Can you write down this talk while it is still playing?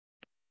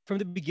From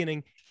the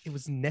beginning, it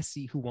was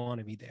Nessie who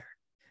wanted me there.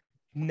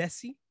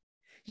 Nessie?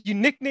 You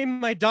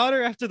nicknamed my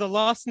daughter after the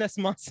Lost Ness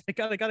monster. I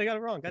got it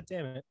wrong. God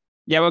damn it.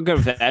 Yeah, we're good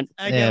with that.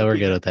 Yeah, we're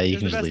good with that. You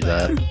can just leave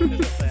that.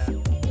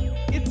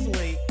 It's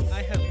late.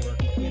 I have work.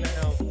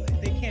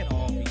 They can't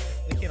all be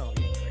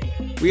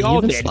great. We all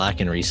You've been did.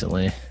 slacking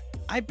recently.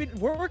 I've been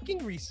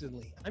working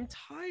recently. I'm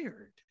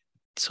tired.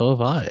 So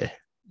have I.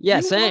 Yeah,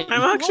 You same. were-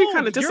 I'm actually Whoa,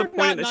 kind of you're disappointed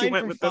not that you 9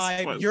 went to with this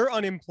 5. one. You're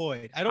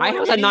unemployed. I want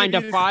was a any 9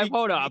 of to you 5. speak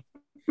Hold to up.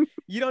 me.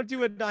 You don't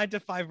do a 9 to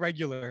 5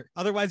 regular.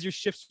 Otherwise, your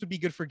shifts would be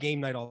good for game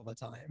night all the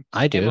time.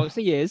 I It do.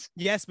 mostly is.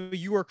 Yes, but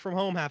you work from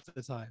home half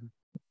the time.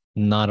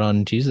 Not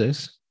on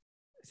Tuesdays.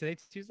 Is today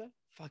Tuesday?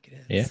 Fuck it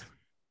is. Yeah.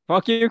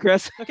 Fuck you,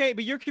 Chris. Okay,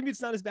 but your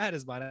commute's not as bad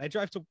as mine. I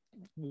drive to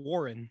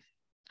Warren.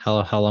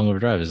 How long of a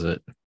drive is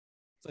it?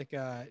 It's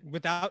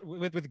like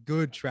with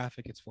good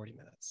traffic, it's 40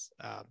 minutes.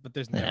 But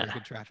there's never Yeah.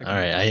 good traffic. All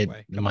on the right.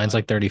 highway. Come Mine's on.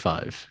 like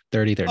 35.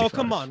 35. Oh,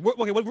 come on.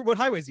 What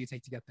highways do you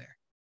take to get there?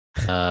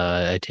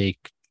 I take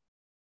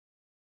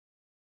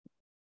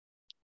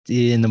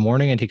in the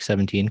morning. I take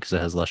 17 because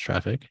it has less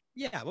traffic,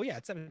 Yeah, well, yeah,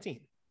 it's 17.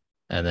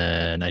 and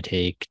then I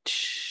take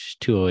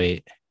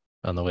 208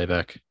 on the way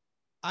back.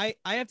 I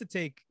have to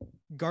take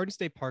Garden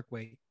State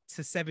Parkway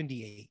to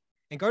 78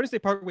 and Garden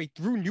State Parkway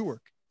through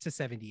Newark to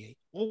 78.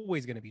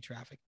 Always going to be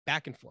traffic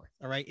back and forth.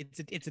 All right. It's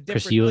a different.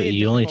 Chris, play a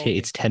you only different take ballgame.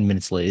 it's 10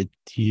 minutes late.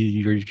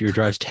 Your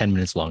drive's 10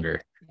 minutes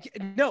longer.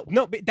 No,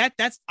 but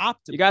that's optimal.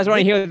 You guys want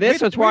to hear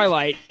this or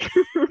Twilight?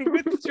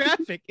 With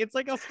traffic, it's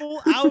like a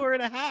full hour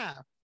and a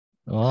half.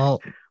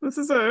 Well, This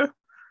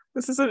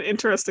is an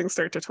interesting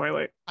start to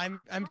Twilight. I'm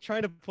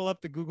trying to pull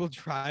up the Google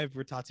Drive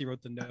where Tati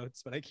wrote the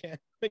notes, but I can't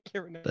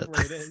remember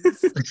where it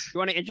is. You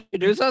want to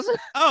introduce us?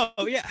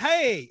 Oh yeah.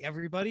 Hey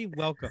everybody,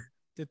 welcome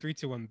to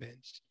 321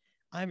 Binge.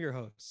 I'm your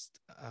host,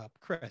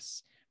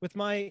 Chris, with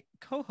my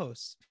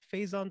co-host,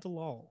 Faison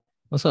Dalal.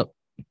 what's up?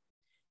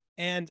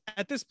 And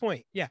at this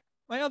point, yeah,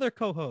 my other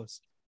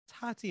co-host,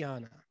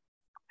 Tatiana.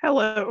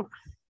 Hello.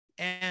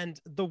 And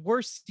the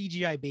worst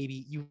CGI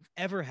baby you've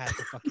ever had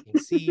to fucking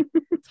see,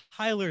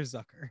 Tyler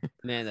Zucker.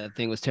 Man, that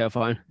thing was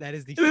terrifying. That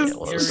is the It is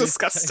scariest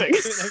disgusting.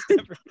 I've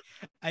ever-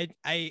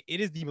 it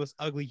is the most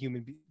ugly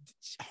human being.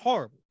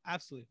 Horrible,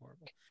 absolutely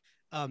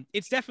horrible.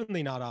 It's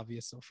definitely not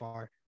obvious so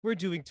far. We're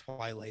doing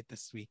Twilight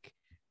this week.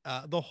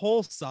 The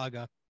whole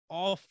saga,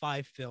 all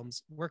 5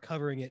 films. We're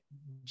covering it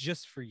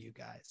just for you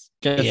guys.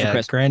 Just for Yeah,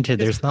 Chris. granted,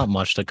 there's not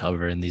much to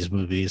cover in these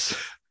movies.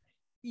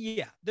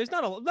 Yeah, there's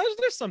not a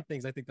there's some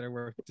things I think that are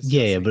worth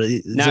Yeah, discussing but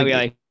it's Now we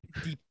like,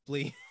 like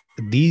deeply.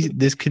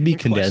 this could be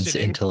condensed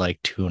questioning. into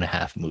like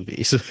 2.5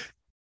 movies.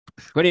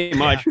 pretty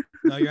much.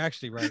 No, you're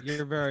actually right.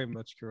 You're very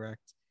much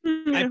correct.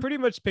 I Yeah. pretty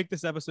much picked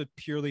this episode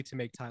purely to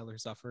make Tyler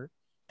suffer,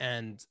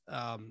 and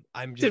I'm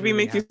just. Did we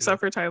really make you happy.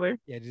 suffer, Tyler?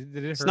 Yeah, did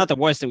it hurt? It's not the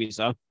worst thing we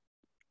saw.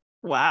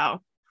 Wow.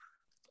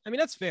 I mean,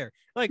 that's fair.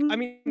 Like, I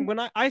mean, when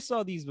I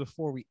saw these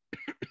before we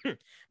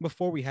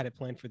before we had it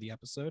planned for the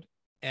episode,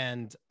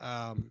 and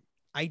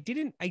I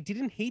didn't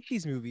hate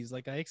these movies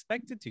like I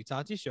expected to.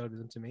 Tati showed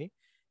them to me,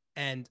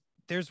 and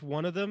there's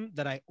one of them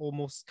that I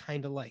almost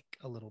kind of like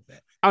a little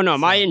bit. Oh no,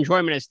 my So-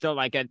 enjoyment is still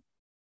like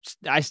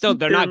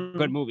they're not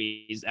good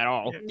movies at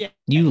all. Yeah,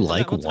 You well,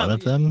 like well, one of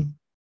Tati- them?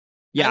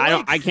 Yeah, I I don't.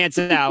 like- I can't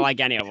say that I like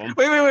any of them.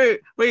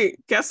 Wait.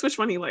 Guess which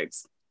one he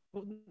likes.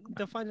 Well,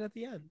 they'll find it at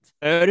the end.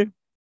 Third,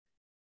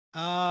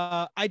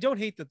 I don't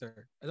hate the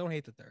third.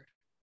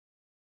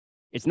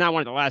 it's not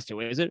one of the last two,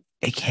 is it?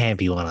 It can't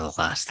be one of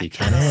the last two, I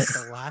can like it?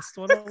 the last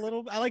one a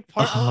little. I like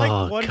I Oh,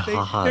 like one thing.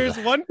 God. There's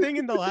one thing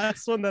in the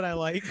last one that I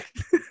like.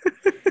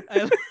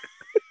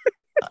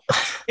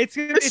 It's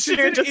Sheer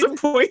considered,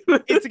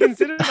 disappointment. it's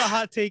considered a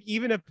hot take,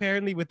 even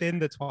apparently within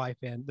the Twi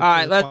fan. All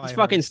right, let's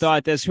fucking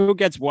start this. Who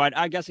gets what?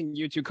 I'm guessing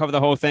you two cover the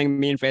whole thing.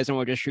 Me and Faison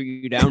will just shoot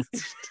you down.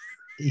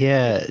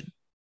 Yeah.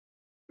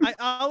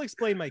 I'll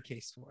explain my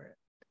case for it.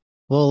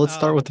 Well, let's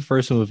start with the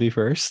first movie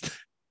first.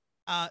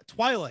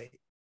 Twilight.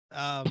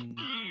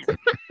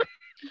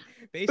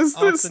 Based It's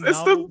off this. the It's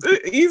novel.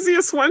 the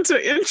easiest one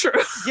to intro.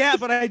 Yeah,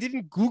 but I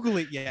didn't Google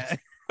it yet.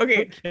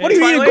 Okay, Okay. What do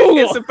you mean to Twilight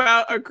Google? is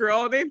about a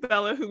girl named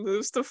Bella who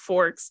moves to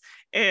Forks,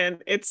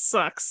 and it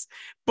sucks.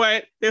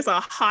 But there's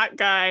a hot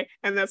guy,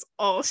 and that's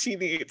all she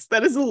needs.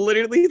 That is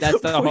literally That's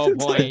the whole of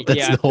the- point. That's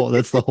Yeah.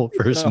 that's the whole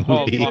first The whole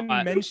movie. Didn't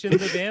plot. mention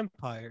the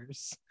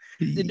vampires.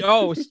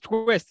 Oh, it's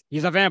twist.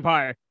 He's a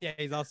vampire. Yeah,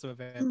 he's also a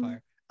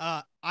vampire.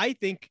 I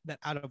think that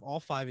out of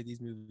all 5 of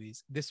these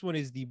movies, this one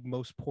is the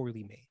most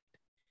poorly made.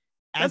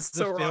 As That's a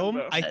so wrong, film,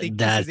 though. I think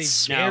That's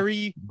this is a No.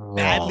 very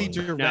badly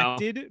Wrong.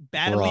 directed,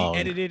 badly Wrong.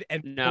 edited,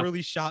 and No.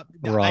 poorly shot.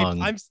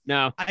 Wrong.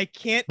 No. I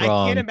can't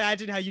Wrong.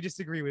 imagine how you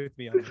disagree with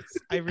me on this.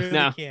 I really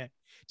No. can't.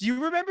 Do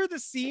you remember the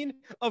scene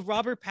of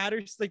Robert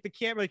Patterson, like the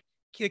camera,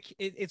 like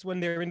it's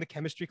when they're in the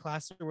chemistry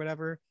class or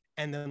whatever,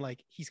 and then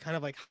like he's kind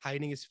of like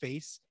hiding his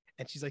face,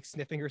 and she's like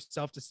sniffing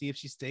herself to see if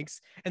she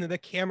stinks, and then the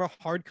camera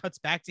hard cuts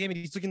back to him, and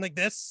he's looking like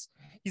this.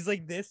 He's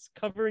like this,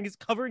 covering his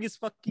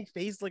fucking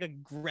face like a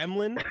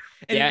gremlin,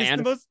 and Yeah, it's and-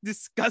 the most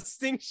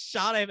disgusting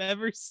shot I've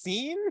ever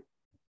seen.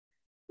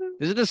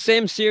 This is the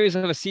same series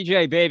of a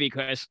CGI baby,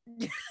 Chris.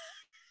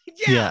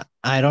 Yeah,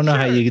 I don't know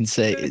how sure. you can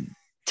say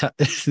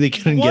they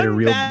couldn't get a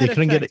real. They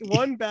couldn't get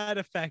one bad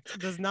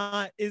effect is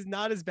not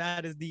as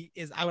bad as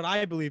what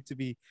I believe to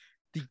be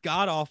the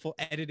god awful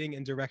editing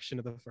and direction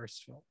of the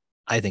first film.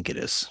 I think it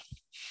is.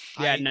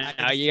 Yeah, I no,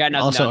 disagree. you got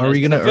nothing. Also, on are we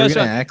this. gonna The first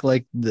one- act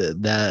like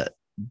the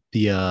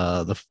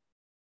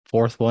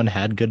fourth one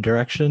had good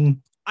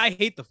direction? I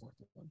hate the fourth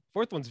one.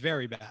 Fourth one's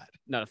very bad.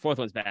 No, the fourth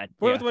one's bad.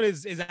 Fourth Yeah. one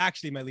is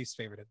actually my least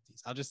favorite of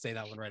these. I'll just say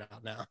that one right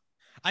out now.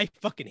 I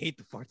fucking hate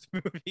the fourth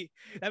movie.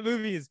 That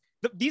movie is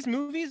these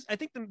movies. I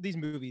think these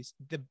movies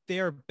they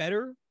are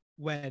better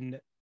when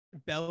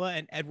Bella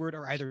and Edward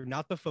are either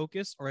not the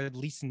focus or at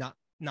least not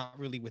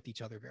really with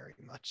each other very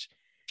much.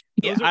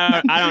 Yeah, Those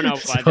are- I don't know about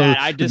So that.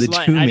 I the just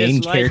like two I main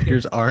just like-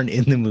 characters aren't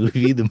in the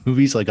movie. The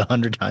movie's like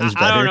 100 times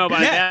better. I don't know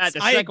about Yes, that.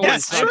 The second one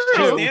yes, sucks I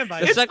too. stand by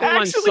The it. It's second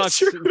one actually sucks.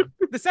 true.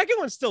 The second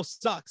one still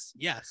sucks.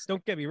 Yes,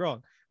 don't get me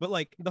wrong. But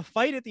like the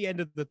fight at the end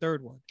of the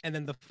third one and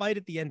then the fight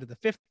at the end of the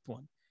fifth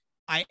one,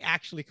 I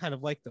actually kind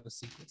of like those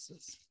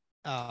sequences.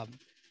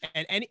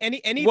 And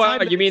any What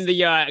time you mean the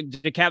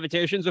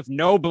decapitations with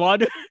no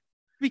blood?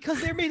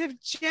 because they're made of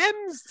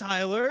gems,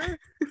 Tyler.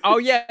 Oh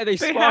yeah, they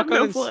They have sparkle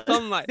no in blood.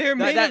 sunlight. They're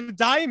made of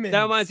diamonds.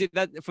 That reminds me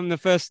that from the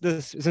first.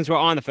 Since we're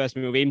on the first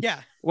movie,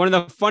 Yeah. one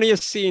of the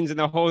funniest scenes in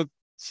the whole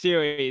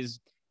series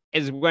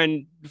is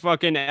when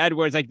fucking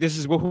Edward's like, "This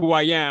is who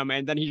I am,"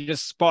 and then he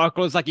just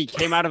sparkles like he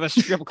came out of a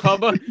strip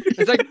club.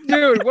 It's like,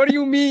 dude, what do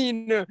you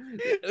mean?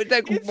 It's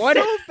like, It's what?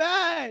 so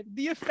bad.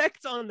 The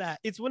effects on that.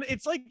 It's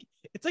like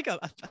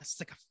a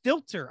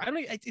filter. I don't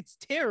know. It's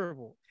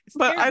terrible. It's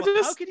But I terrible. How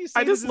just- could you say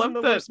I this just isn't love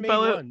the that worst made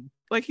Bella- one?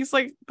 Like he's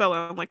like,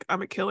 Bella,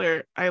 I'm a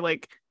killer. I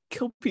like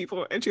kill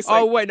people, and she's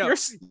Oh, like, wait, no. you're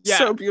Yeah.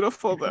 so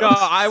beautiful though. No,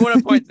 I want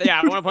to point. Yeah,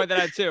 I want to point that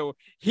out too.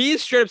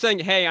 He's straight up saying,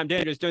 "Hey, I'm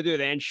dangerous. Don't do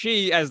that." And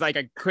she, as like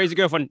a crazy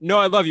girlfriend, "No,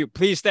 I love you.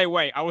 Please stay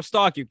away. I will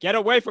stalk you. Get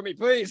away from me,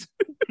 please."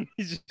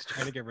 He's just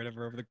trying to get rid of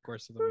her over the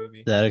course of the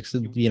movie.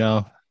 You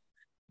know,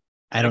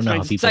 I don't know how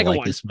Explains the people second like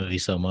one. this movie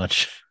so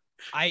much.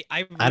 I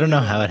I don't know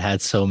really how like it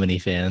had so many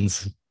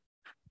fans.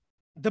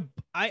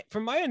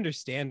 From my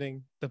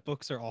understanding, the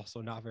books are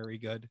also not very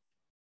good.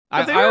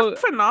 But they were a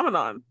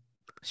phenomenon.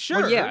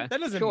 Sure, yeah, that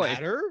doesn't sure.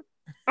 matter.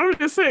 I'm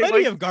just saying,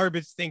 Plenty like, of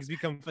garbage things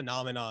become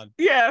phenomenon.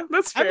 yeah,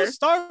 that's I'm fair. a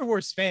Star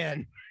Wars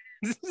fan.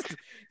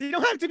 You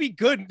don't have to be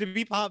good to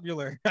be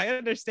popular. I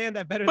understand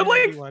that better But than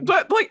like, anyone.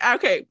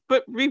 okay,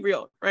 but be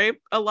real, right?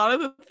 A lot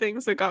of the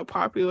things that got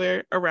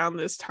popular around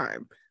this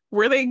time,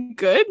 were they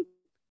good?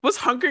 Was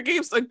Hunger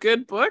Games a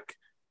good book?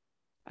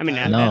 I mean,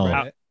 I've No. never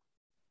read it.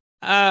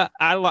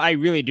 I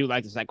really do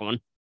like the second one.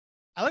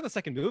 I like the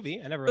second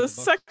movie. I never read The the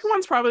book. second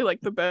one's probably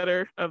like the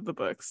better of the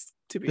books.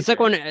 To be The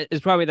second fair. one is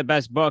probably the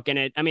best book, and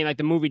it. I mean, like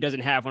the movie doesn't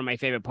have one of my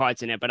favorite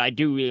parts in it, but I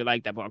do really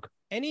like that book.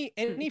 Any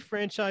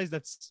franchise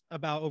that's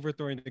about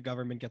overthrowing the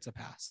government gets a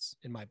pass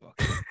in my book.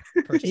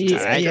 personally.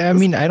 Yeah, I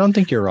mean, I don't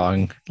think you're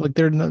wrong. Like,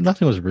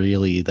 nothing was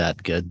really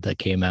that good that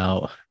came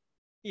out.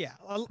 Yeah.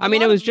 I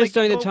mean, it lot was of, just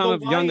during the the time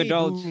of young YA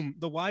adults. boom-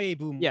 the YA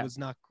boom Yeah. was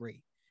not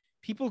great.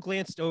 People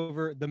glanced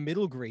over the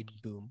middle grade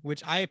boom,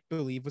 which I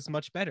believe was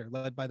much better,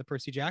 led by the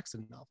Percy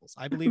Jackson novels.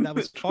 I believe that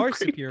was far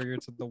superior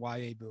to the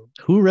YA boom.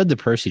 Who read the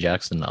Percy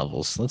Jackson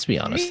novels? Let's be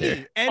honest Me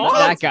here. and Oh,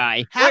 That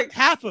guy.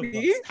 half of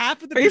Me? us,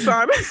 half of the Face people.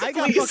 on. I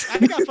got Please.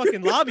 I got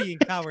fucking lobbying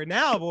power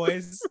now,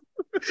 boys.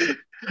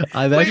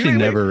 I've Wait, actually wait, wait.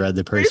 never read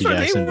the Percy Wait, so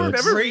they Jackson were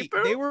books. never- Great. read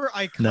them? They were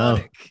iconic. No.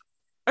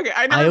 Okay,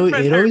 I never read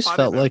It Harry always Potter,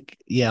 felt though. like,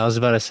 yeah, I was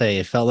about to say,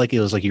 it felt like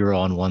it was like you were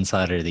on one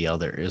side or the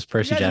other. It was You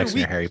Percy guys are Jackson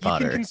or weak. Harry You can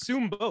Potter.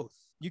 consume both.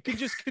 You can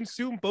just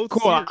consume both.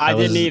 Cool. series. I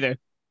was- didn't either.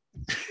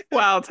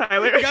 Wow,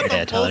 Tyler. You got the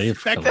Yeah, full Tyler,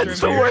 you've come spectrum. That's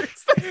the here.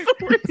 worst. That's the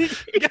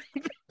worst.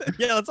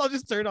 Yeah, let's all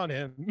just turn on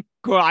him.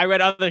 Cool. I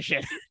read other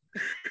shit.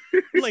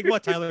 Like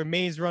what, Tyler?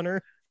 Maze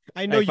Runner.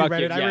 I know Hey, you fuck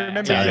read it, it. I yeah.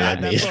 remember Tyler you read had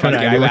that Maze book. Runner.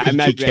 Okay, I remember I he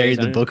read carried Maze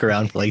the Runner. book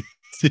around for like,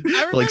 for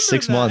remember like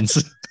 6 that.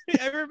 months.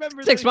 I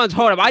remember 6 that. months.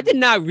 Hold up. I did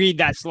not read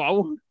that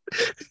slow.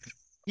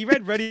 He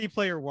read Ready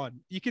Player One.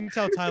 You can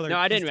tell Tyler. No,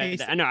 I didn't his read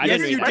taste- that. No, I Yes,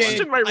 didn't you read that. did.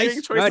 Question my I reading s-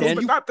 I choices, didn't.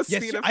 but not the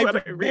Yes, speed of I what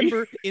I read.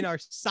 remember in our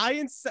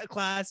science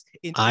class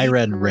in I 8th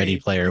read Ready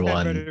grade, Player you read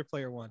One. Ready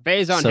Player One.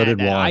 Faison So had did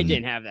that. I Juan.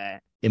 didn't have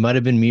that. It might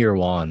have been me or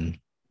Juan.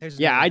 There's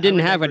Yeah, no I way. didn't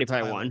have remember Ready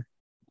Player Tyler. One.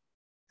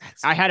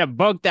 That's- I had a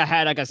book that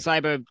had like a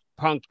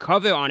cyberpunk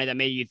cover on it that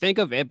made you think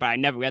of it, but I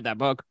never read that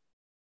book.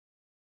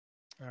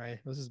 All right,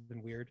 this has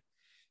been weird.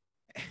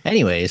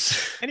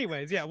 Anyways,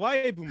 Anyways, yeah,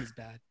 YA boom is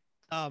bad.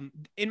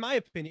 In my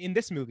opinion, in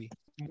this movie,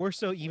 more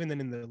so even than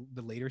in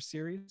the later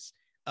series,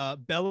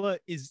 Bella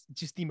is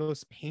just the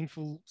most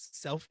painful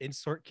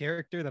self-insert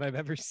character that I've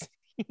ever seen.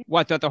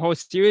 What, throughout the whole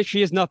series?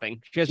 She is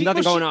nothing. She has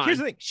nothing going on. Here's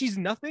the thing: she's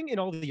nothing in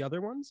all the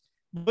other ones,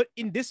 but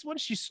in this one,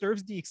 she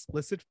serves the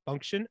explicit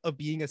function of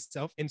being a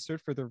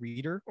self-insert for the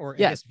reader or I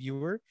Yeah. guess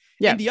viewer.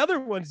 Yeah. In the other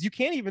ones, you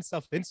can't even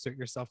self-insert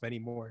yourself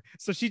anymore,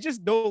 so she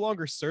just no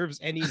longer serves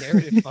any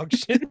narrative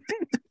function.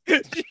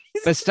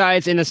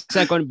 Besides, in the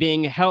second one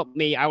being "Help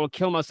me, I will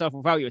kill myself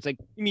without you." It's like,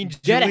 You mean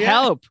get Juliet?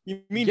 help.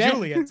 You mean Get-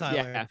 Juliet, Tyler?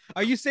 Yeah.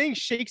 Are you saying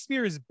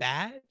Shakespeare is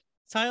bad,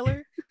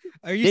 Tyler?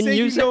 Are you Didn't saying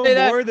you you know say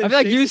that? more I than feel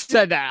like you Shakespeare?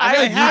 said that. I,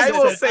 feel like you have said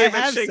will said- that. say I that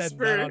have said that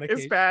Shakespeare on is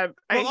occasion. bad.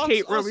 I Well,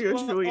 hate also- Romeo and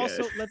well, Juliet.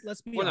 Also,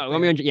 let's be Well, no, out Romeo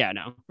there. and yeah,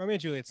 no. Romeo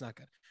and Juliet's not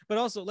good. But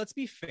also, let's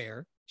be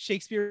fair.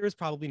 Shakespeare is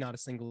probably not a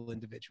single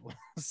individual.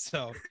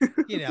 So,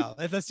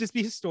 let's just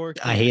be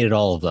historically. I hated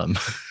all of them.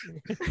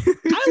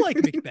 I like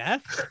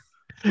Macbeth.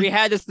 We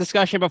had this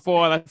discussion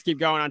before. Let's keep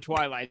going on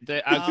Twilight.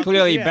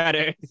 Clearly yeah.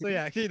 better. So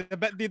yeah,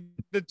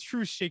 the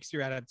true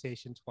Shakespeare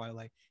adaptation,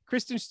 Twilight.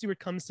 Kristen Stewart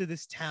comes to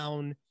this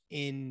town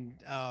in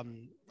I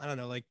don't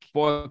know, like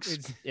Forks.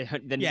 it's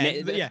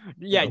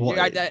Yeah. Well,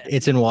 I-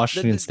 it's in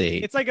Washington the-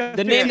 State. it's like a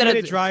The name that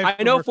 15-minute I- drive I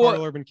from know where for-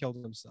 Carl Urban killed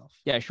himself.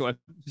 yeah, sure.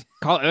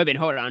 Call Urban.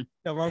 Hold on.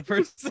 No, wrong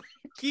person.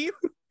 Keith.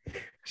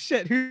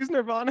 Shit, who's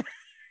Nirvana?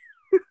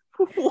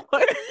 What?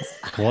 What?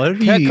 Kurt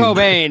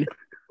Cobain.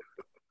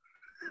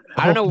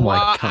 I don't know Oh my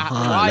why. God.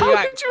 Why How you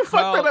got did you fuck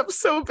Carl- that up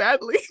so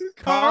badly?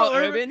 Carl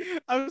Urban?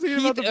 I was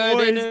thinking about Keith the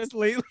Urban. boys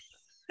lately.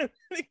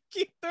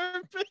 Keith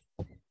Urban.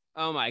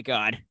 Oh my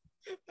god.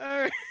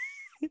 All right.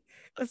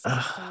 That's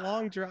a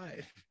long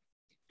drive.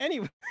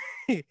 Anyway,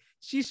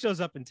 she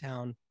shows up in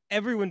town.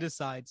 Everyone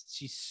decides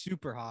she's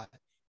super hot.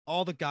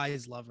 All the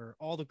guys love her.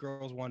 All the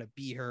girls want to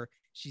be her.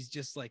 She's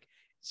just like,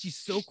 she's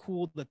so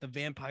cool that the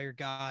vampire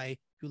guy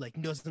who like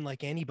doesn't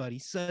like anybody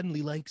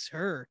suddenly likes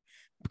her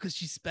because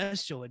she's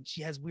special and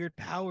she has weird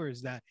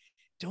powers that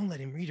don't let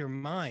him read her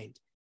mind.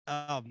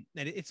 And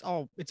it's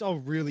all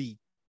really,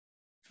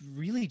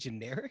 really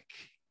generic.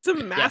 It's a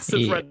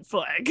massive Yeah. red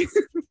flag. It's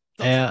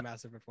also Yeah. a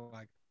massive red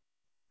flag.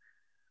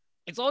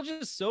 It's all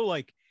just so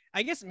like,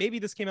 I guess maybe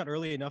this came out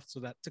early enough so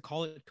that to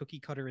call it cookie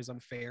cutter is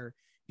unfair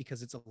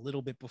because it's a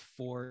little bit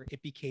before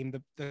it became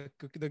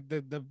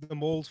the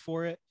mold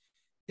for it.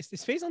 Is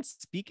Faison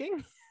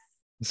speaking?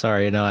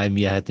 Sorry, no, I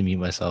had to mute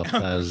myself.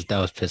 I was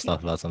pissed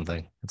off about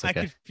something. It's I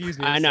okay. confused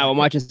me. I know. I'm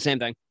watching the same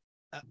thing.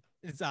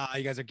 It's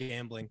you guys are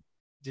gambling.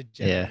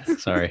 Yeah,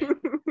 sorry.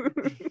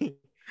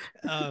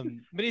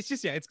 But it's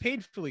just it's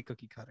painfully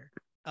cookie cutter.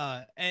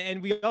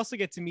 And we also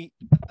get to meet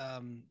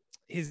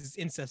his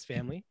incest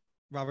family,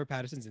 Robert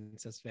Pattinson's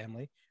incest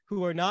family,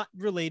 who are not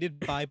related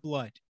by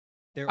blood.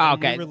 They're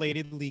only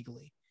related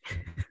legally.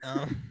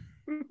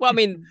 Well, I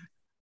mean,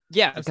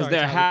 yeah, I'm because sorry,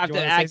 they Tyler, have do you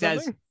to wanna say act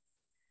as something?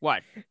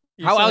 what?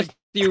 You're How selling-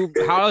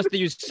 else do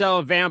you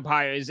sell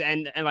vampires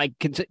and like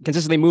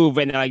consistently move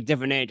when they're like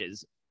different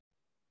ages?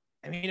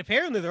 I mean,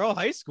 apparently they're all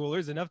high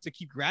schoolers enough to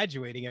keep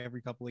graduating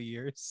every couple of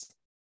years.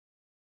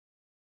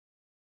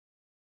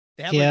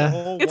 They have, Yeah. like,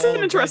 a whole It's wall an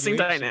of interesting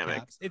graduation dynamic.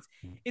 caps.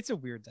 It's a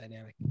weird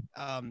dynamic.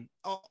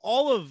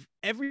 All of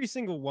every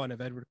single one of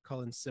Edward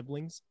Cullen's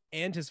siblings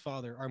and his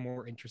father are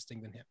more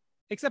interesting than him,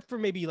 except for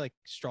maybe like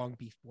Strong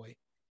Beef Boy.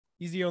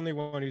 He's the only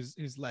one who's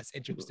less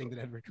interesting than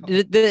Edward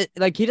Cullen.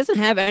 Like he doesn't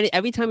have any.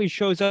 Every time he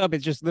shows up,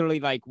 it's just literally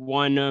like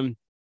one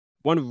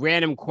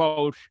random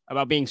quote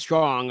about being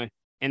strong,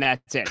 and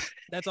that's it.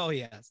 That's all he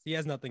has. He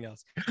has nothing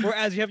else.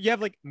 Whereas you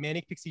have like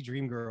Manic Pixie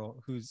Dream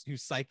Girl, who's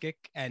psychic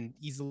and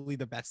easily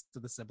the best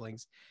of the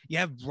siblings. You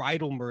have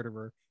Bridal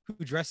Murderer,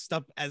 who dressed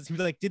up who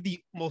like did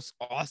the most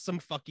awesome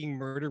fucking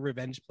murder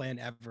revenge plan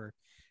ever.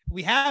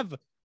 We have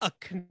a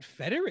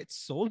Confederate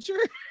soldier.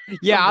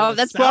 Yeah, the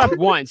that's brought South? up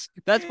once.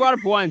 That's brought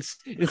up once.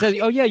 It says,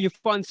 "Oh yeah, you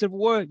fought in Civil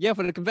War. Yeah,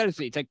 for the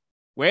Confederacy." It's like,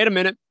 wait a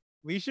minute.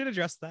 We should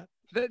address that.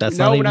 That's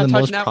No, not we're even the most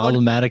touching that one.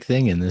 problematic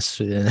thing in this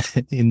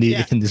in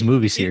Yeah. this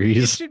movie It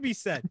series. should be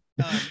said.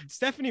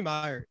 Stephanie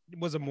Meyer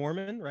was a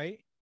Mormon, right?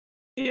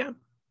 Yeah.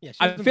 Yeah. She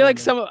I was a feel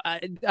like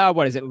Mormon. some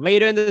what is it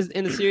later in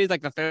the series,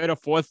 like the third or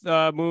fourth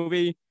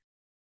movie.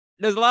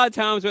 There's a lot of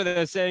times where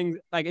they're saying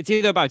like it's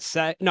either about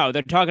sex. No,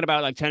 they're talking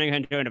about like turning her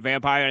into a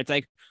vampire, and it's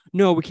like,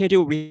 no, we can't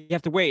do it. We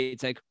have to wait.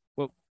 It's like,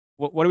 well,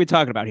 what are we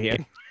talking about here?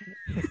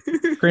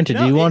 Granted,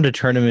 No, you it- wanted to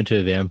turn him into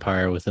a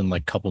vampire within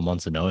like a couple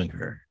months of knowing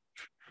her.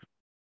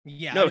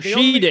 Yeah. No, they she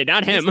only- did,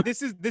 not him.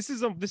 This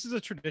is a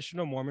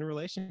traditional Mormon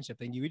relationship.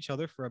 They knew each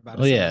other for about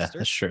a Oh yeah, semester.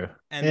 that's true.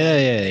 And Yeah,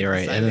 then yeah, they you're right.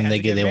 decided And then had they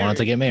to get they wanted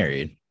to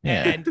married. get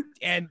married. Yeah.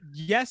 And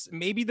yes,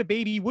 maybe the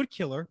baby would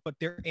kill her, but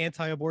they're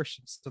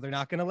anti-abortion, so they're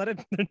not gonna let it.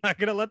 They're not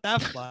gonna let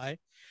that fly.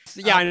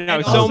 Yeah, I know.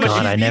 and So Oh also much.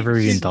 god, I never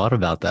even she's- thought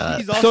about that.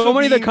 she's So also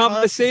many of the being cons-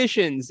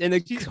 conversations in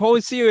the she's-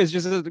 whole series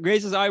just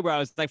raises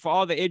eyebrows. Like for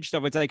all the age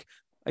stuff, it's like,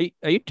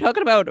 are you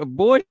talking about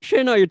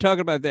abortion or are you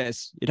talking about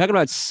this? You're talking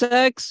about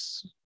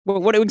sex?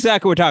 What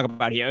exactly we're talking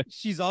about here?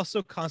 She's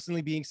also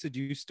constantly being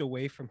seduced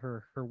away from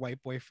her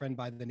white boyfriend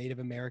by the Native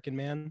American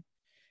man.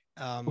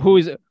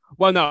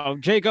 No,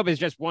 Jacob is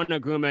just one, a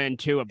groomer, and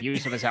two,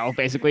 abusive as hell,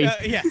 basically.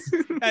 Yes,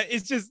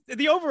 it's just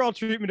the overall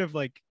treatment of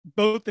like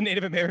both the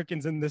Native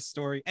Americans in this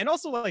story, and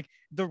also like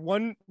the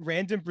one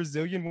random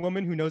Brazilian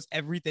woman who knows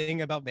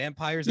everything about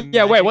vampires. And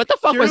Yeah, wait, magic. what the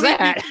fuck was Purely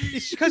that?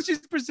 Because she's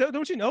Brazil.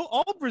 Don't you know?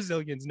 All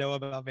Brazilians know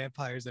about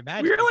vampires and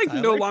magic. We're like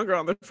no Tyler. longer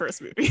on the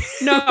first movie.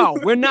 No,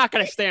 we're not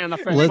gonna stay on the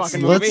first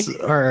fucking movie.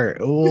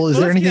 Well, is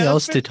there Let's- anything yeah,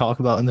 else let's to talk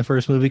about in the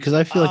first movie? Because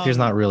I feel like there's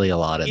not Um, really a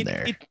lot in It-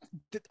 there.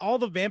 all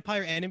the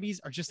vampire enemies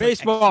are just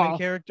Baseball. like X-Men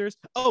characters.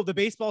 Oh, the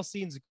baseball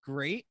scene's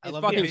great. I It's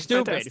love fucking the baseball.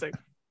 stupid. Fantastic.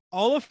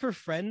 all of her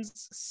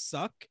friends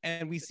suck,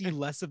 and we see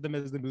less of them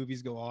as the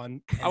movies go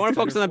on. I want to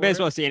focus on the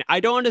baseball scene. I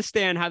don't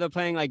understand how they're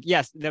playing. Like,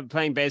 yes, they're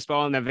playing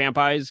baseball and they're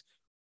vampires,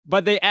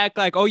 but they act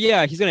like, oh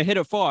yeah, he's gonna hit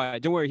it far.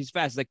 Don't worry, he's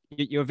fast. It's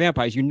like, you're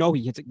vampires. You know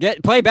he hits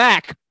it. Play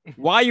back.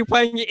 Why are you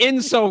playing it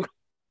in so?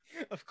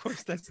 Of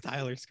course, that's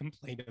Tyler's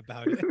complaint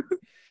about it.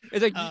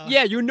 It's like,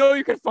 yeah, you know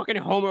you can fucking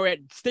homer it.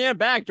 Stand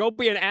back. Don't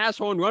be an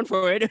asshole and run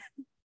for it.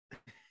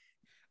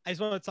 I just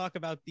want to talk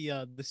about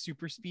the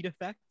super speed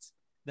effect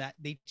that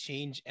they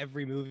change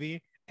every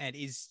movie and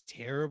is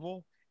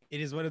terrible.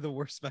 It is one of the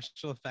worst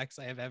special effects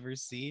I have ever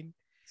seen.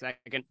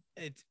 Second.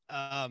 It's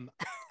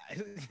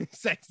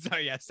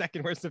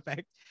second worst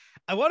effect.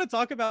 I want to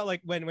talk about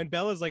like when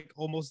Bella's like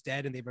almost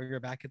dead and they bring her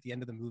back at the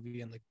end of the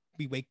movie, and like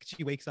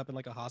she wakes up in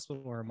like a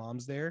hospital where her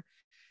mom's there.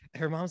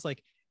 Her mom's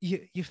like,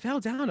 you fell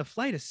down a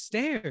flight of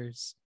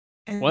stairs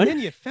and then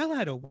you fell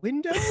out a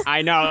window.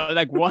 I know,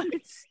 like what?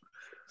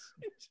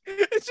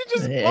 She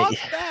just lost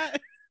that.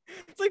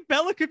 It's like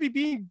Bella could be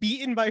being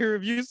beaten by her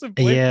abusive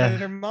boyfriend,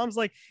 and her mom's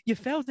like, you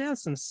fell down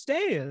some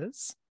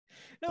stairs.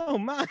 No,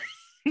 mom.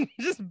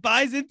 Just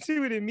buys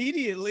into it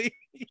immediately.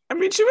 I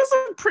mean, she was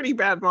a pretty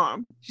bad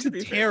mom. She's a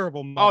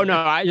terrible mom. Oh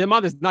no, your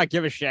mom does not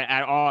give a shit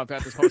at all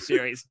throughout this whole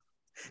series.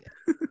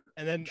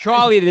 And then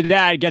Charlie, the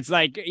dad, gets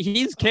like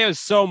he cares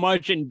so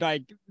much, and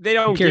like they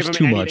don't give him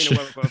too anything much. to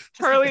work with.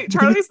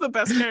 Charlie's the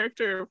best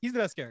character. He's the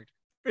best character.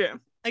 Yeah.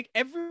 Like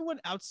everyone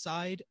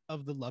outside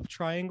of the love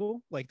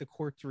triangle, like the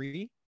core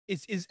three,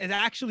 is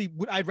actually.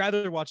 I'd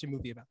rather watch a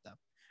movie about them.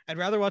 I'd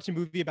rather watch a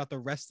movie about the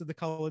rest of the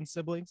Cullen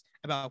siblings,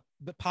 about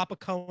the Papa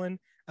Cullen,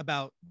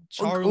 about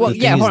Charlie. Well,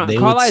 yeah, hold on. They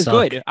would Carlisle's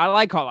suck. good. I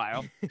like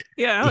Carlisle.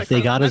 Yeah. If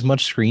they got as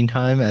much screen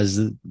time as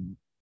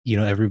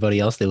everybody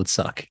else, they would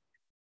suck.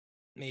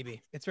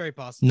 Maybe it's very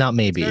possible. Not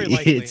maybe. It's very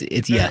likely.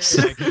 It's very yes.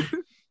 likely.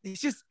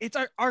 It's just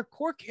our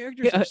core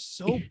characters are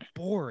so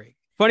boring.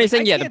 Funny Like,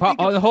 thing, I yeah, can't think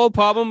of- the whole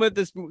problem with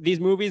these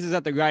movies is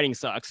that the writing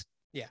sucks.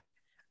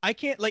 I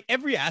can't, like,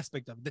 every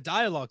aspect of it. The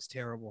dialogue's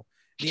terrible.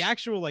 The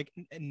actual like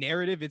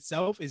narrative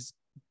itself is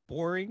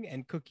boring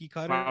and cookie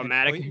cutter,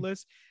 Problematic. and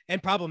pointless,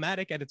 and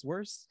problematic at its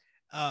worst.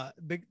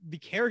 The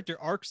character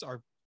arcs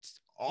are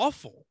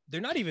awful.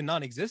 They're not even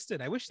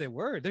non-existent. I wish they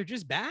were. They're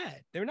just bad.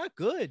 They're not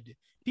good.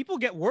 People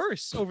get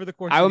worse over the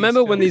course. I of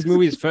remember when these films.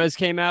 movies first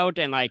came out,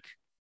 and like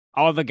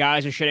all the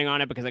guys were shitting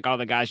on it because like all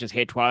the guys just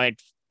hate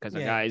Twilight because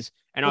of Yeah. guys,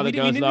 and But all we the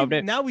didn't- we girls didn't loved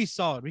even- it. Now we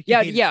saw it. We can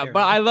Yeah, hate it yeah, there, but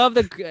right? I love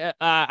the.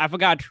 I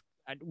forgot.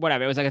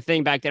 Whatever, it was like a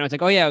thing back then. It was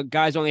like, oh yeah,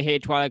 guys only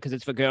hate Twilight because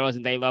it's for girls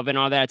and they love it and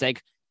all that. It's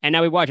like, and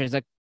now we watch it. It's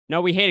like,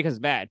 no, we hate it because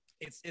it's bad.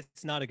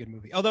 It's not a good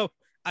movie. Although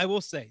I will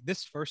say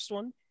this first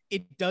one,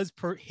 it does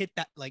hit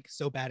that like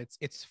so bad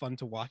it's fun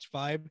to watch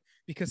vibe,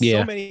 because Yeah.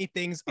 so many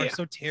things are Yeah.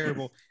 so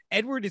terrible.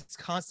 Edward is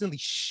constantly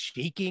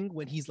shaking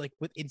when he's like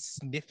within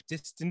sniff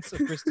distance of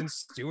Kristen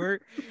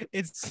Stewart.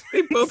 It's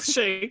They both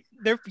shake,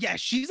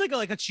 she's like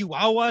a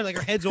chihuahua, like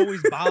her head's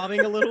always bobbing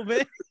a little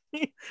bit.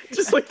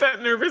 just like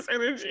that nervous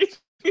energy.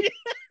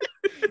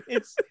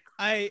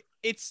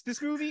 It's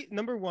this movie,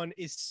 number one,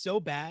 is so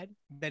bad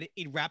that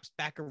it wraps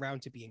back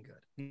around to being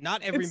good.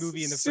 Not every It's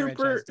movie in the super-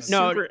 franchise does.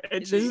 No, Super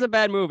this edgy. is a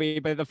bad movie,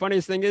 but the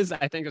funniest thing is,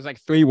 I think there's like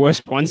 3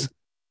 worse ones.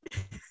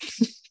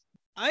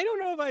 I don't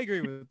know if I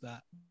agree with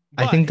that.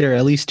 I but think there are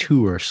at least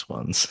 2 worse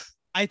ones.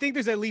 I think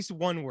there's at least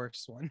one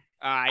worse one.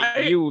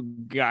 You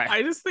guy.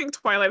 I just think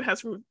Twilight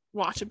has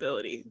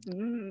rewatchability.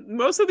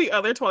 Most of the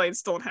other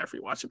Twilights don't have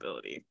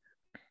rewatchability.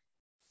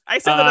 I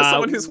say that as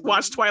someone who's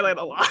watched Twilight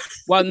a lot.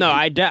 Well, no,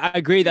 I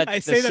agree that I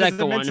the say that as a second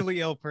one. mentally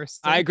ill person.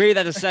 I agree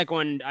that the second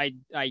one.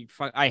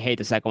 I hate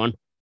the second one.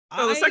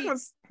 No, the second I-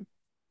 one's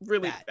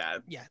really Bad.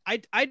 bad. Yeah,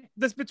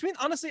 this between,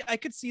 honestly, I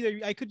could see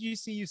that. I could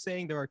see you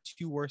saying there are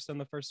 2 worse than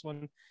the first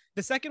one.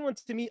 The second one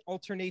to me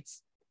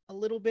alternates a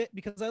little bit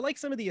because I like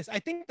some of the. I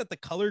think that the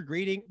color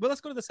grading. Well,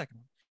 let's go to the second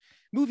one.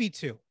 Movie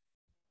 2.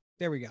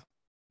 There we go.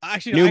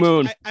 New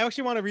Moon. I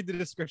actually want to read the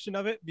description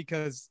of it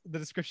because the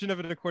description of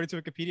it, according to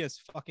Wikipedia, is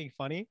fucking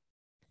funny.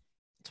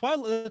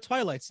 The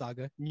Twilight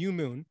Saga, New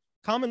Moon,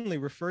 commonly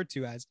referred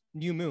to as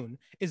New Moon,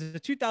 is a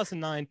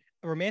 2009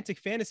 romantic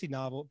fantasy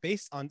novel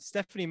based on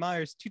Stephanie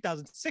Meyer's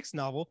 2006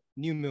 novel,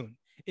 New Moon.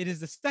 It is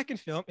the second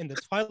film in the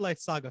Twilight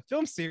Saga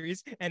film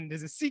series and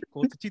is a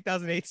sequel to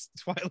 2008's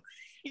Twilight.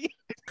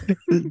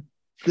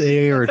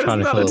 They were That is trying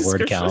to not fill a a word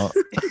description.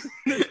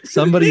 count.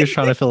 Somebody was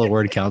trying to fill a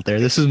word count there.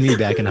 This was me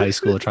back in high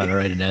school trying to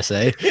write an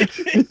essay.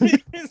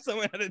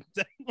 Someone had a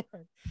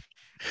deadline.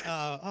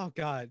 Oh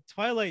God,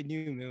 Twilight,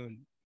 New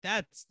Moon.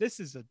 This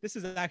is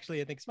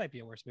actually, I think this might be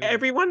a worse movie.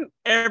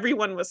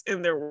 Everyone was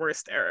in their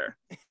worst era.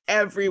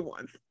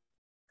 Everyone.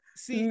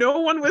 See,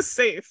 No one was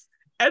safe.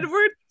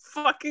 Edward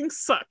fucking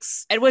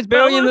sucks. Edward's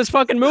barely in Bella- this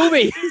fucking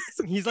movie.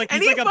 he's like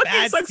And a he fucking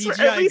bad sucks for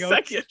CGI every goat.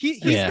 second.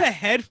 He's Yeah. the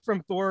head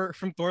from Thor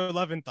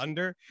Love and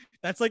Thunder.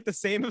 That's like the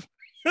same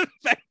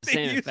effect they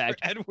Same use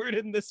effect. for Edward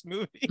in this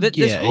movie. This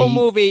Yeah, whole he-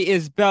 movie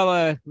is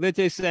Bella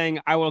literally saying,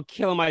 "I will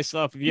kill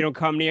myself if you don't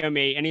come near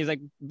me," and he's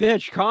like,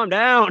 "Bitch, calm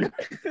down."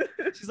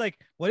 She's like,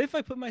 what if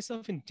I put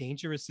myself in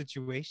dangerous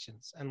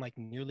situations and like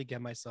nearly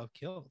get myself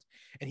killed?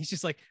 And he's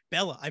just like,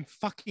 Bella, I'm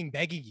fucking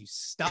begging you,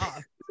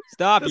 stop.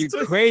 Stop, This you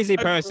was crazy a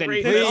person,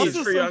 great There's please.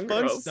 also for some young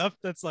fun girls. stuff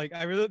that's like,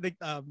 I really think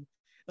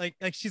like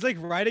she's like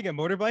riding a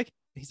motorbike.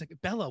 And he's like,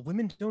 Bella,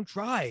 women don't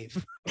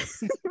drive.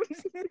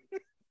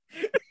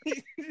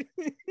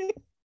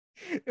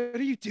 What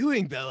are you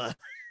doing, Bella?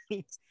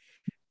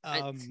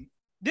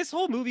 This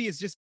whole movie is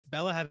just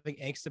Bella having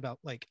angst about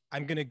like,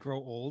 I'm gonna grow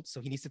old,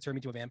 so he needs to turn me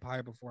into a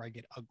vampire before I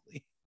get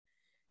ugly.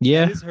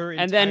 Yeah, That is her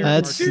And then-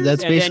 entire that's arc. And then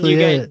basically you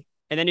get- it.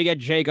 And then you get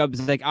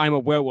Jacob's like, I'm a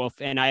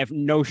werewolf and I have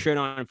no shirt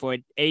on for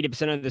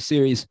 80% of the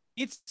series.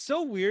 It's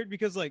so weird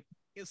because like,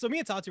 so me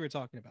and Tati were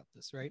talking about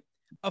this, right?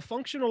 A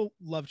functional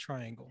love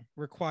triangle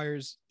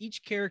requires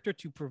each character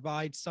to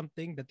provide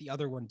something that the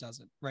other one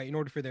doesn't, right? In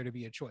order for there to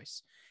be a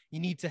choice,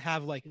 you need to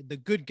have like the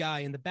good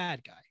guy and the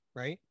bad guy,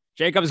 right?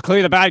 Jacob's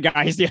clearly the bad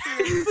guy. He's the-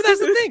 But that's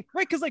the thing,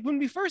 right? Because like when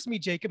we first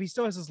meet Jacob, he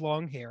still has his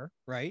long hair,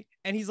 right?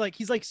 And he's like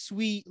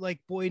sweet,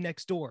 like boy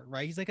next door,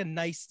 right? He's like the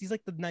nice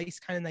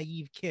kind of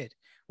naive kid.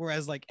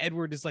 Whereas like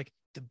Edward is like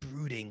the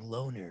brooding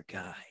loner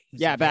guy.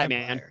 who's Yeah, a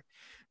Batman. vampire.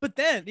 But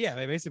then, yeah,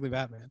 basically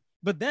Batman.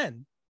 But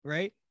then,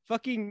 right?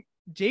 Fucking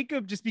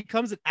Jacob just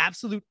becomes an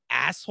absolute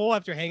asshole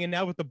after hanging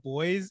out with the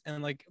boys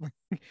and like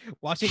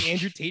watching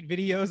Andrew Tate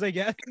videos, I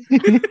guess.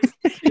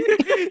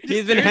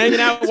 He's been hanging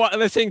out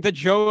listening to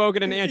Joe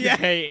Rogan and Andrew Yeah.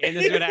 Tate, and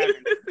this is what happened.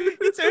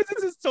 He turns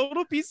into this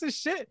total piece of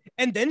shit.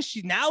 And then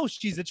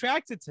she's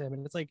attracted to him.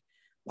 And it's like,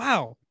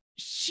 wow,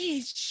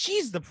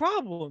 she's the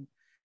problem.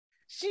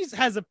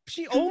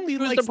 She only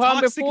What was likes the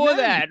problem toxic before men.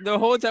 that? The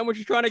whole time when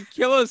she's trying to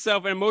kill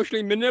herself and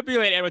emotionally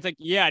manipulate everyone, it's like,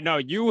 yeah, no,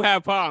 you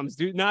have problems.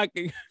 Do not.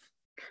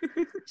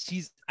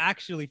 She's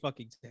actually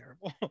fucking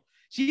terrible.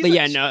 She's But like-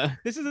 yeah, no.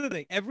 This is the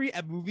thing. Every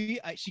movie,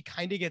 she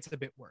kind of gets a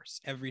bit worse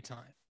every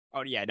time.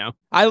 Oh yeah, no.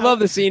 I love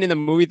the scene in the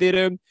movie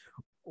theater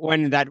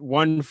when that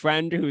one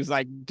friend who's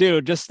like,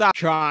 dude, just stop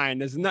trying.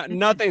 There's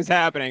nothing's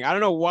happening. I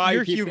don't know why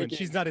You're you keep human. thinking-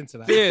 She's not into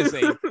that.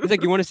 Seriously. He's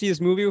like, you want to see this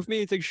movie with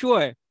me? It's like,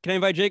 sure. Can I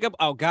invite Jacob?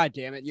 Oh god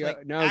damn it. It's You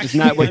like, no, just actually,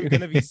 not what I'm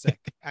gonna be sick.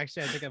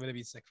 Actually, I think I'm gonna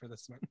be sick for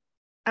this one.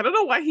 I don't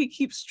know why he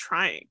keeps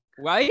trying.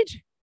 right?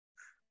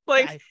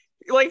 Like,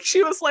 like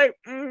she was like,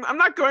 I'm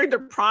not going to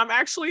prom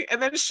actually,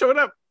 and then showed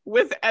up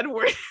with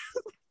Edward.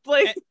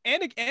 Like,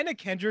 Anna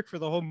Kendrick for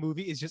the whole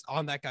movie is just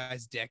on that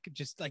guy's dick,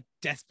 just like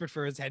desperate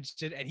for his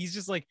attention, and he's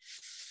just like,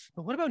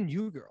 but what about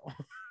New Girl?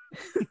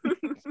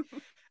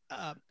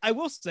 I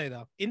will say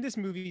though, in this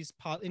movie's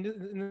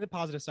in the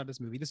positive side of this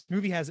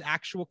movie has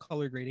actual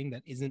color grading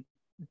that isn't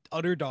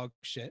utter dog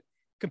shit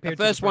The compared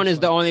first to one is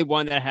the only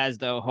one that has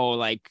the whole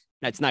like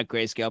that's not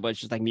grayscale, but it's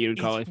just like muted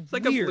color. It's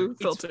like a weird. blue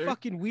It's filter.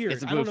 fucking weird.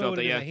 It's a I don't blue know what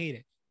filter, it is. yeah. I hate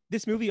it.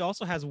 This movie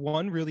also has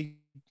one really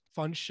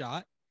fun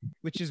shot,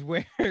 which is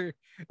where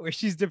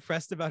she's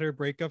depressed about her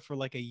breakup for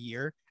like a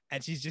year,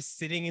 and she's just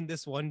sitting in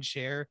this one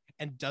chair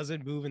and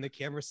doesn't move, and the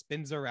camera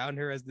spins around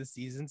her as the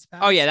seasons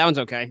pass. Oh yeah, that one's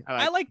okay. I I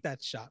like like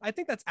that shot. I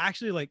think that's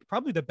actually like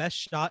probably the best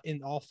shot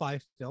in all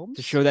 5 films.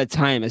 to show that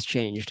time has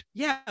changed.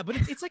 Yeah, but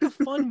it's like a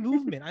fun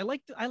movement. I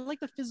like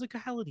the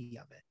physicality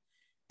of it.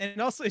 And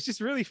also it's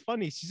just really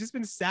funny. She's just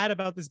been sad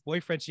about this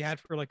boyfriend she had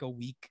for like a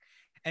week,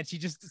 and she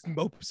just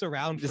mopes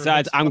around. for the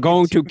Besides, next I'm fucking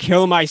going to 2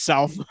 kill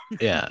myself.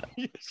 Yeah,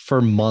 weeks. for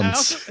I,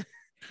 months. also,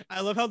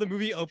 I love how the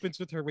movie opens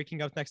with her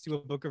waking up next to a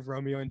book of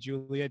Romeo and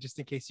Juliet, just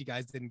in case you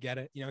guys didn't get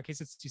it, in case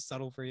it's too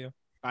subtle for you.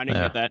 I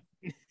didn't get that.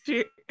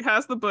 she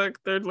has the book.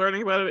 They're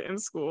learning about it in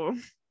school.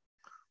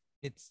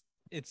 It's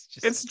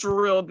just It's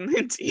drilled in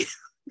their teeth.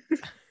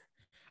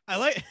 I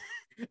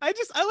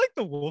like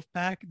the wolf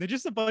pack. They're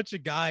just a bunch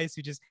of guys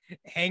who just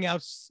hang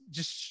out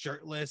just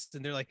shirtless,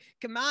 and they're like,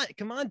 come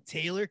on,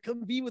 Taylor,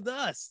 come be with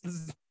us.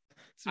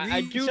 I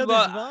Read do each other's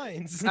love-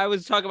 minds. I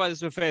was talking about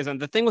this with Faison.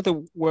 The thing with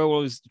the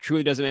werewolves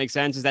truly doesn't make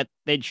sense is that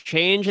they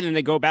change and then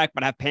they go back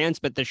but have pants,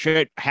 but the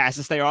shirt has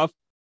to stay off.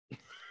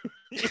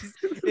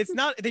 it's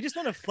not. They just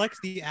want to flex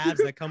the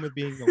abs that come with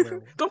being a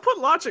werewolf. Don't put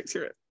logic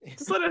to it.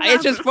 Just let it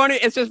It's just happen. funny.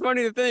 It's just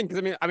funny to think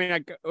because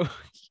like,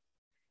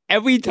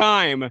 every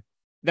time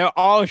they're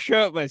all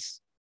shirtless,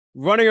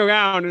 running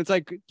around, and it's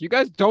like you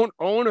guys don't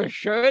own a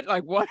shirt.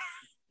 Like what?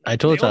 I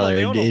told They own a- Tyler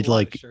they own a it lot of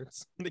like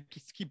shirts. They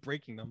just keep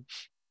breaking them.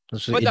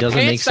 it But the doesn't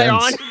make pants stay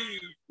on. sense.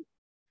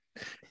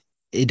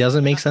 It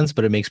doesn't make sense,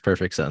 but it makes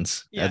perfect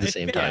sense at the it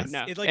same fits. time.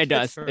 No, It it fits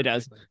does. It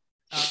does.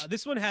 perfectly.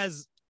 This one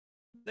has.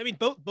 I mean,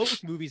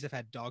 both movies have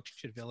had dog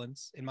shit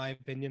villains, in my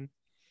opinion.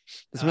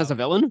 This one has a Um,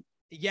 villain.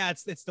 Yeah,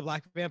 it's the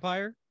Black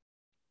Vampire.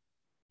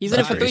 He's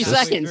in it for That's 3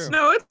 racist. seconds.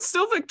 No, it's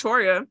still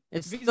Victoria.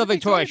 It's Is still it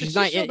Victoria. Did She's she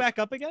not show yet. back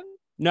up again.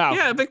 No.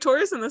 Yeah,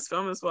 Victoria's in this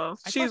film as well. I thought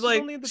She's she was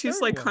like only in the she's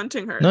third like one.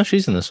 hunting her. No,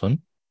 she's in this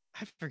one.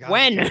 I forgot.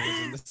 When? Victoria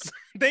was in this.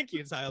 Thank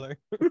you, Tyler.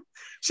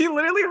 She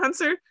literally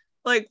hunts her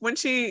like when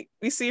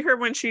we see her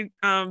when she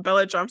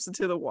Bella jumps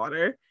into the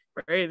water,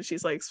 right? And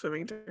she's like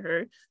swimming to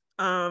her.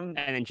 And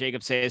then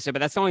Jacob says so, but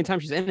that's the only time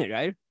she's in it,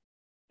 right?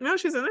 No,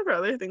 she's in there for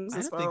other things I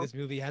as don't well. think this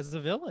movie has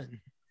a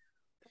villain.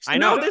 I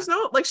No, know. there's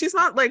no like she's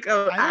not like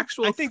a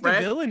actual I think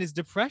threat. the villain is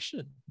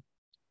depression.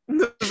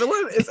 The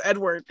villain is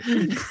Edward.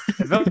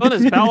 The villain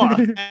is Bella.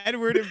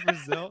 Edward in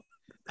Brazil.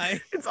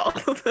 It's all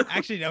of them.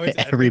 Actually no, it's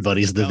Edward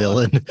Everybody's the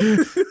Bella. villain.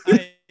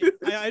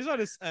 I just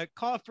want to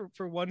call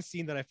for one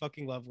scene that I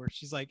fucking love, where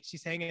she's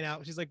hanging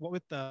out. She's like, what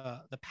with the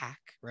pack,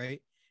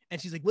 right?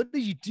 And she's like, what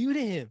did you do to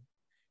him?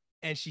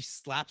 And she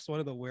slaps one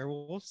of the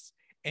werewolves,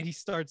 and he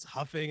starts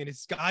huffing, and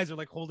his guys are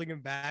like holding him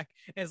back.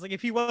 And it's like,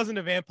 if he wasn't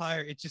a vampire,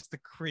 it's just the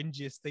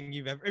cringiest thing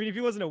you've ever. I mean, if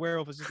he wasn't a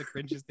werewolf, it's just the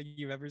cringiest thing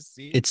you've ever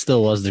seen. It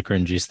still was the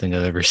cringiest thing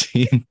I've ever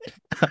seen.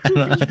 You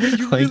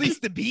Like, release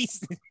the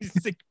beast.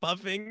 He's like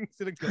puffing, he's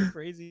gonna go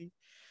crazy.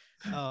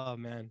 Oh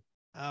man.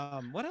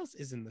 What else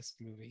is in this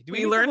movie? Do We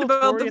meet learned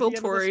about the at end of this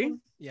Volturi. one?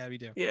 Yeah, we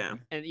do. Yeah.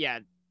 And yeah,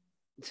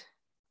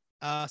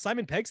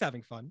 Simon Pegg's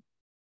having fun.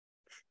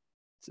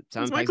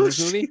 sounds It's like Michael this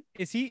movie. Sheen.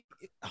 Is he?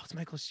 Oh, it's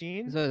Michael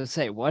Sheen. I was gonna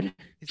say what?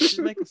 Is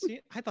it Michael Sheen?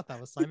 I thought that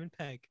was Simon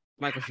Pegg.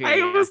 Michael Sheen. I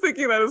yeah. was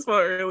thinking that as well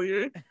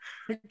earlier.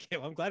 Okay,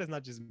 well, I'm glad it's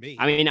not just me.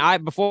 I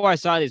mean, before I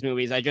saw these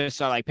movies, I just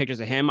saw like pictures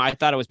of him. I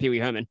thought it was Pee Wee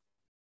Herman.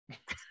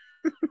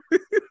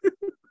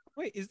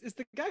 Wait, is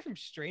the guy from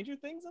Stranger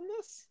Things in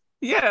this?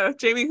 Yeah,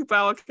 Jamie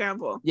Bala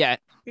Campbell. Yeah,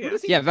 Who Yeah.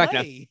 does he Yeah, Vecna.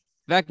 play?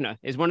 Vecna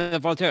is one of the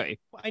Volturi.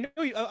 Well, I know.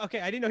 Okay,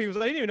 I didn't know he was.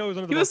 I didn't even know he was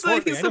one of He the. was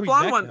Volturi. he's I the know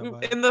blonde Vecna, one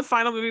but in the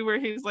final movie where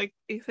he's like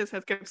his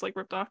head gets like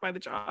ripped off by the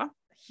jaw.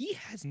 He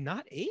has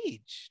not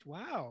aged.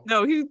 Wow.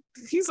 No,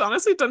 he's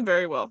honestly done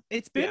very well.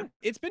 It's been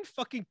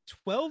fucking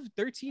 12,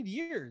 13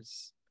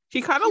 years.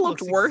 He kind of He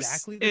looked looks worse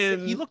exactly the same.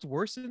 in He looked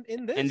worse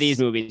in this. In these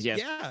movies, yes.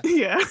 Yeah.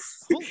 yeah.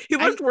 Well, He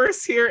looked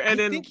worse here and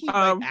I in think he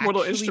might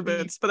Mortal actually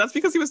Instruments, but that's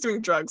because he was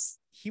doing drugs.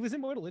 He was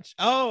in Mortal Instruments.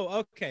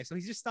 Oh, okay. So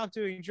he's just stopped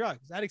doing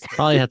drugs. That explains.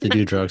 probably have to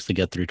do drugs to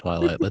get through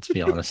Twilight. Let's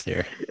be honest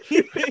here.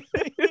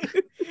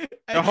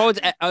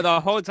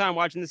 The whole time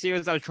watching the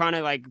series, I was trying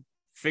to like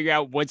figure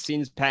out what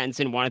scenes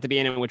Pattinson wanted to be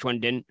in and which one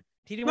didn't.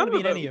 He didn't want to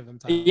None be of in any them. of them.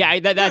 Tyler. Yeah,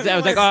 that's. I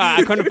was like, oh,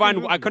 I couldn't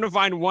find. I couldn't Movies.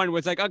 find one. Where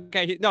it's like,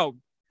 okay, no,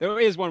 there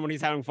is one when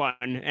he's having fun,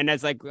 and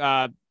that's like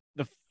the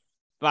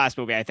last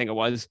movie I think it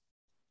was.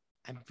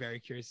 I'm very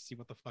curious to see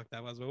what the fuck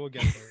that was, but we'll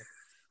get there.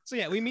 So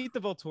yeah, we meet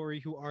the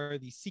Volturi, who are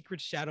the secret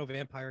shadow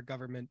vampire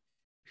government,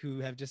 who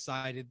have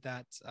decided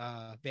that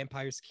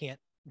vampires can't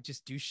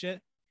just do shit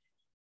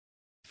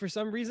for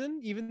some reason,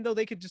 even though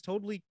they could just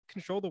totally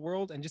control the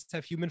world and just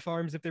have human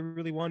farms if they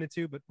really wanted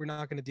to. But we're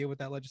not going to deal with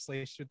that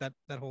legislation, that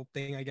whole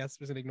thing. I guess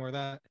we're going to ignore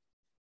that.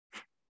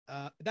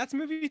 That's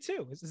movie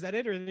 2. Is that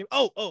it? Or I mean,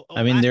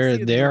 last they're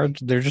scene of the movie.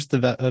 they're just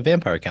the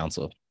Vampire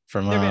Council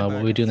from They're Vampire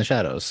What We Do in the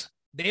Shadows.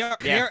 They are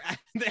Yeah.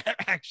 they're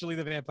actually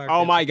the vampire.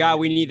 Oh my council god, from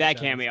we the need that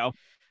Shadows. cameo.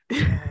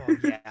 Oh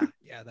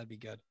yeah, that'd be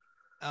good.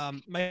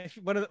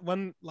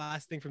 One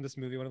last thing from this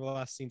movie, one of the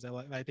last scenes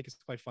I think is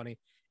quite funny.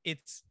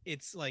 It's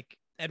like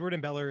Edward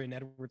and Bella are in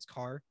Edward's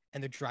car,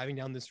 and they're driving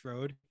down this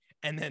road,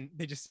 and then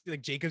they just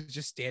like Jacob's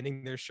just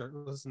standing there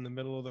shirtless in the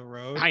middle of the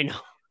road. I know.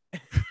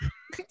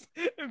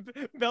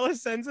 Bella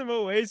sends him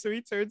away, so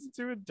he turns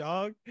into a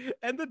dog,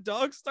 and the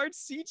dog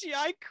starts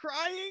CGI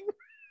crying.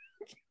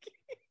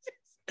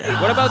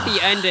 What about the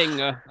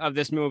ending of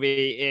this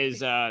movie?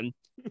 Is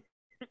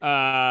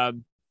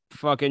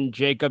fucking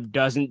Jacob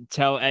doesn't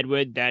tell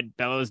Edward that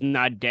Bella's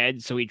not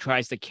dead, so he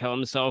tries to kill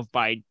himself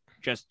by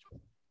just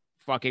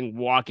fucking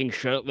walking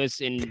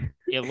shirtless in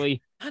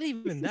Italy. Not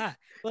even that.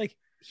 Like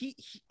he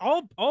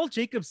all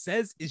Jacob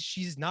says is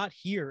she's not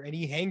here, and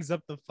he hangs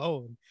up the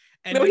phone.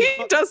 And No, when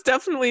he does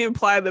definitely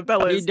imply that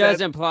Bella He is does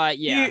dead. imply,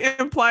 yeah,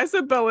 He implies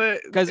that Bella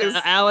because is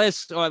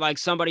Alice or like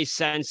somebody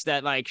sensed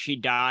that like she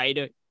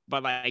died,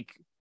 but like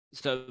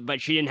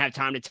but she didn't have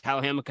time to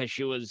tell him because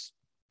she was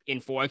in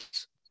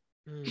Forks.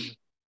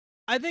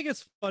 I think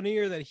it's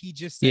funnier that he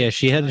just said Yeah,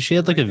 she had she's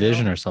not like a here right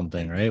vision now. or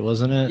something, right?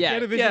 Wasn't it? He Yeah,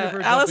 had a vision of yeah.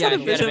 her Alice had a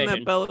jumping she had a vision vision.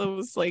 that Bella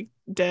was like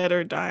dead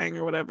or dying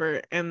or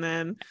whatever, and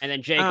then and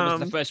then Jacob was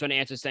the Um, first one to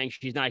answer saying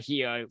she's not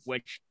here,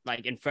 which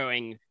like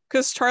inferring,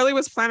 because Charlie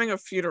was planning a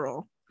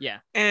funeral, yeah.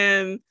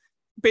 and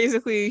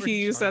basically Poor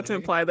he used that to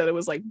Charlie. imply that it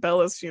was like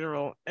Bella's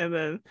funeral, and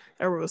then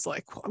everyone was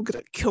like, well, I'm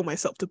gonna kill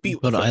myself to be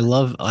with But her. I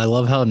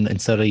love how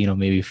instead of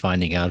maybe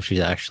finding out if she's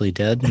actually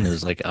dead, and it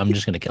was like, I'm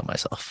just gonna kill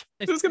myself.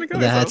 Who's gonna kill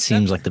That myself?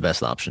 seems like the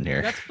best option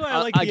here. That's why I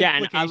like the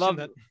Again,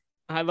 implication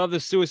I love the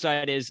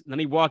suicide is let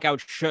me walk out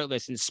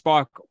shirtless and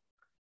sparkle.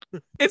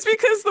 It's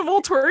because the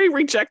Volturi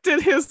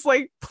rejected his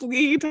like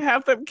plea to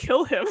have them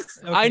kill him.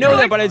 I know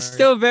that, but it's sorry.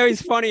 still very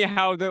funny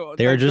how They're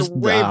like, just the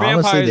way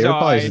honestly, vampires they were are.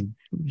 probably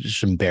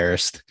just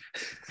embarrassed.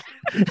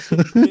 It's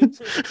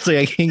like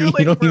I can't, You're you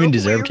like, don't bro, even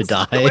deserve to please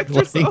die. collect Like,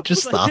 yourself.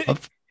 just Like, stop.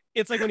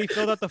 It's like when he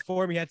filled out the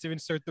form, he had to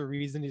insert the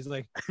reason. He's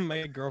like,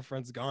 my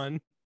girlfriend's gone.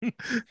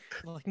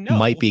 Like, no,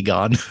 Might be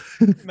gone.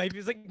 Might be.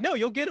 He's like, no,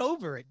 you'll get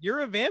over it.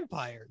 You're a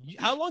vampire.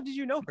 How long did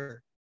you know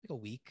her? Like a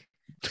week.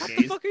 What the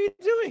Days. fuck are you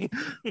doing?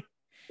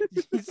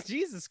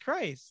 Jesus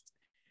Christ.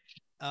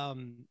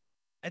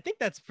 I think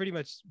that's pretty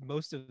much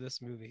most of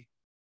this movie.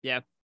 Yeah.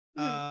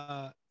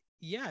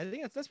 Yeah, I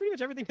think that's pretty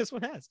much everything this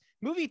one has.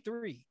 Movie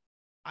 3.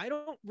 I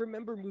don't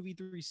remember movie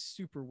 3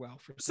 super well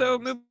for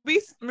So some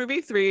reason.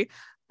 movie 3,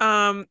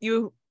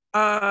 you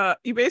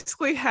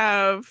basically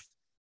have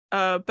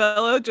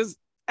Bella just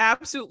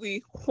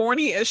absolutely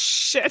horny as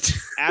shit.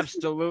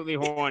 Absolutely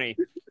horny.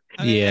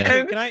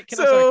 Yeah.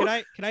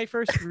 Can I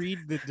first read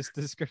the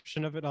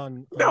description of it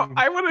on? No,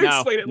 I want to No,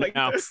 explain it like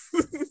no. this.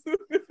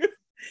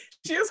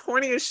 She is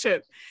horny as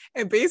shit,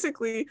 and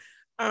basically,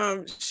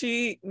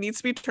 she needs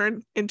to be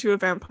turned into a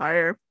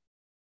vampire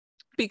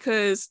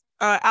because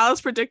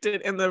Alice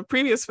predicted in the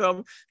previous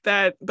film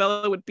that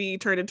Bella would be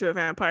turned into a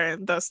vampire,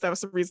 and thus that was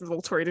the reason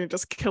Victoria didn't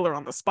just kill her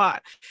on the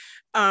spot.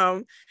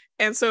 And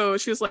so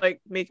she was like,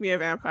 "Make me a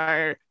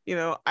vampire, you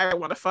know, I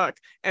want to fuck."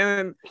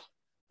 And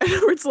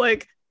Edward's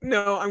like,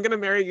 "No, I'm gonna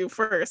marry you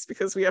first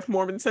because we have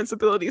Mormon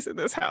sensibilities in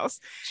this house."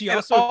 She And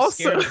also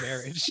scared of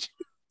marriage.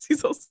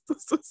 She's also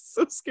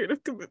so scared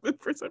of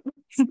commitment for some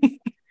reason.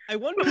 I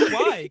wonder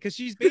why, because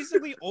she's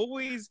basically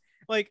always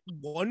like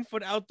 1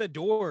 foot out the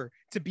door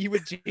to be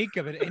with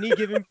Jacob at any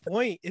given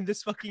point in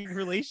this fucking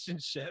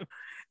relationship.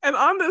 And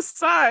on the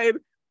side,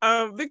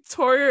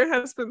 Victoria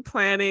has been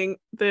planning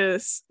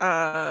this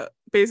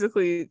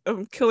basically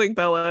killing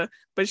Bella,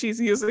 but she's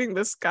using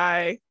this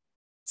guy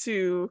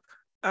to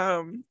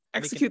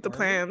execute the army?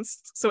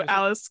 plans so Was it-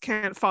 Alice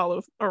can't follow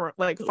It her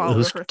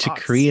was thoughts. to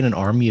create an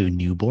army of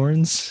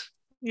newborns.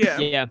 Yeah.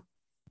 Yeah.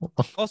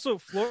 Also,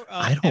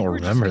 I don't Edward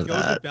just remember goes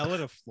that. with Bella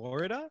to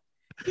Florida.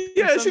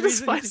 Yeah, some she just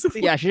reason, flies just to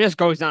think- Yeah, she just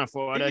goes down to I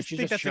Florida. just She's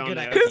think just that's a good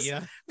chilling there.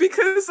 idea.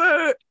 because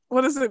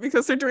what is it?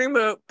 Because they're doing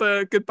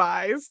the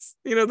goodbyes,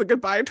 you know, the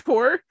goodbye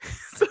tour.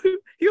 So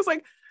he was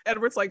like,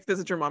 Edward's like,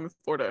 visit your mom in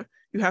Florida.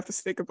 You have to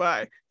say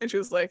goodbye. And she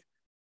was like,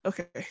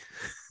 okay.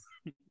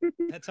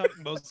 That's how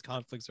most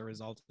conflicts are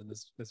resolved in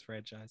this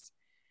franchise.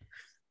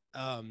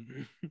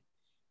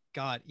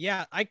 God,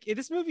 yeah,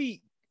 this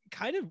movie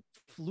kind of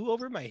flew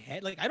over my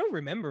head. Like I don't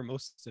remember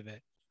most of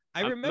it.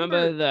 I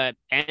remember the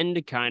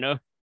end, kind of.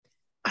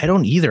 I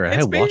don't either. I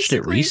It's watched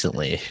it basically-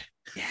 recently.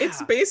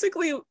 It's yeah.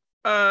 basically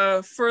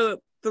for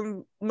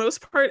the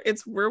most part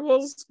it's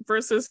werewolves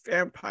versus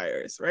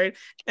vampires, right?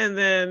 And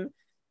then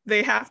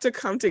they have to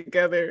come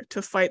together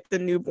to fight the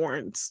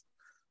newborns.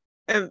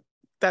 And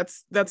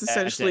that's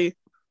essentially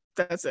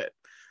that's it.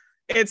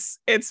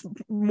 It's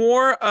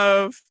more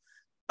of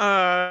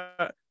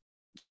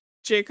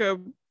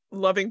Jacob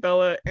loving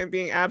Bella and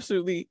being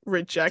absolutely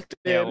rejected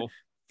Ew.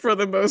 for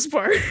the most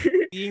part.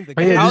 being the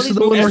Oh, yeah, How this is these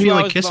the one where movies he are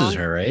like as kisses long-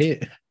 her,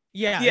 right?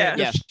 yeah.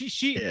 Yeah.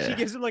 She Yeah.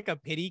 gives him like a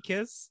pity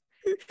kiss.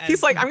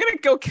 He's like, I'm gonna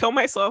go kill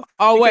myself.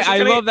 Oh wait, because you're I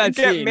gonna love that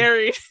get scene.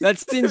 married. That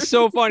scene's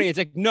so funny. It's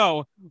like,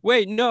 no,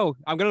 wait, no,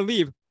 I'm gonna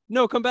leave.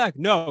 No, come back.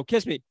 No,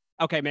 kiss me.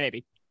 Okay,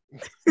 maybe.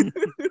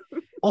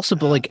 Also,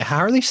 but like, how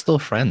are they still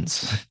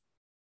friends?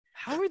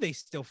 How are they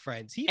still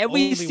friends? He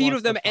Every only scene wants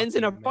of them to ends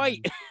in a fucking fight.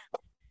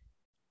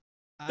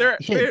 man.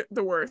 They're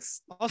the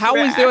worst. Also, How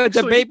they're was there a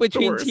actually debate the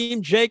between worst.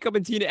 Team Jacob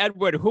and Team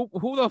Edward? Who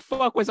the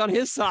fuck was on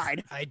his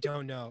side? I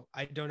don't know.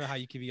 I don't know how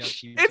you can be on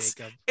Team It's-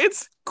 Jacob.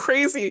 It's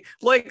crazy.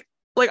 Like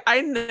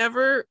I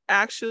never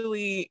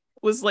actually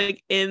was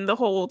like in the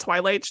whole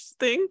Twilight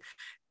thing,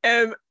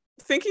 and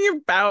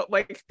thinking about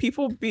like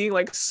people being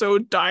like so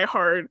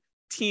diehard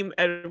Team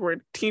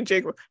Edward, Team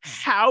Jacob.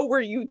 How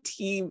were you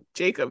Team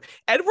Jacob?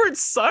 Edward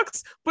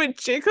sucks, but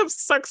Jacob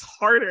sucks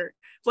harder.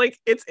 Like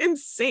it's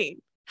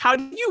insane. How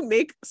do you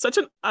make such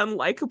an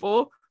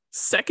unlikable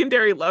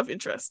secondary love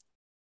interest?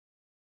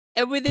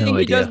 Everything No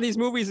he does idea. in these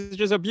movies is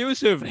just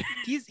abusive.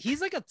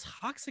 He's like a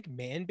toxic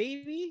man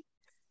baby.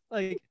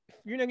 Like, if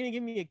you're not gonna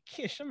give me a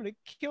kiss, I'm gonna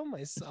kill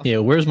myself. Yeah,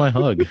 where's my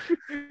hug?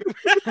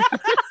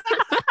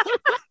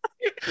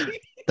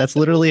 That's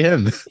literally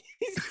him.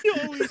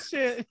 Holy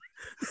shit.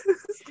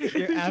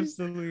 You're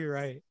absolutely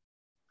right.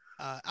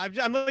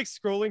 I'm like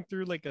scrolling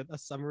through like a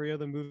summary of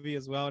the movie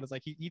as well, and it's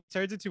like he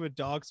turns into a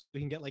dog so he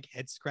can get like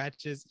head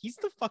scratches. He's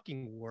the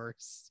fucking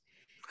worst.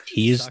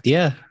 He's Sucks.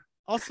 yeah.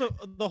 Also,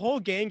 the whole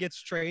gang gets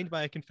trained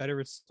by a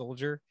Confederate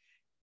soldier.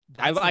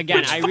 I- That's the again,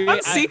 first I Fun really-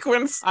 one.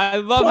 sequence. I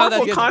love how that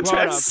Horrible gets brought up.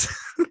 context.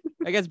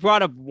 That gets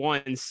brought up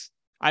once.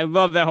 I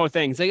love that whole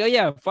thing. It's like, oh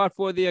yeah, fought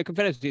for the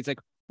Confederacy. It's like,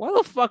 why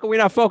the fuck are we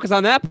not focused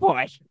on that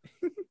part?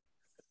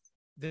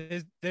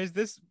 There's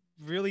this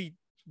really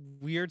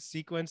weird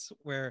sequence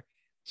where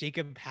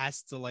Jacob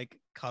has to like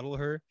cuddle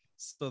her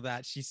so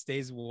that she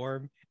stays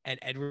warm, and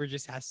Edward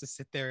just has to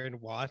sit there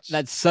and watch.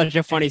 That's such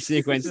a funny It's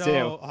sequence so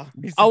too.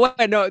 amazing. Oh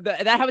wait, no,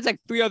 that happens like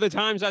 3 other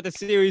times throughout the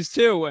series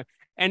too.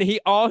 And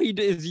all he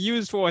is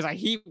used for is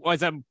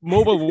a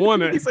mobile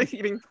warmer. He's a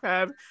heating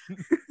pad.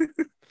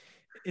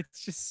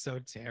 It's just so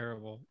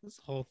terrible. This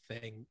whole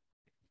thing,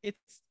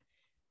 it's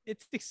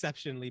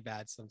exceptionally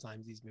bad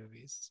sometimes. These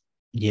movies.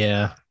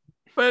 Yeah.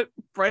 But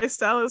Bryce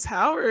Dallas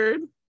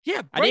Howard.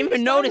 Yeah, I didn't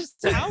even notice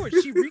that. Howard.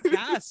 She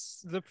recasts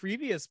the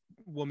previous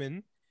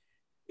woman.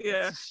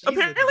 Yeah. She's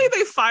Apparently a-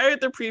 they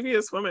fired the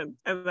previous woman,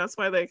 and that's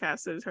why they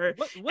casted her.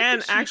 What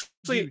And did she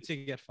actually- do to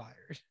get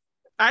fired?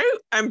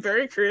 I'm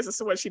very curious as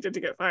to what she did to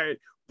get fired.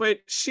 But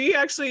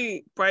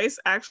Bryce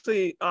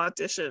actually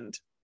auditioned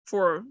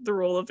for the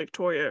role of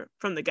Victoria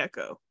from the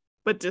get-go,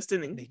 but just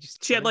didn't. They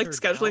just She had turned like her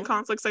scheduling down?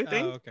 conflicts, I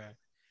think. Oh, okay. I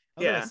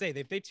was Yeah. gonna say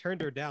if they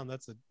turned her down,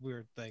 that's a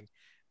weird thing.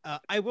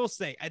 I will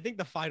say I think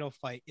the final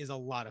fight is a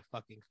lot of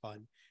fucking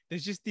fun.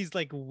 there's just these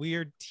like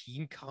weird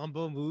team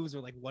combo moves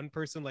where like one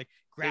person like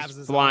grabs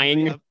his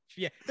flying. arm up.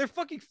 Yeah, they're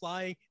fucking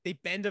flying. They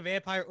bend a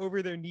vampire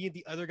over their knee, and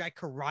the other guy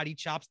karate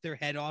chops their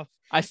head off.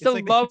 I still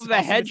like they love toss the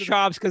him head into the-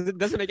 chops because it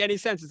doesn't make any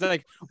sense. It's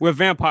like we're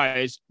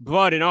vampires,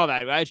 blood, and all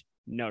that, right?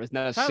 No, there's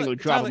not a single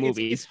drop of Tyler,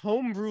 movies. it's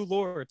homebrew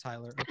lore,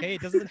 Tyler. Okay,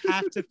 it doesn't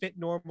have to fit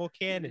normal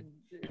canon.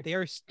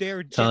 They're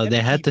So they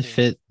had to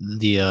fit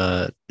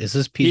the is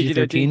this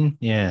PG-13?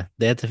 Yeah,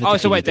 they had to fit Oh, the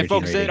so wait, they PG-13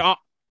 focused it rating. on.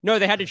 No,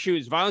 they had to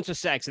choose violence or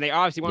sex, and they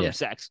obviously went Yeah. with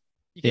sex.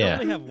 You can Yeah.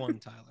 only have one,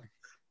 Tyler.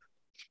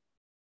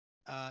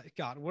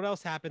 God, what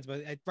else happens?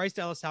 But Bryce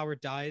Dallas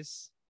Howard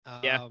dies.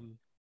 Yeah.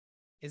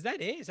 Is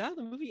that it? Is that how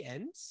the movie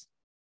ends?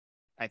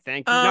 I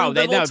think. The No,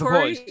 they Volturi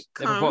proposed. They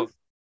come, proposed.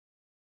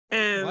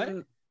 And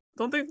What?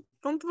 don't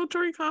the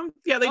Volturi come?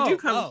 Yeah, they do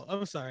come. Oh,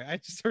 I'm sorry. I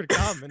just heard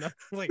come, and I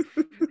was like,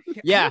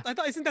 Yeah. I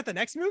thought, isn't that the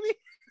next movie?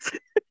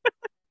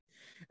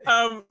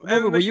 What movie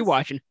and were you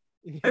watching?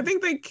 I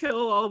think they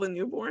kill all the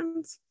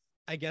newborns.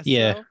 I guess.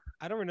 Yeah. So.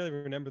 I don't really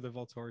remember the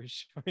Volturi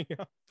showing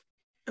up.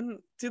 And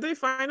do they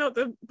find out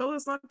that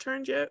Bella's not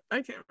turned yet? I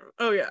can't remember.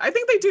 Oh yeah, I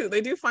think they do.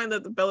 They do find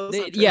that the Bella's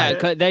not turned Yeah, yet.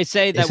 'cause they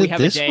say that Is we it have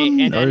a this day, one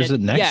and or then is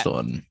it next yeah.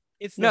 one?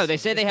 It's No, this they one.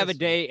 say they It's have a this one.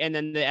 day, and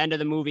then the end of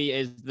the movie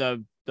is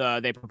the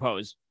they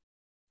propose.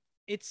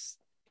 It's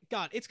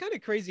God. It's kind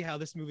of crazy how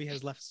this movie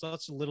has left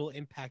such little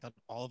impact on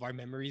all of our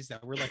memories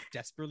that we're like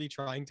desperately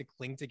trying to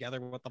cling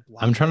together what the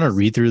plot. I'm trying to was.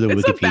 read through the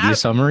It's a Wikipedia bad-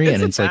 summary, it's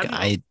and a it's like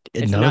bad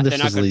It's none not- of they're this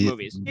not is good le-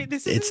 movies.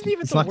 This it's isn't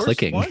even it's the not worst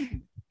clicking.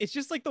 one. It's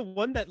just like the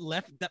one that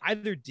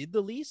either did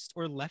the least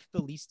or left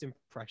the least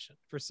impression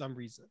for some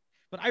reason.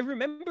 But I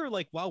remember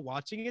like while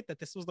watching it that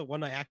this was the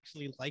one I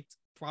actually liked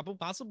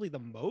possibly the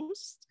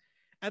most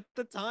at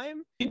the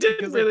time. You did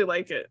because, really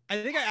like it.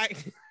 I think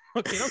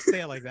okay, don't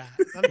say it like that.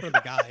 Not in front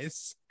of the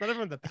guys. Not in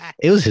front of the pack.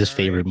 It was his all right?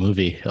 favorite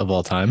movie of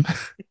all time.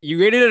 You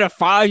rated it a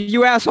 5,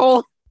 you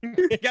asshole.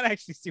 I gotta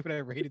actually see what I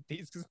rated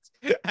these because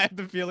I have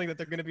the feeling that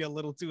they're gonna be a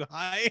little too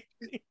high.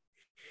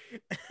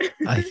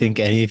 I think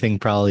anything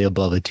probably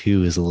above a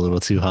 2 is a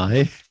little too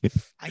high.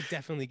 I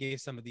definitely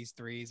gave some of these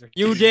 3s. Or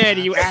You 2.5s. did,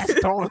 you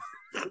asshole.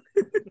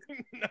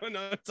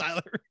 No,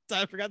 Tyler.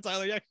 I forgot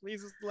Tyler actually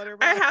uses the letter.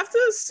 I have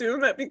to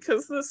assume that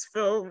because this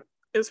film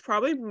is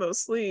probably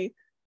mostly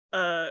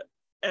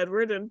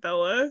Edward and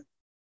Bella,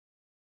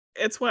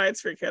 it's why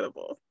it's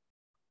forgettable.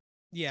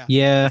 Yeah.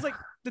 Yeah. It's like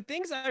the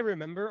things I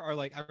remember are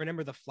like I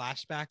remember the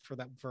flashback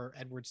for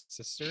Edward's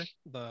sister,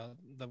 the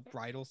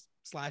bridal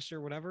slasher,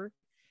 whatever.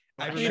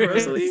 I remember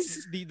Rosalie?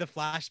 the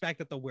flashback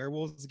that the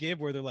werewolves give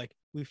where they're like,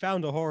 we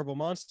found a horrible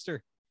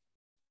monster,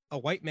 a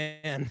white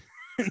man.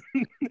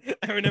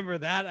 I remember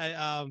that.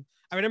 I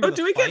remember Oh, the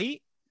do we get-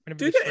 fight. I remember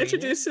Do we the get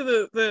introduced to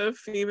the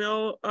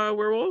female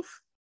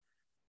werewolf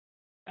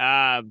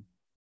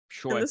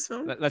Sure. in this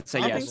film? Let's say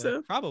I training. yes. think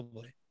so.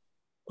 Probably.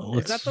 Oh,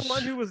 Is that the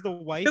one who was the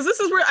wife? Because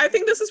I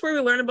think this is where we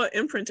learn about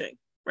imprinting,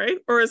 right?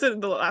 Or is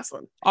it the last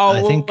one? Oh,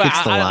 I think well,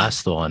 it's the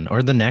last one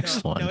or the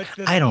next No, one. it's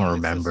this I don't one.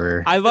 It's this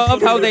remember. I That's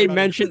love what how we they learned about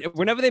mention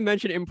whenever they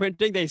mention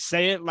imprinting, they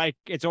say it like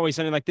it's always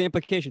something like the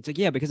implication. It's like,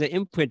 yeah, because of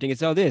imprinting,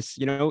 it's all this,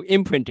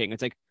 imprinting.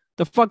 It's like,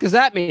 the fuck does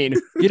that mean?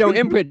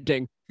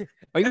 Imprinting.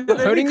 Are you And then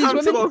hurting we these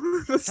come to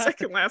women? the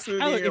second last movie.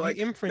 Tyler, and you're if like,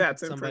 you imprint that's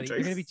somebody, you're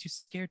imprinting. gonna be too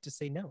scared to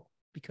say no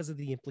because of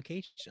the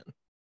implication.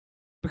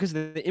 Because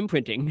of the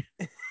imprinting.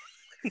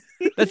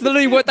 That's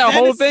literally what the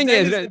whole thing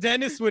is.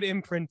 Dennis would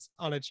imprint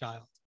on a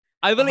child.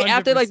 I literally,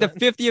 after like the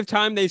 100%. 50th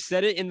time they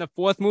said it in the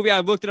 4th movie, I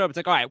looked it up. It's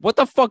like, all right, what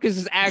the fuck does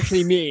this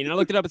actually mean? And I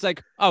looked it up. It's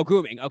like, oh,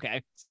 grooming.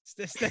 Okay.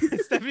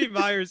 Stephanie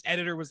Meyer's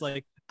editor was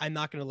like, I'm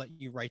not gonna let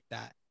you write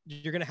that.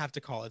 You're gonna have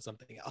to call it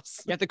something else.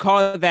 You have to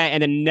call it that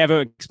and then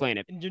never explain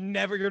it. And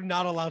you're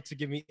not allowed to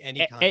give me any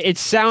It, context. it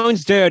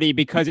sounds dirty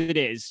because it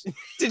is,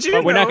 Did you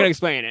but we're know? not going to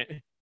explain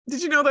it.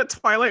 Did you know that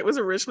Twilight was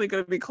originally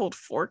going to be called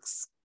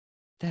Forks?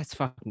 That's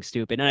fucking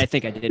stupid. And I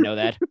think I did know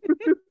that.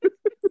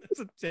 That's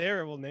a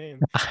terrible name.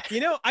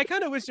 I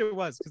kind of wish it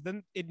was because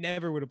then it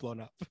never would have blown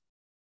up.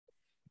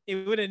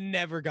 It would have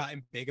never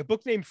gotten big. A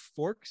book named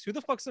Forks. Who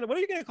the fuck's what are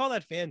you gonna call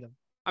that fandom?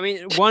 I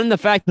mean, one, the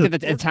fact that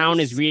the town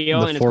is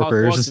real The and it's called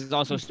Forkers. Forks is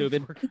also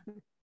stupid.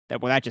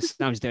 That just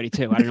sounds dirty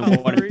too. I don't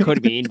know what it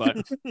could mean, but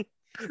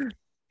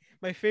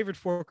My favorite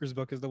Forkers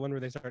book is the one where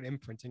they start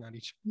imprinting on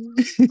each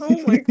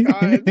Oh my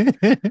god.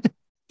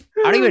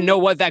 I don't even know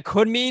what that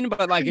could mean,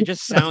 but like it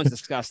just sounds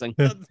disgusting.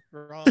 other. That's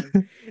wrong.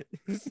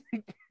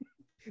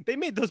 They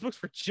made those books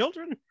for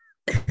children.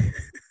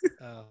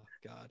 Oh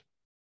god.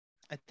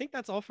 I think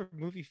that's all for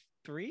movie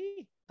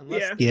 3.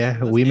 Yeah. Yeah,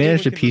 unless we anyone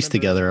managed to can piece remember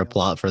together a anything else.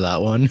 plot for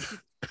that one.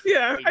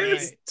 Yeah, I Right.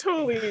 was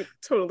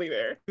totally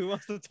there. Who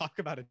wants to talk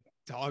about a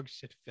dog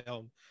shit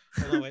film?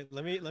 Hold on, wait.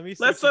 Let me.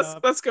 Let's search it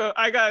up. let's go.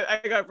 I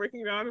got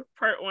Breaking Dawn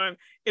Part 1.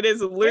 It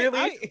is Wait,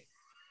 literally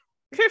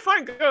okay.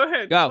 Fine, go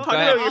ahead. Go Talk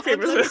ahead. about your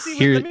favorite Let me list. see.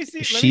 Here, let me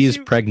see. she is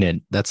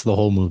pregnant. That's the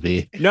whole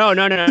movie. No,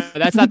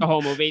 that's not the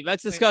whole movie.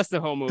 Let's discuss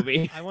the whole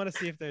movie. I want to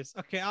see if there's.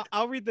 Okay,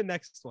 I'll read the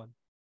next one.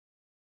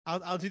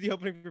 I'll do the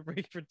opening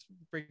for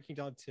Breaking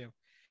Dawn 2.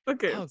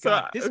 Okay, Oh so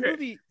god, this okay.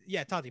 movie.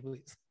 Yeah, Tati,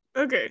 please.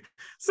 Okay,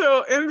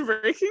 so in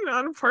Breaking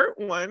Dawn Part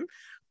 1,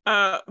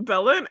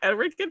 Bella and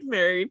Edward get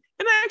married,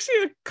 and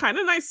actually a kind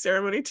of nice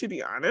ceremony, to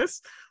be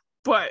honest.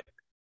 But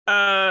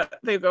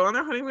they go on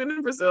their honeymoon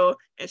in Brazil,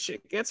 and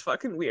shit gets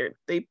fucking weird.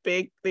 They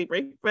break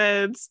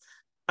beds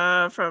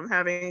from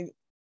having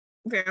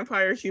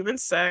vampire human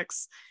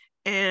sex,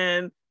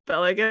 and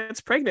Bella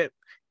gets pregnant,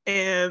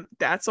 and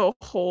that's a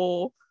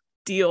whole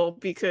deal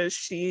because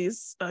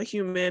she's a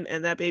human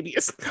and that baby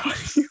is not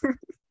human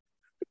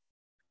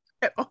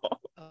at all.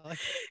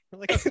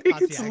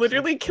 It's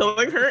literally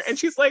killing her, and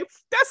she's like,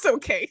 "That's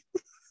okay."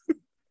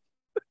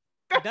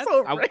 That's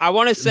all right. I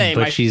want to say,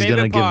 but my she's gonna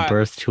favorite part, give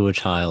birth to a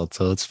child,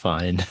 so it's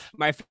fine.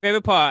 my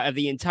favorite part of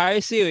the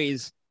entire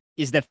series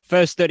is the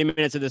first 30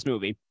 minutes of this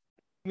movie.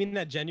 You mean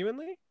that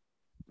genuinely?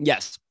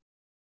 Yes.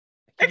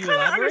 I Can you kind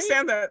of elaborate?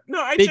 understand that.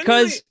 No, I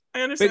Because-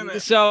 understand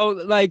that. So,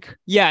 like,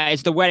 yeah,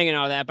 it's the wedding and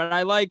all that, but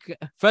I like,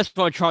 first of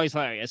all, Charlie's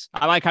hilarious.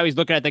 I like how he's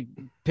looking at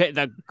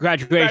the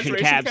graduation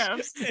cabs.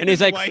 And he's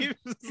his like- wife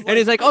is And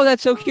he's like, oh,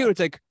 that's so cute. It's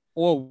like,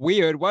 oh,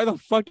 weird. Why the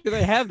fuck do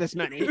they have this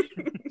many?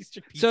 He's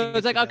just So piecing it's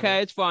it like, together.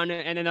 okay, it's fun.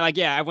 And then they're like,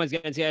 yeah, everyone's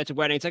getting together. It's a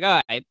wedding. It's like,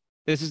 all right,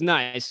 this is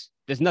nice.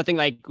 There's nothing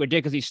like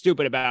ridiculously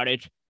stupid about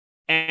it.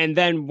 And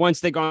then once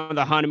they go on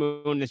the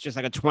honeymoon, it's just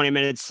like a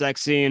 20-minute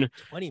sex scene.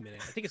 20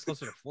 minutes. I think it's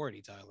closer to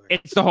 40, Tyler.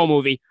 It's the whole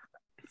movie.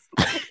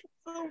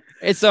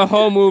 It's the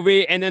whole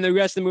movie. And then the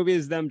rest of the movie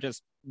is them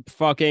just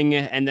fucking.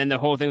 And then the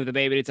whole thing with the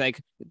baby. It's like,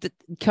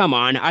 come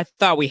on. I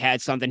thought we had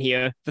something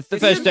here. The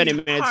first 30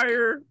 minutes.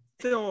 Entire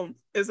film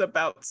is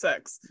about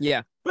sex,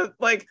 Yeah. but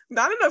like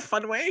not in a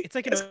fun way. It's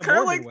like in a kind of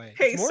Mormon like, way.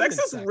 hey, It's Mormon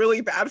sex is sex.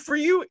 really bad for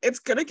you. It's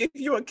gonna give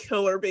you a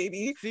killer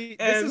baby. See,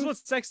 this is and- what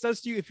sex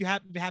does to you if it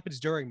happens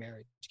during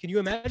marriage. Can you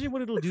imagine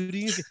what it'll do to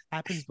you if it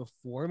happens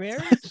before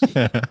marriage?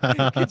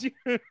 Could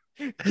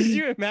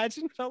you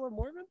imagine, fellow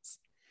Mormons?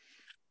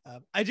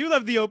 I do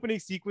love the opening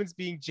sequence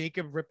being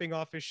Jacob ripping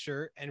off his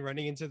shirt and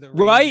running into the ring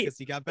Right. because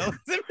he got Bella's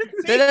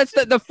invitation. That's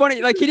the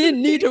funny. Like, he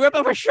didn't need to rip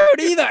off a shirt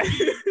either.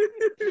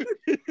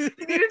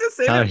 He needed to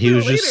say God, that he for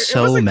was later. just It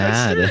was so a good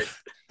mad. shirt.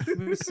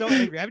 He was so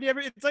angry. Haven't you ever?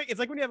 It's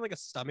like when you have like a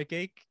stomach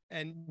ache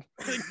and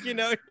like, you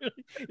know, you're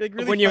like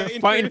really When you're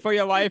fighting for for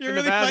your life you're in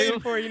the really bathroom.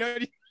 fighting for, you know,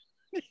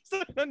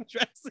 he's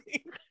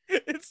undressing.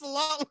 It's a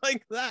lot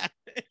like that.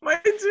 My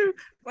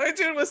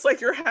dude was like,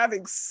 "You're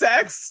having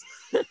sex."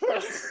 Can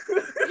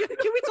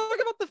we talk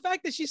about the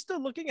fact that she's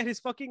still looking at his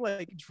fucking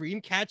like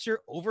dream catcher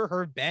over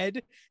her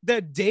bed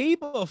the day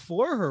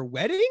before her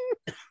wedding?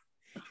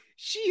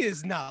 She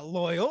is not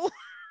loyal.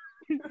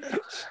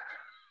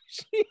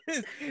 She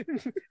is.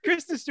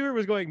 Kristen Stewart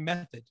was going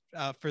method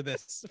for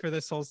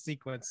this whole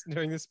sequence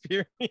during this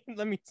period.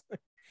 Let me.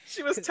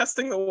 She was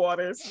testing the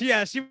waters.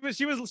 Yeah, she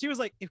was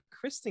like, if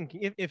Kristen,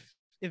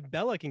 if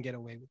Bella can get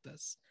away with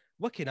this,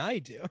 what can I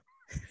do?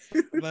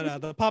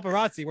 But the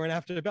paparazzi weren't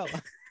after Bella.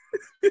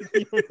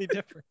 The only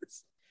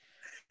difference.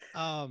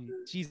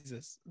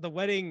 Jesus, the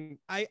wedding.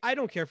 I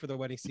don't care for the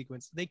wedding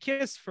sequence. They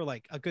kiss for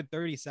like a good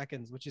 30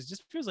 seconds, which is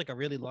just feels like a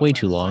really long, Way amount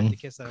too of time long. to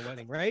kiss at a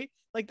wedding, right?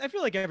 Like I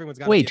feel like everyone's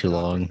got Way too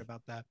long.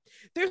 about that.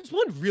 There's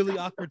one really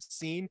awkward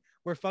scene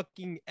where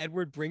fucking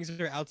Edward brings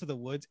her out to the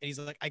woods and he's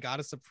like, "I got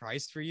a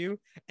surprise for you,"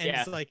 and Yeah.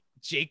 it's like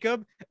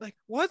Jacob, like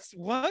what's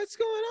going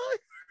on?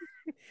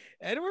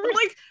 Edward, But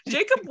like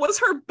Jacob was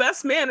her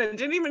best man and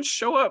didn't even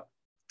show up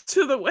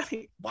to the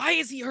wedding. why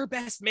is he her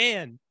best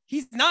man?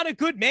 He's not a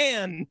good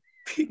man.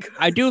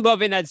 I do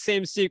love in that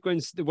same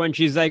sequence when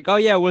she's like, oh,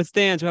 yeah, let's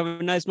dance. We'll have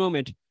a nice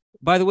moment.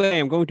 By the way,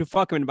 I'm going to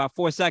fuck him in about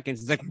 4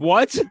 seconds. It's like,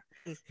 what?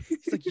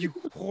 It's like, you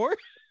whore.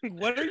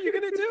 What are you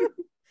gonna do?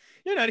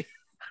 You're not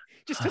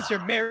just because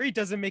you're married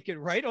doesn't make it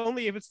right.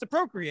 Only if it's to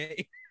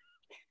procreate.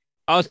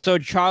 Also,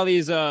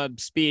 Charlie's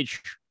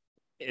speech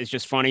is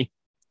just funny.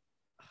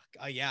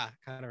 Yeah,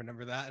 kind of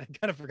remember that. I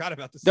kind of forgot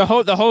about this. The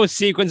whole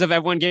sequence of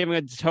everyone giving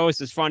a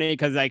toast is funny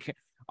because like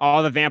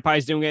all the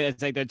vampires doing it.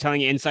 It's like they're telling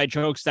you inside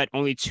jokes that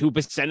only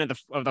 2%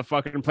 of the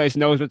fucking place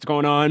knows what's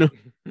going on.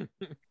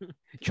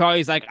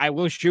 Charlie's like, I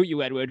will shoot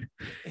you, Edward.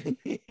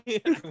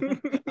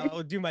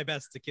 I'll do my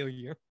best to kill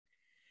you.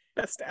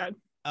 Best dad.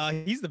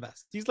 He's the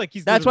best. He's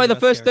That's why literally the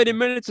best first 30 character.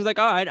 minutes is like,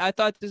 all right, I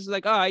thought this is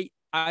like, all right,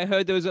 I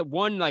heard there was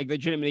one like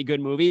legitimately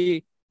good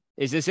movie.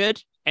 Is this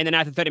it? And then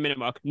after 30-minute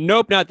mark,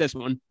 nope, not this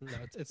one. No,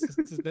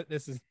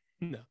 this is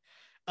no.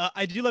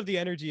 I do love the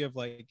energy of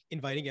like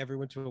inviting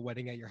everyone to a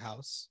wedding at your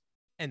house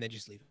and then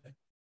just leaving it.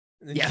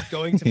 And then just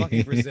going to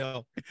fucking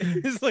Brazil.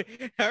 It's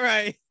like, all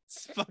right,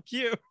 fuck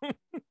you.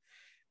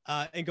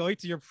 And going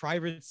to your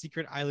private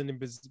secret island in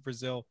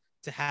Brazil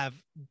to have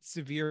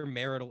severe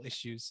marital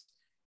issues.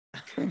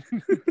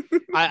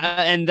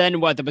 And then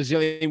what? The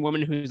Brazilian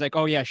woman who's like,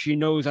 oh yeah, she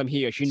knows I'm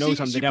here. She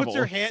knows I'm the devil.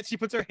 She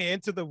puts her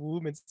hand to the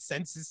womb and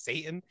senses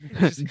Satan.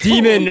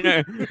 Demon.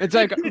 It's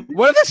like,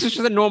 what if this is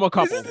just a normal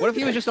couple? This is- What if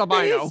he was just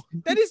albino?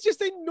 That is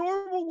just a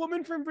normal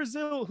woman from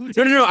Brazil who.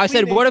 No. I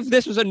said, They- what if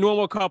this was a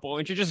normal couple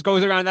and she just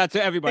goes around that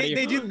to everybody?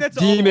 They do that to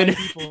all Demon. white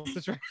people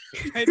to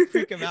try to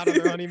freak them out on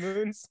their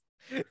honeymoons.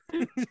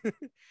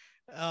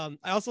 I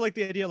also like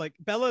the idea, like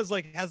Bella is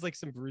like has like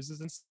some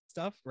bruises and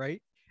stuff,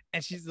 right?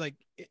 And she's like,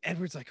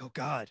 Edward's like, oh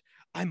God,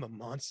 I'm a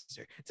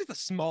monster. It's like the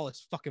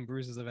smallest fucking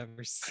bruises I've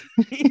ever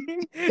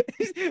seen.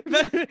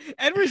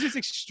 Edward's just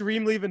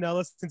extremely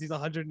vanilla since he's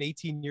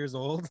 118 years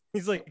old.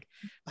 He's like,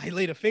 I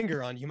laid a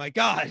finger on you, my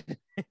God.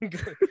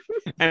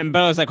 And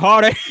Bella's like,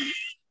 harder.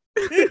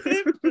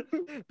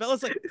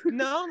 Bella's like,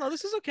 no,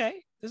 this is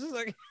okay. This is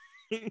like,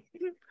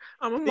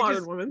 I'm a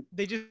modern woman.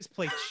 they just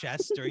play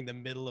chess during the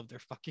middle of their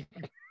fucking.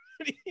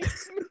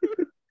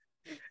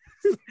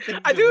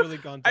 I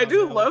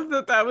do love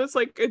that was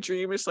like a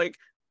dream. It's like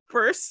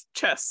first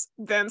chess,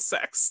 then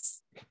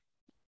sex.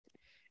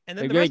 And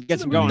then It the really rest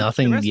gets of the them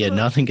movie- going.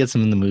 Nothing gets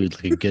him in the mood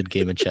like a good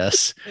game of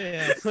chess.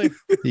 Yeah, it's like,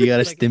 You got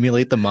to Like-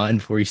 stimulate the mind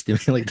before you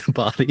stimulate the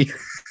body.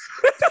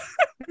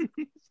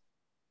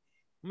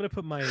 I'm gonna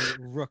put my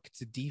rook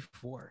to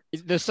D4.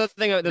 There's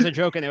a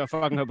joke in there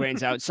fucking her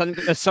brains out.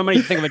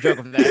 Somebody think of a joke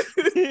of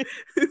that.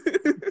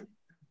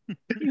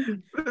 This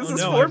Oh, is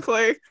no,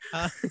 foreplay.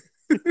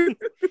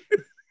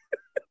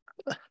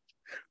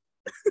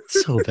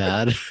 So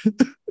bad.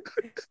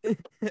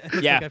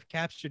 Yeah. Like I've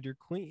captured your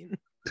queen.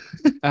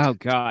 Oh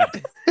God.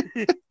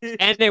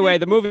 Anyway,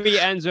 the movie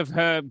ends with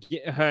her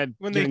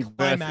When they giving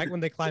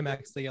birth.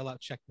 climax, they yell out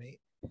checkmate.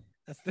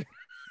 That's the.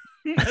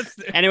 That's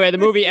the. Anyway, the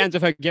movie ends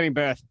with her giving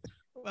birth.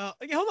 Well,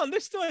 okay, hold on.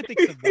 There's still, I think,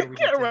 some more we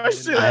Can't need to rush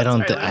get through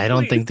into. that. I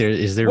don't think there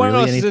is there What really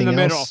else is in anything the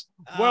middle? else.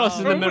 What else is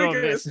in the Oh my middle of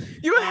goodness. this?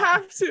 You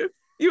have to.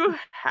 You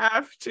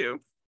have to.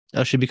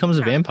 Oh, she becomes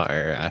a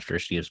vampire after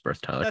she gives birth,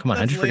 Tyler. Come on,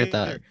 how'd you forget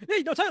that?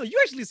 Hey, no, Tyler, you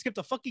actually skipped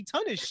a fucking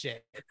ton of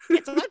shit.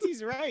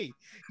 Tati's right.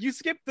 You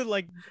skipped the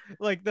like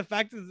the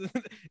fact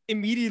that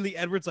immediately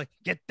Edward's like,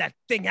 get that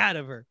thing out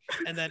of her,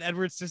 and then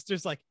Edward's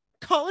sister's like,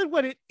 call it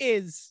what it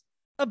is,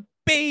 a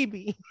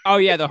baby. Oh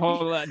yeah, the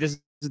whole this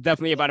is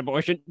definitely about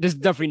abortion. This is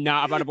definitely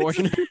not about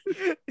abortion.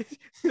 This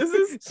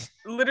is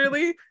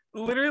literally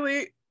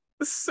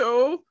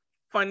so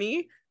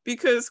funny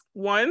because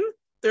one,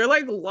 they're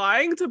like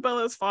lying to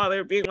Bella's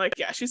father, being like,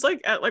 yeah, she's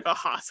like at like a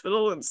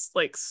hospital in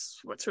like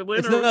Switzerland.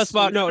 It's or not a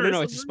spa. Sweden No,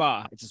 or it's a something.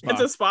 spa. It's a spa.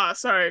 It's a spa.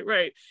 Sorry,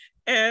 right.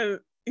 And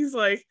he's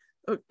like,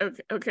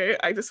 okay,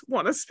 I just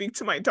want to speak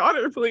to my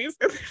daughter, please.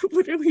 And they're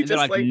literally And they're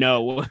just like,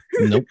 no.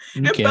 Nope,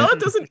 you and can't. Bella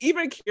doesn't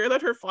even care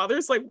that her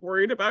father's like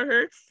worried about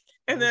her.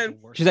 And then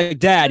She's like,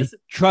 Dad,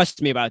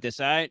 trust me about this,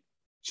 all right?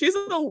 she's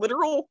a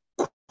literal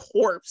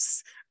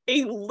corpse,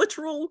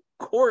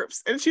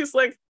 and she's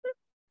like,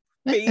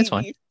 That's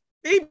fine.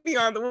 baby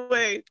on the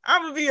way.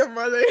 I'm gonna be a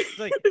mother. It's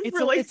like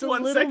For, like,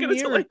 1 little second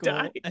until I miracle,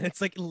 die. and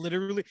it's like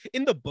literally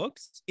in the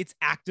books, it's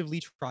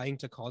actively trying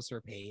to cause her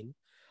pain.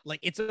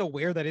 Like it's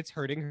aware that it's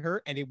hurting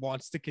her and it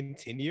wants to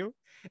continue,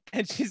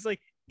 and she's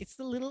like, it's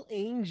the little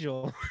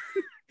angel.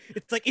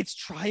 It's like it's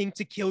trying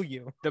to kill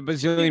you. The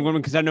Brazilian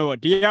woman, because I know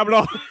what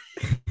Diablo.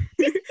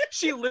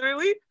 She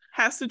literally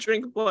has to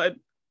drink blood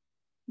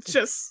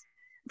just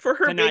for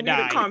her To not baby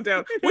die. to calm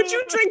down. Would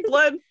you drink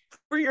blood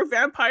for your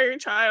vampire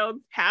child,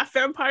 half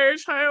vampire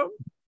child?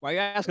 Why are you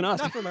asking us?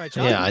 Not for my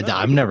child. Yeah, no.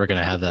 I'm never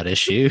gonna have that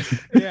issue.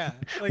 Yeah.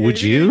 Like,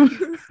 Would you?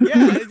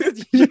 Yeah.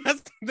 That's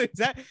the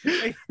exact.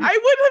 Like, I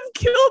would have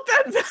killed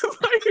that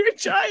vampire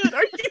child.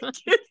 Are you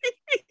kidding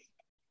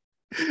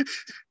me?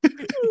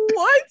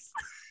 What?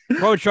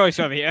 Pro-choice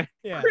over here.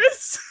 yeah.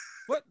 Chris,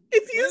 What?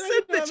 if you What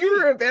said does that you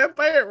were a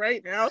vampire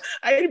right now,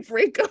 I'd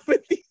break up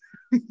with you.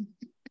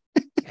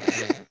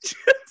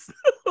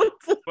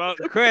 Well,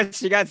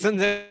 Chris, you got something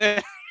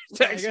to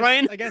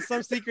explain? I guess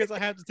some secrets I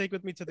have to take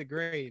with me to the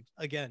grave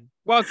again.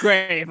 What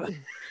grave?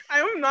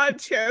 I'm not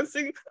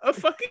chancing a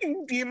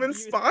fucking demon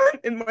spawn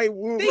in my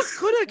womb. They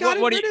could have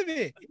gotten what do rid of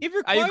it. It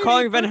Are you required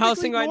calling a Van perfectly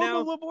Helsing right now?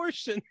 normal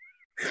abortion.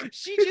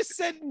 She just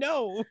said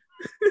no.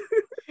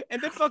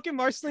 And then fucking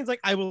Marceline's like,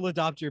 I will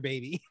adopt your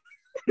baby.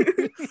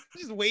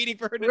 Just waiting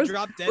for her to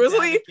drop dead. to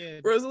have a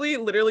kid. Rosalie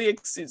literally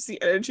exudes the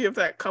energy of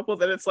that couple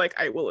that it's like,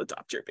 I will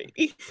adopt your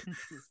baby.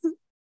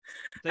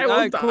 Like, I will all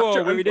right, adopt cool.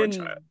 your We unborn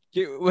didn't.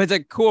 child. Was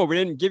like cool. We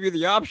didn't give you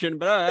the option,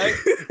 but all right.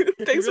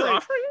 Thanks for really-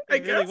 offering, I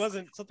It really guess.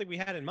 wasn't something we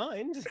had in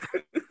mind.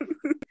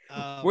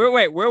 Where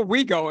are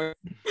we going?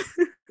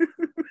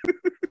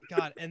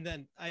 God, and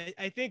then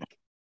I think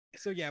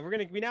so. Yeah,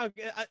 we now.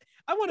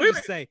 I want to Wait,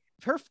 just say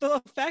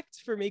the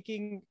effect for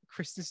making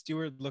Kristen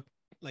Stewart look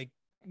like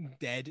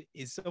dead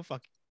is so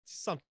fucking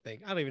something.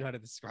 I don't even know how to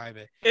describe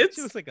it. It's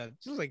She looks like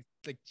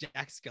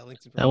Jack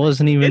Skellington. That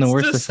wasn't even the It's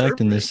worst just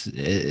effect in so-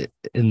 this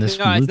in this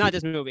No, movie. it's not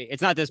this movie.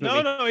 It's not this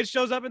movie. No, it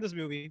shows up in this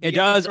movie. It We get the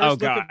does? first Oh, look of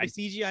God. the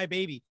CGI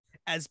baby,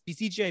 as the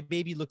CGI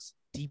baby looks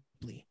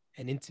deeply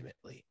and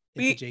intimately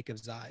into We-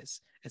 Jacob's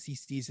eyes as he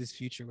sees his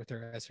future with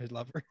her as her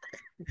lover.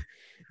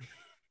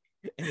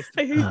 And it's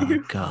I the hate Oh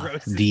you. god,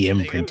 grossest the thing I've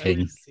ever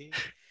imprinting. seen.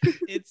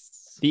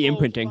 It's The so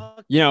imprinting.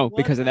 fucking- You know, what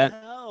because of the that.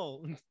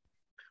 hell?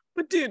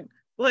 But dude,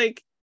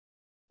 like,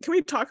 can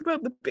we talk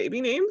about the baby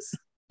names?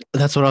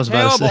 That's what I was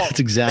about to say. Terrible. That's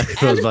exactly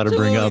what I was about to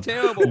bring up.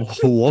 Absolutely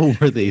terrible. What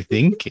were they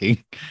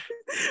thinking?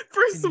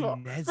 First of all,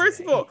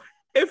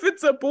 if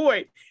it's a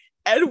boy,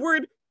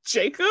 Edward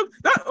Jacob,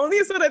 not only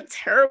is that a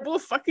terrible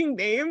fucking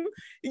name,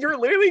 you're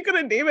literally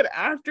gonna name it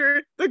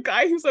after the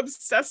guy who's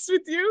obsessed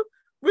with you,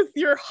 with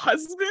your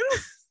husband.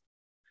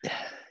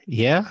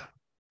 Yeah,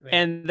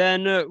 And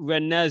then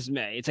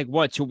Renesmee. It's like,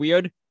 what? Too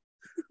weird?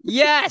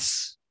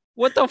 Yes.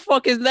 What the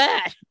fuck is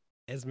that?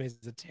 Esme is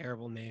a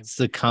terrible name. It's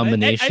the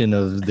combination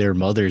of their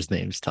mother's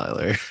names,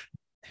 Tyler.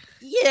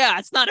 Yeah,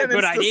 it's not a And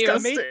good it's idea.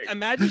 disgusting.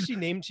 Imagine she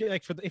named you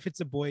like if it's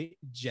a boy,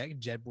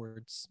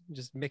 Jedwards.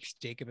 Just mix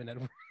Jacob and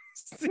Edward.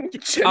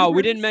 Oh,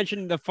 we didn't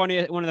mention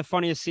one of the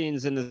funniest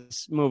scenes in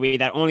this movie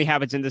that only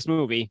happens in this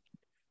movie.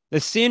 The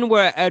scene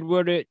where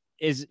Edward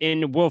is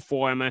in wolf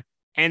form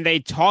and they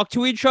talk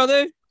to each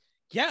other.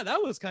 Yeah,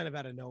 that was kind of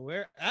out of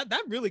nowhere.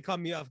 That really caught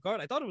me off guard.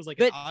 I thought it was like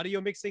But- an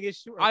audio mixing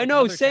issue. Or I like know,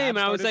 another same, tab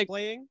and I was started like-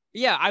 playing.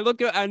 Yeah, I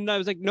looked at it and I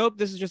was like, nope,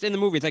 this is just in the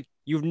movie. It's like,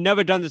 you've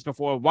never done this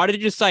before. Why did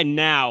you decide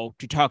now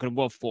to talk in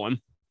wolf form?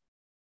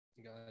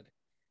 God.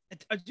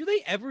 Do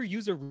they ever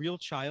use a real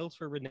child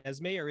for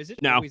Renesmee, or is it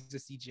No. always a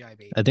CGI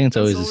baby? I think it's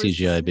always a always-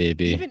 CGI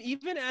baby.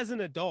 Even as an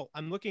adult,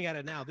 I'm looking at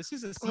it now. This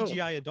is a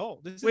CGI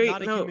adult. This is wait,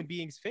 not a no. human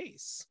being's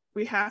face.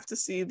 We have to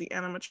see the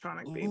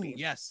animatronic Ooh, baby.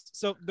 yes.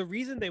 So the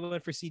reason they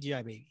went for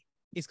CGI baby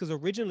is because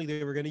originally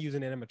they were going to use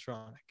an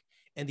animatronic,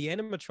 and the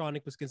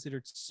animatronic was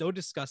considered so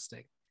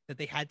disgusting that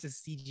they had to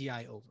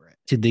CGI over it.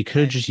 Dude, they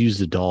could have just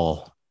used a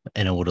doll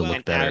and it would have Well,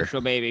 looked An better.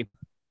 actual baby.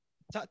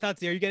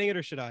 Tatsi, are you getting it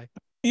or should I?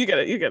 You get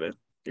it. You get it.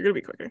 You're gonna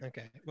be quicker.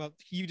 Okay. Well,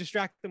 you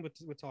distract them with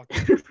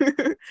talking.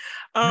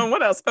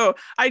 What else? Oh,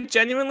 I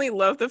genuinely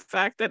love the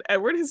fact that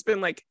Edward has been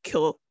like,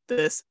 kill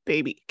this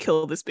baby,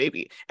 kill this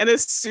baby. And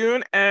as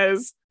soon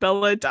as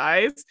Bella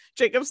dies,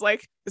 Jacob's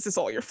like, this is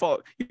all your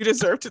fault. You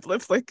deserve to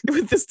live like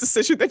with this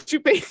decision that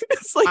you made.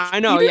 It's like, I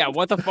know, you yeah.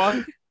 What the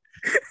fuck?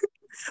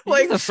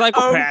 Like, He's a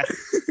psychopath.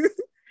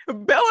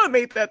 Bella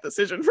made that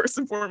decision first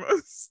and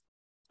foremost.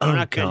 I'm Oh,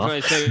 not going to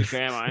God. say picture,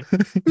 am I?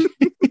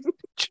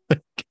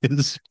 Chuck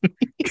is-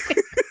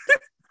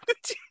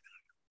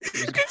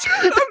 Could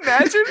you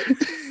imagine?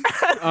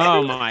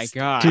 Oh my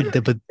god.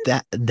 Dude, but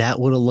that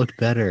would have looked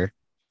better.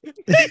 Not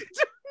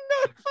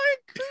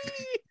like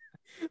me.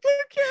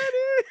 Look at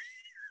it.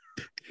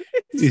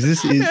 Is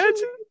this- is-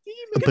 Imagine-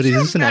 But Could is you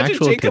this an imagine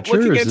actual Jacob picture,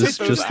 or looking is into this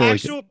those just the like?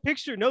 actual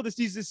picture? No, this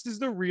is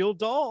the real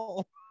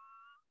doll.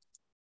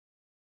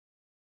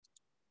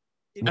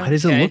 Why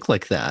does it Okay. look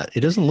like that?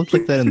 It doesn't look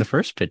like that in the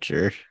first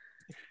picture.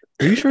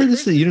 Are you sure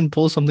this is, you didn't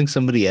pull something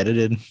somebody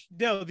edited?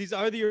 No, these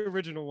are the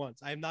original ones.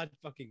 I am not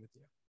fucking with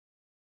you.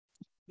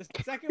 The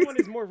second one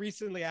is more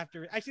recently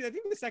after. Actually, I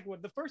think the second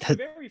one, the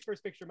very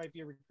first picture might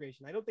be a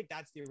recreation. I don't think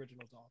that's the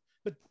original doll,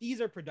 but these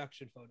are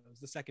production photos.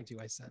 The second two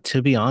I sent.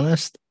 To be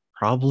honest,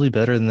 probably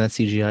better than that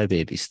CGI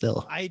baby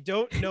still. I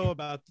don't know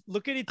about.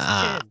 Look at its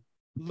Ah, chin.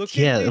 Look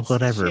Yeah, at its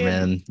whatever, chin.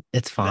 man.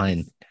 It's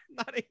fine.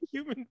 That's not a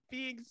human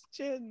being's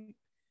chin.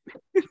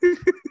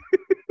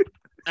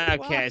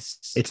 Okay.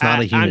 It's not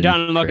a human, I'm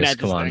done looking Chris, at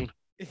this come on.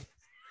 thing.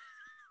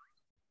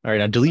 All right,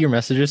 now delete your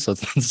messages so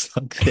it's not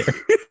stuck there.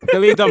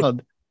 Delete them.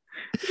 God.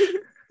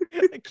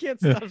 I can't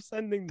stop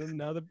sending them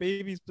now. The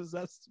baby's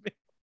possessed me.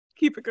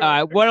 Keep it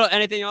going.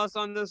 Anything else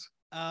on this?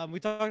 We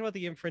talked about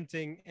the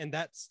imprinting, and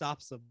that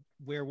stops a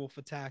werewolf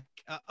attack.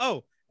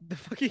 The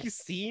fucking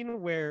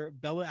scene where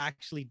Bella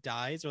actually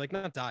dies, or like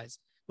not dies,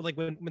 but like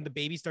when the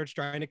baby starts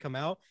trying to come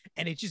out,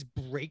 and it just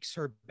breaks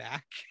her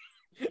back.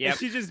 Yep. And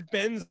she just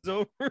bends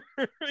over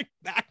like,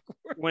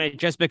 backward. When it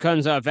just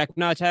becomes a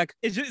Vecna attack?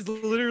 It's just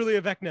literally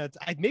a Vecna.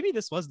 Maybe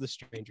this was the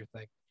Stranger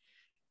Thing.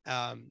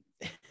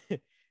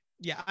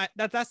 Yeah,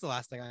 that's the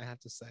last thing I have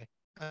to say.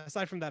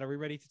 Aside from that, are we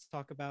ready to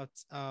talk about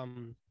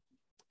Your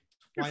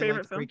Twilight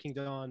favorite film? Breaking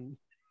Dawn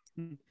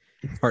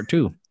Part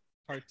 2,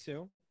 Part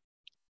 2?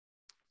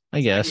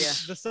 I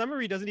guess. The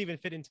summary doesn't even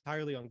fit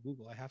entirely on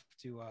Google. I have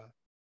to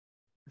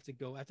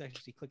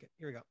actually click it.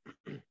 Here we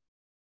go.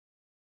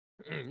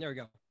 There we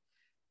go.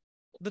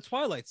 The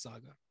Twilight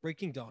Saga,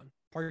 Breaking Dawn,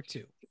 Part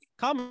 2,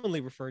 commonly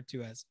referred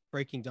to as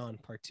Breaking Dawn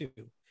Part 2,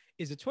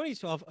 is a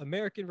 2012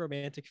 American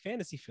romantic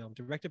fantasy film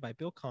directed by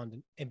Bill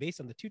Condon and based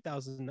on the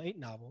 2008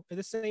 novel of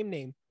the same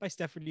name by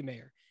Stephanie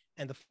Meyer,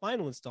 and the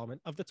final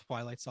installment of the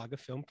Twilight Saga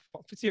film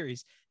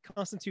series,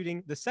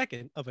 constituting the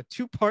second of a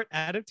two-part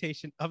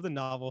adaptation of the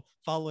novel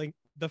following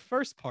the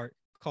first part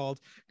called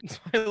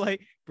Twilight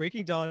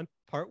Breaking Dawn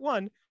Part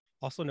 1,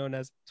 also known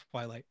as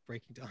Twilight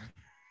Breaking Dawn.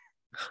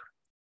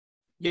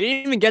 You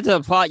didn't even get to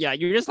the plot yet.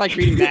 You're just like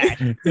reading that.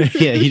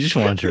 Yeah, he just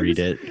wanted to read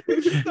it.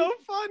 It's so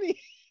funny.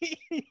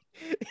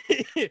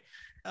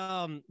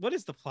 What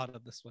is the plot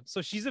of this one?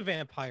 So she's a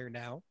vampire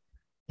now.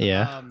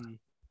 Yeah.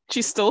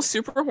 She's still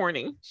super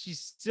horny. She's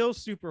still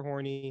super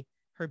horny.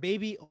 Her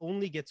baby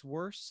only gets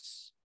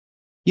worse.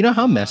 You know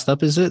how messed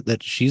up is it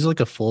that she's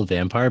like a full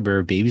vampire, but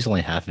her baby's only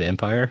half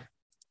vampire?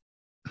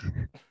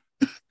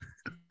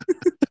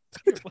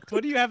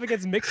 What do you have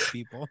against mixed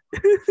people?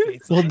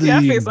 Well, Yeah,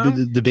 face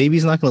on. the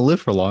baby's not going to live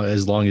for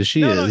as long as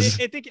she No, is.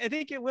 I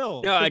think it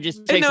will. No, it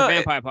just takes No, the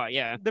vampire part,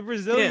 yeah. The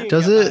Brazilian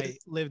Does guy it?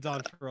 lived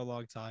on for a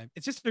long time.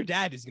 It's just her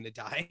dad is gonna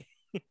die.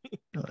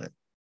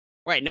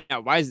 Wait,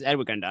 no, why is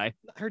Edward gonna die?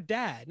 Her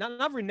dad,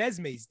 not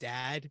Renesmee's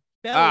dad.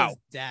 Bella's Oh.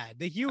 dad,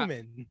 the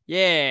human,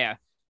 Yeah.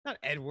 not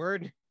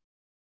Edward.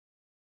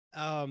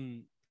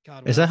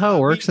 God, Is that how it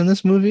works in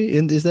this movie?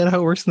 And is that how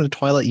it works in the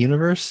Twilight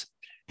universe?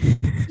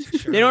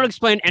 Sure. They don't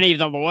explain any of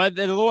the lore.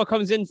 The lore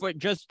comes in for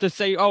just to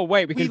say, "Oh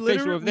wait, we can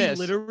fix you with We this."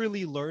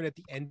 literally learn at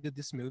the end of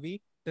this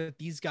movie that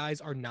these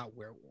guys are not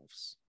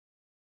werewolves.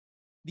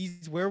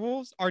 These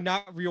werewolves are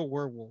not real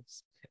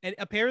werewolves. And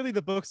apparently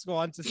the books go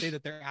on to say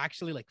that they're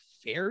actually like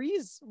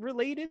fairies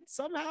related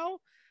somehow.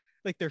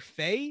 Like they're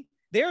fae.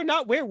 They are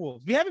not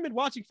werewolves. We haven't been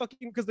watching fucking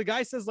because the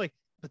guy says like,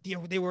 but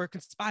they were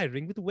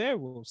conspiring with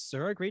werewolves,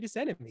 sir, our greatest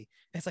enemy.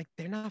 And it's like,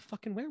 they're not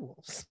fucking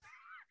werewolves.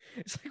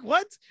 It's like,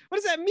 what? What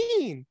does that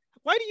mean?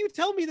 Why do you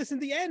tell me this in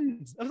the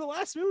end of the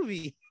last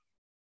movie?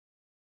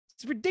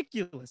 It's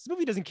ridiculous. This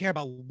movie doesn't care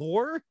about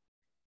lore.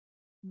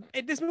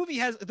 And this movie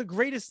has the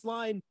greatest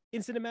line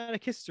in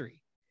cinematic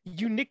history.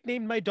 You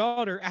nicknamed my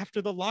daughter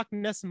after the Loch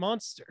Ness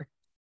monster.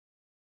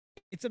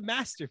 It's a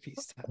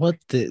masterpiece. Tyler. What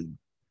the?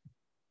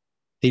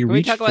 They we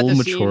reach talk about full the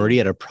maturity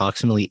scene? at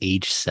approximately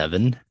age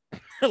 7.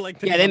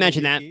 Like Yeah, they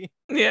mentioned that.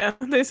 Yeah,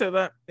 they said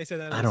that. They said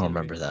that. in I this don't movie.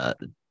 remember that.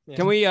 Yeah.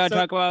 Can we So-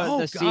 talk about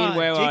the scene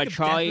where Jacob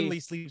Charlie? definitely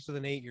sleeps with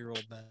an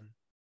 8-year-old then.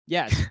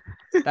 Yes,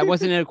 that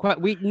wasn't a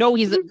we know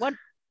he's what?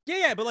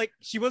 Yeah, but like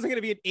she wasn't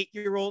gonna be an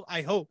 8-year-old,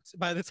 I hoped,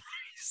 by the time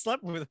he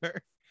slept with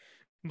her.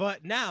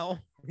 But now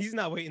he's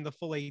not waiting the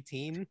full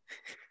 18.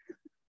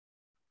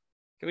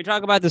 Can we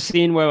talk about the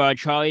scene where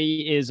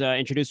Charlie is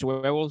introduced to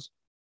werewolves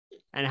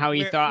and how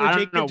he thought? Where I don't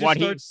Jacob know just what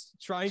he. starts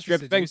trying to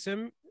stripping. seduce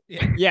him.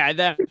 Yeah. Yeah,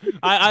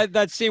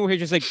 that scene where he's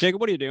just like, Jacob,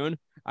 what are you doing?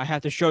 I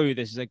have to show you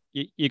this. He's like,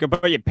 you can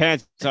put your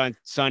pants on,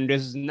 son.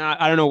 This is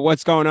not. I don't know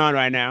what's going on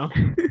right now.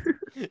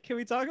 Can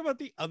we talk about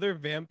the other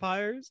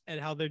vampires and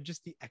how they're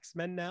just the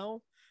X-Men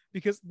now?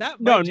 Because that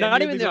No, might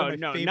not even genuinely be one of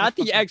my no, favorite not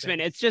the fucking X-Men.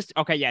 things. It's just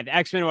okay. Yeah, the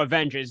X-Men or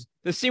Avengers.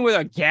 The scene where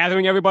they're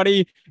gathering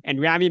everybody and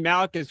Rami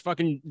Malek is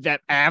fucking that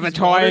He's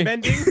Avatar.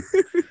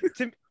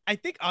 waterbending. I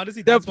think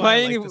honestly, They're that's why I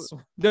playing- like this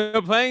one.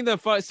 They're playing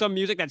some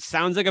music that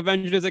sounds like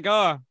Avengers. It's like,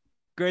 oh,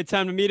 great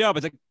time to meet up.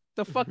 It's like,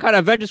 the fuck kind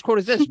of Avengers quote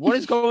is this? What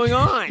is going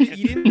on?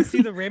 You didn't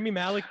see the Rami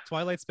Malek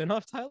Twilight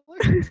spinoff, Tyler?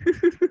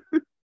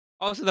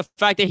 Also, the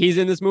fact that he's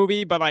in this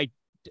movie, but like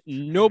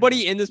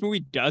nobody in this movie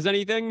does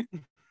anything.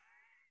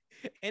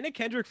 Anna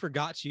Kendrick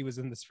forgot she was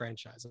in this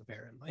franchise,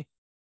 apparently.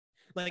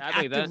 Like I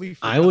believe that. actively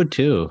I forgot. would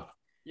too.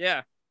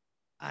 Yeah.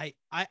 I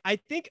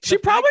think She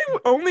the fact- probably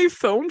only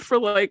filmed for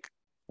like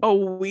a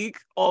week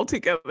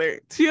altogether.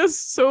 She has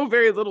so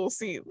very little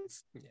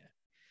scenes.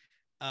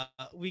 Yeah.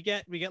 We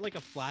get like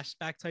a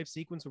flashback type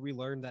sequence where we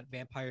learn that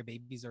vampire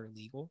babies are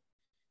illegal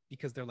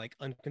because they're like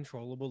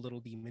uncontrollable little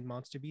demon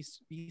monster beasts.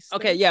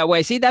 Okay, things. yeah,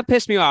 wait, see, that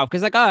pissed me off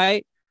because, like, all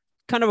right,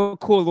 kind of a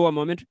cool lore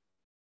moment.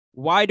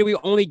 Why do we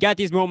only get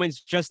these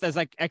moments just as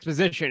like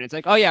exposition? It's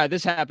like, oh yeah,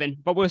 this happened,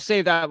 but we'll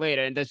save that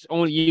later and just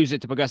only use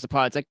it to progress the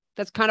plot. It's like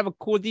that's kind of a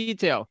cool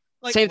detail.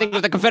 Like, Same thing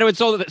with the Confederate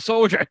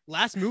soldier.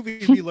 last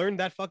movie we learned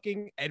that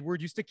fucking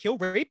Edward used to kill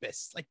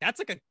rapists. Like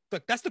that's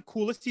that's the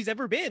coolest he's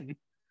ever been.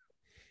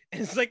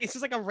 And it's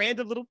just like a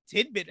random little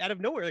tidbit out of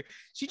nowhere. Like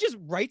she just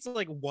writes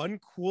like one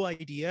cool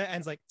idea and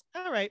it's like,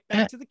 all right,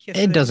 back to the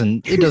kissing. It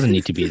doesn't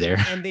need to be there.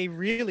 And they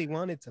really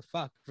wanted to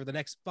fuck for the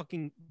next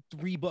fucking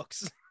 3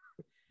 books.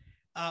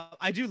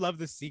 I do love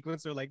this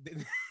sequence where like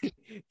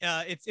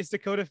it's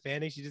Dakota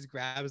Fanning. She just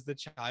grabs the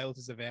child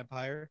who's a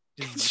vampire.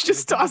 She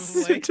just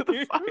tosses it into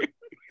the fire.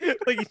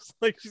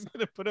 like she's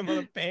gonna put him on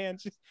a pan.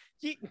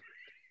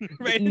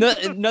 Right No,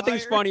 into the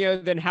nothing's fire. funnier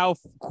than how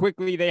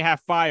quickly they have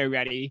fire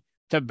ready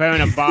to burn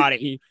a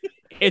body.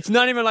 It's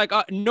not even like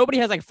nobody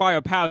has like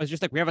fire power. It's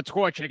just like we have a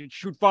torch and it can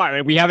shoot fire,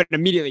 and we have it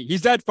immediately.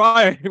 He's dead.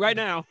 Fire right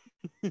now.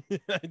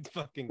 I'd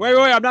fucking Wait,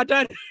 I'm not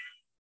dead.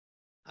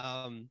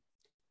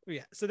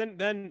 Yeah. So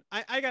then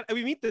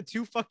we meet the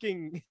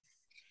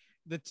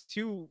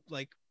two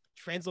like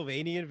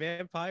Transylvanian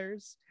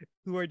vampires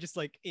who are just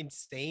like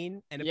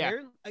insane. And Yeah.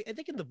 apparently, I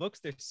think in the books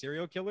they're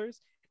serial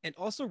killers, and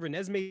also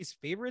Renesmee's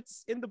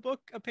favorites in the book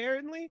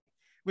apparently,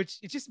 which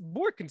is just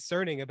more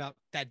concerning about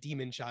that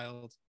demon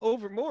child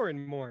over more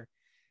and more.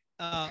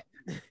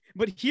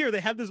 But here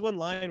they have this one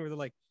line where they're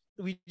like,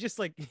 we just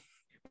like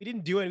we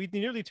didn't do it. We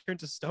nearly turned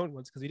to stone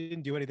once because we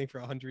didn't do anything for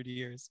 100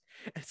 years.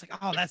 And it's like,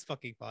 oh, that's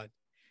fucking fun.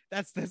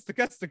 That's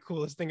the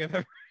coolest thing I've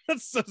ever.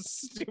 That's so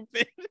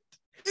stupid.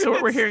 So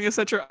what we're hearing is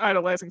that you're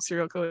idolizing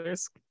serial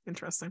killers.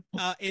 Interesting.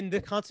 In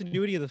the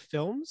continuity of the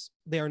films,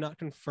 they are not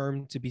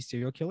confirmed to be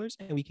serial killers,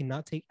 and we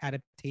cannot take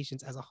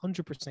adaptations as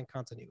 100%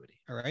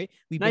 continuity. All right,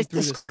 we've Nice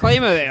been through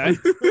disclaimer there.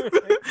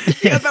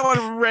 You got that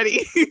one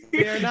ready.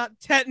 They are not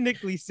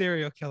technically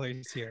serial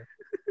killers here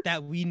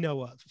that we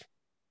know of,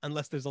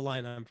 unless there's a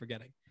line I'm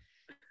forgetting.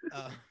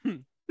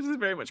 This is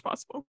very much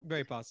possible.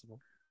 Very possible.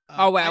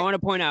 Oh wait, I want to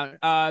point out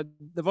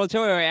the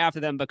Volturi are after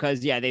them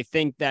because they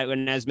think that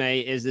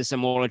Renesmee is this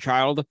immortal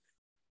child.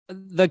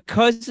 The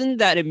cousin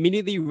that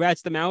immediately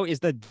rats them out is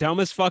the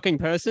dumbest fucking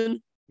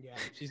person. Yeah,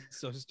 she's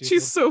so stupid.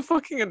 She's so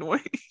fucking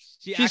annoying.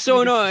 She's so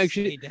annoying.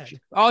 Stay dead.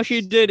 All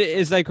she did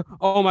is like,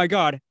 oh my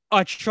god,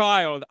 a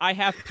child. I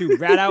have to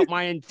rat out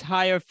my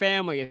entire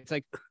family. It's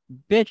like,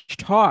 bitch,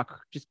 talk.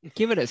 Just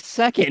give it a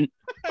second.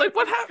 Like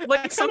what happened? I Like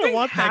kind of something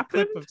want that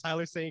happened. clip of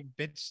Tyler saying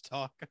 "bitch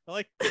talk." I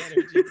like the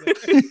energy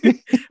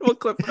there. We'll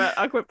clip that.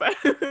 I'll clip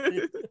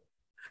that.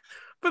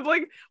 But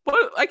like,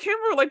 what I can't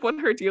remember like what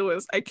her deal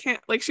was. I can't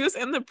like she was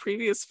in the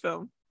previous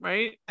film,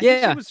 right? I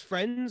think Yeah. she was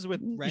friends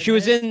with Redhead.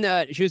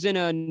 She was in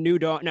a New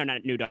Dawn. No,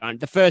 not New Dawn.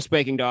 The first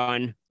Breaking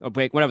Dawn or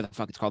whatever the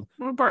fuck it's called.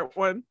 Part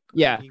 1.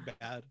 Yeah. Breaking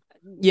Bad.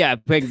 Yeah,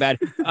 Breaking Bad.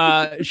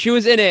 She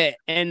was in it,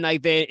 and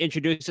like they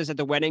introduced us at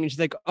the wedding, and she's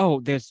like, "Oh,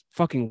 there's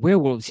fucking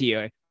werewolves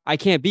here. I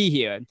can't be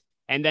here."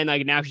 And then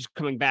like now she's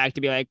coming back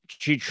to be like,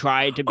 she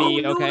tried to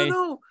be no, okay.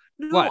 No,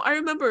 What? I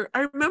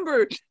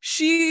remember.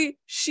 She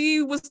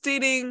was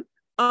dating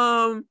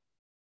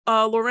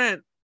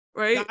Laurent,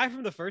 right? The guy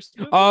from the first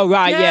movie? Oh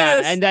right,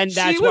 Yes, yeah, and then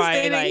that's she was why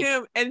dating like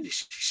him, and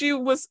she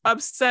was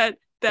upset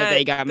that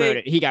they got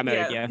murdered. He got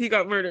murdered. Yeah. he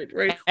got murdered,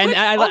 right? And Which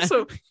I-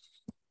 also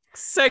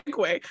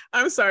segue.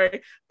 I'm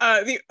sorry.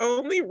 The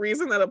only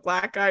reason that a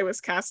black guy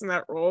was cast in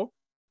that role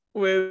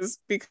was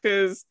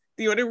because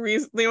the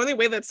only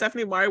way that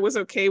Stephanie Meyer was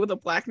okay with a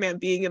black man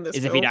being in this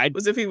Is film if he died?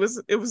 was if he was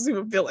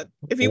a villain.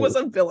 If he was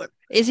a villain.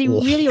 Is he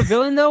really a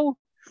villain though?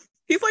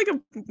 He's like a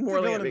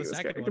morally villain in the ambiguous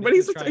second character, one. but He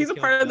he's was trying he's to a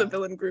kill part of the Belle.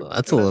 villain group. Well,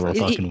 that's a in that little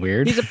sense. fucking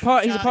weird. He's a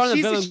part of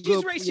the villain she's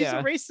group. she's yeah.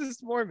 a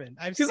racist Mormon.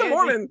 She's a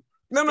Mormon.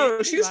 No,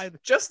 standing she's by the-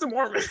 just a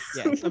Mormon.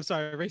 Yeah. I'm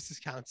sorry,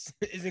 racist counts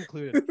is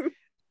included.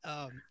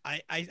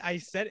 I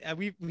said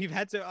we've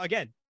had to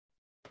again.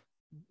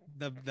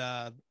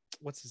 The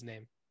what's his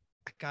name?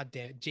 God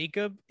damn it.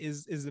 Jacob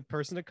is a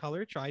person of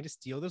color trying to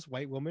steal this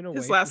white woman away.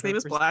 His last from name her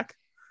is Black.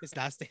 His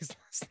last name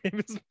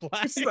is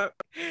Black. It's not-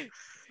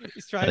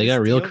 He's trying They to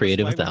got real steal this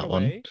creative with white that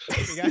woman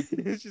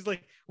away. She's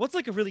like, what's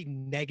like a really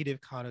negative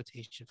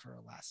connotation for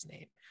a last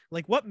name?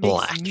 Like what makes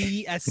Black.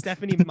 me as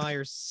Stephanie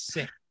Meyer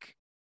sick?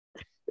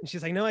 And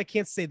she's like, no, I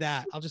can't say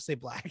that. I'll just say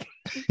Black.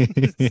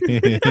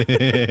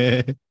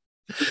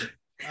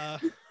 Uh,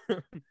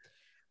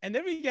 and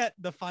then we get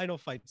the final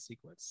fight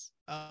sequence.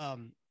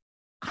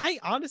 I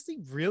honestly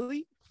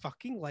really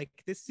fucking like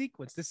this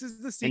sequence. This is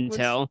the sequence.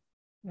 Until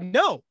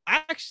No,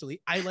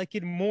 actually, I like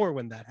it more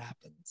when that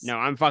happens. no,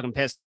 I'm fucking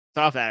pissed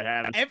off that it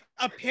happened.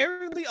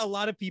 Apparently, a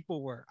lot of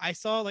people were. I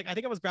saw I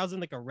think I was browsing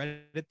like a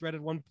Reddit thread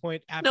at one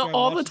point. After No, I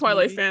all the watched this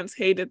Twilight movie. fans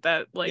hated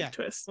that Yeah.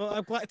 twist. Well,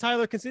 I'm glad,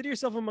 Tyler, consider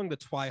yourself among the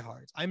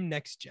Twihards. I'm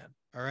next gen.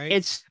 All right.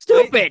 It's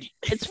stupid.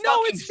 It's no,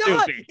 fucking it's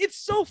not. stupid. It's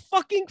so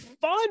fucking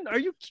fun. Are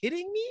you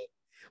kidding me?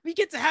 We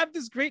get to have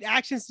this great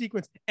action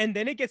sequence, and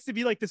then it gets to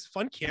be like this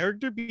fun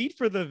character beat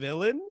for the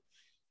villain.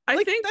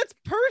 I think that's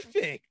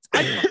perfect.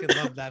 I fucking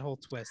love that whole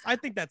twist. I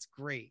think that's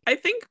great. I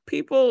think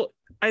people,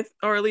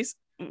 or at least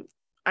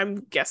I'm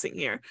guessing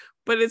here,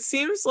 but it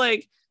seems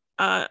like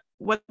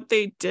what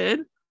they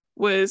did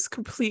was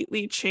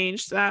completely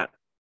change that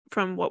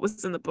from what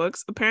was in the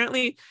books.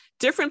 Apparently,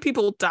 different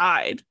people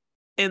died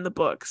in the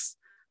books,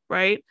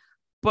 right?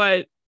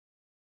 But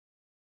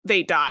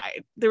they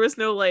died. There was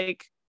no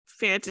like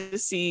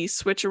fantasy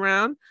switch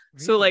around.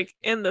 So like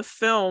in the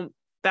film,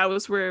 that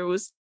was where it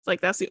was like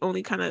that's the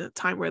only kind of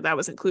time where that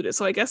was included.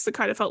 So I guess it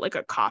kind of felt like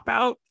a cop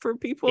out for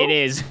people. It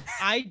is.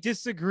 I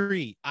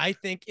disagree. I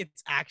think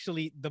it's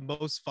actually the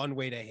most fun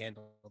way to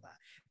handle that.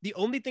 The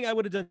only thing I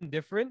would have done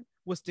different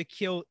was to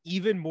kill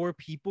even more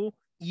people,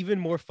 even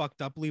more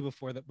fucked uply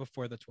before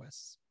the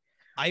twists.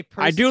 I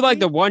do like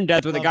the personally one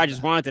death where the love guy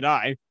just that. wanted to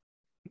die.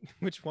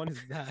 Which one is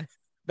that?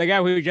 The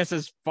guy who just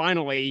says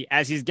finally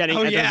as he's getting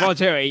Oh, at yeah. the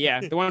Volturi. Yeah,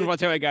 the one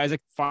Volturi guy is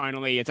like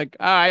finally. It's like,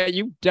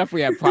 you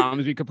definitely have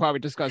problems we could probably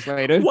discuss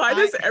later. Why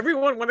does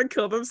everyone want to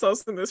kill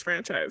themselves in this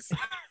franchise?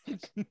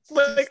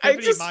 Like I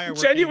Stephanie just Meyer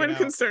working genuine it out.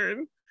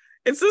 concern.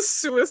 It's a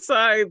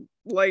suicide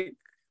like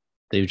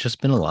They've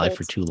just been alive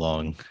for Cult. too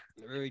long.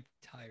 Very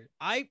tired.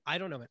 I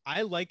don't know, man.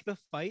 I like the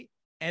fight,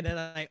 and then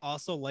I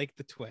also like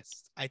the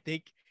twist. I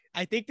think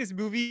this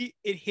movie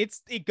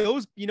it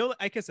goes,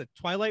 like I said,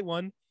 Twilight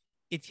 1,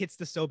 it hits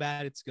the so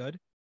bad it's good.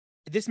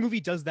 This movie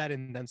does that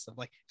and then some.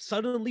 Like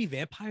suddenly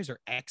vampires are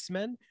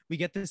X-Men. We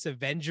get this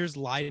Avengers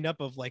lineup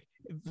of like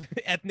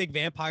ethnic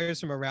vampires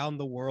from around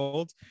the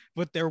world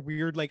with their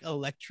weird like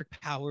electric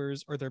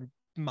powers or their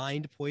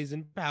mind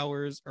poison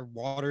powers or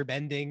water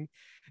bending.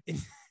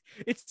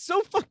 It's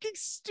so fucking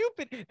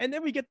stupid. And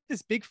then we get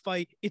this big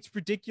fight. It's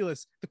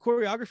ridiculous. The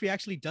choreography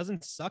actually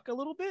doesn't suck a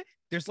little bit.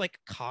 There's like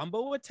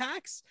combo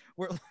attacks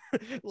where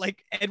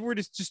like Edward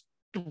is just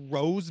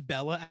throws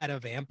Bella at a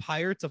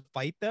vampire to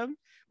fight them.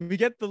 We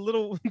get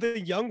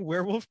the young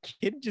werewolf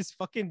kid just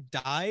fucking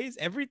dies.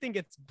 Everything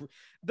gets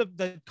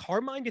the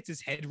Carmine gets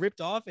his head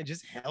ripped off and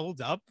just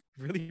held up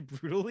really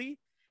brutally.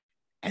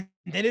 And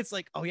then it's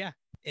like, oh yeah,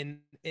 and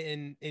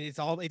it's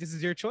all this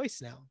is your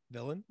choice now,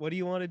 villain. What do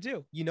you want to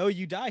do?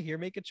 You die here,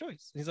 make a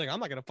choice. And he's like, I'm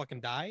not gonna fucking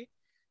die.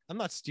 I'm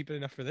not stupid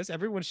enough for this.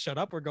 Everyone shut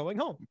up, we're going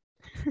home.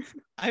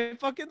 I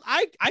think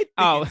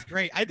it's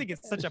great. I think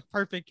it's such a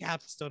perfect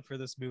capstone for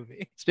this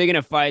movie. Speaking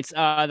of fights,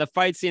 the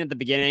fight scene at the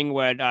beginning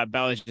where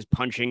Bella's just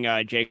punching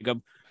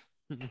Jacob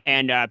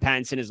and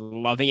Pattinson is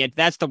loving it.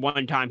 That's the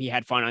one time he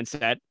had fun on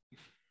set.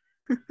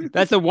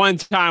 That's the one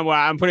time where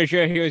I'm pretty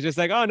sure he was just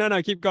like, oh,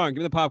 no, keep going.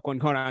 Give me the popcorn.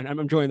 Hold on. I'm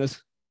enjoying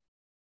this.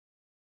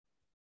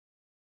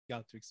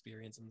 Got to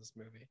experience in this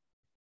movie.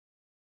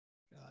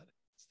 God.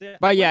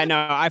 But yeah,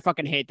 no, I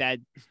fucking hate that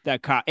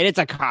cop. It's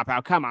a cop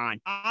out. Come on.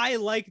 I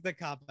like the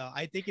cop out.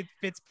 I think it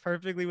fits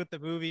perfectly with the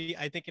movie.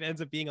 I think it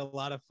ends up being a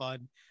lot of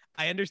fun.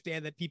 I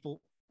understand that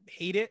people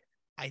hate it.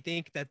 I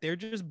think that they're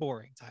just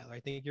boring, Tyler. I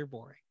think you're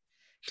boring.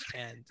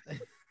 And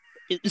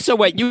So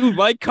wait, you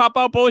like cop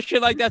out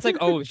bullshit like that's like,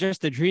 oh, it's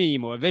just a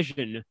dream or a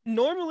vision.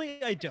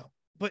 normally I don't,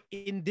 but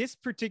in this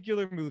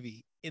particular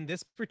movie, in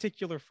this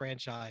particular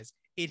franchise,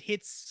 it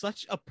hits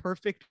such a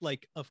perfect,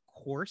 like, of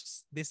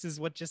course, this is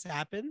what just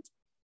happened,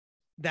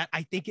 that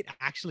I think it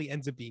actually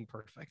ends up being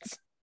perfect.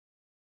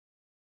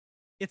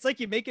 It's like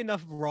you make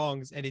enough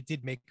wrongs and it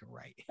did make it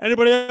right.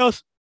 Anybody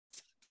else?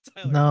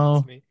 Tyler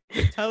No. hates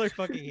me. Tyler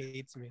fucking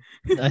hates me.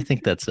 I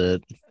think that's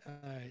it. All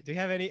right. Do you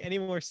have any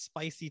more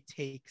spicy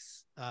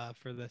takes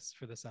for this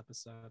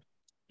episode?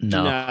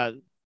 No. Nah.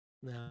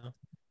 No.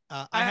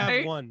 I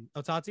have one.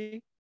 Oh,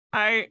 Tati?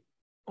 I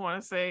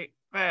want to say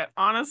that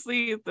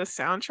honestly, the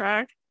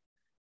soundtrack,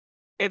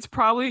 it's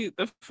probably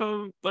the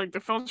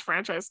film's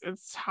franchise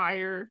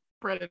entire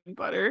bread and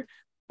butter.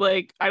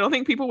 Like, I don't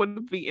think people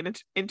would be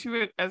into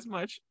it as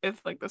much if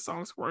like the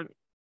songs weren't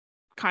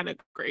kind of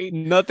great.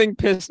 Nothing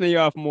pissed me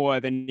off more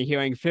than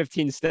hearing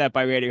 15 Step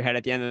by Radiohead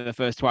at the end of the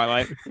first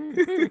Twilight.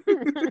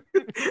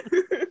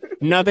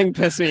 Nothing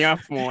pissed me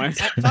off more.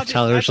 Tati,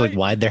 Tyler was I like, thought-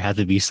 why'd there have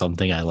to be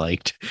something I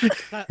liked?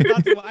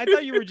 Tati, I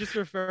thought you were just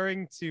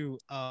referring to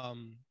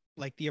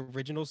like the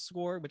original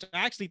score, which I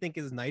actually think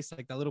is nice,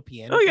 like that little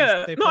piano. Oh piece yeah,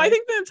 that they no, I play.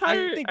 think the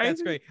entire. I think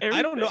that's great.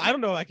 I don't know. everything. I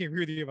don't know. I can agree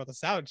with you about the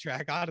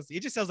soundtrack. Honestly,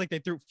 it just sounds like they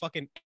threw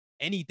fucking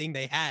anything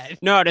they had.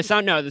 No, the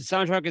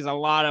soundtrack is a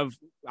lot of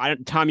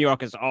Tom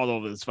York is all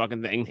over this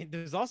fucking thing. And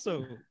there's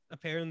also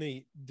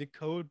apparently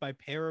Decode by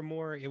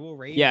Paramore. It Will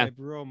Rain Yeah. by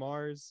Bruno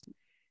Mars.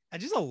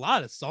 Just a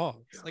lot of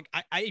songs. Like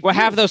Well,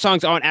 half of feel those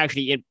songs aren't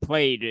actually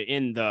played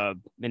in the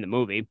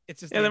movie. it's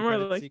just Yeah, the they're more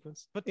credit like-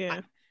 sequence. But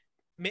yeah.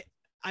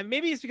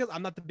 maybe it's because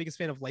I'm not the biggest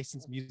fan of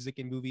licensed music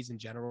in movies in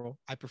general.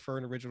 I prefer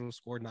an original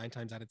score 9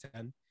 times out of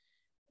 10.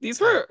 These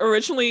were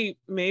originally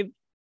made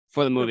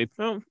For the for movie.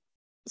 film,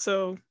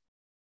 so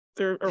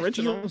they're It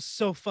original. feels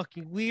so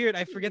fucking weird.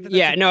 I forget that.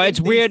 Yeah, that's a no, thing it's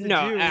they weird. used to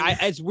No, do.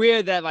 it's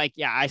weird that like,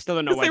 yeah, I still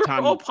don't know Because why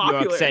they were all Tom York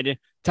popular. said.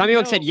 Tom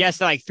York said No. yes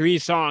to like 3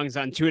 songs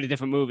on 2 of the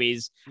different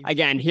movies. You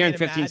Again, can't hearing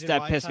 15 imagine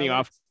Step why, pissed me Tyler.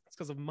 off. It's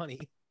because of money.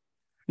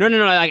 No,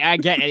 like I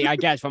get it. I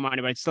guess for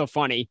money, but it's still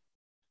funny.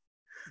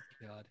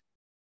 God.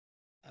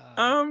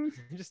 Um,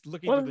 I'm just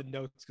looking what- through the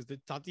notes because the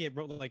Tati had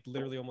wrote like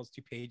literally almost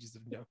 2 pages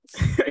of notes.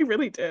 I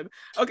really did.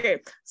 Okay,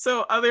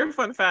 so other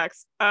fun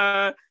facts.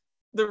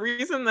 The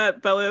reason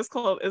that Bella is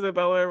called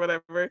Isabella or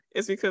whatever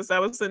is because that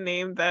was the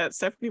name that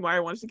Stephanie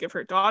Meyer wanted to give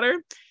her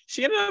daughter.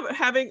 She ended up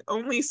having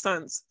only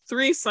sons,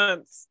 3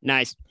 sons.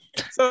 Nice.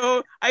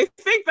 So I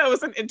think that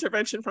was an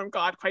intervention from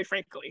God, quite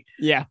frankly.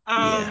 Yeah.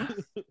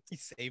 He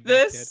saved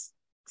that kid. This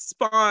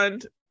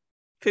spawned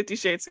 50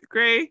 Shades of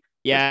Grey.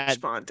 Yeah. Which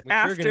spawned Which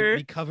we're going to after.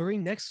 be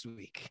covering next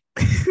week.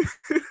 I'm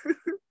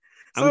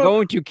So,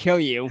 going to kill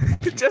you.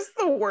 just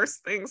the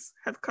worst things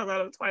have come out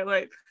of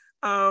Twilight.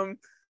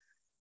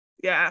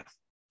 Yeah,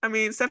 I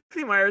mean,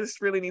 Stephanie Meyer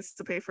just really needs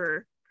to pay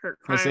for her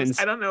crimes. sins.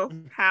 I don't know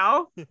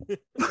how,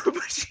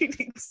 but she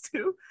needs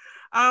to.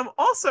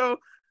 Also,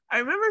 I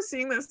remember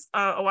seeing this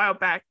a while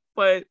back,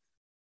 but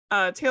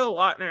Taylor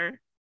Lautner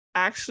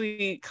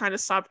actually kind of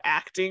stopped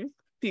acting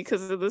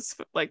because of this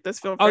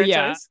film Oh, yeah.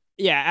 franchise.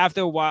 Yeah,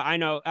 after a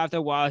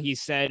while he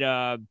said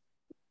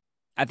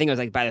I think it was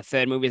like by the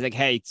 3rd movie, he's like,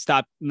 hey,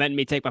 stop letting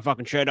me take my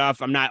fucking shirt off.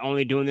 I'm not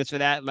only doing this for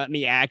that. Let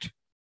me act.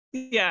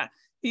 Yeah,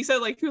 he said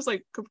like he was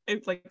like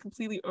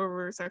completely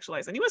over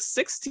sexualized, and he was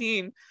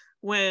 16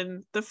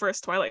 when the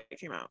first Twilight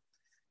came out.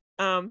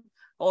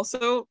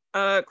 Also,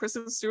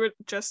 Kristen Stewart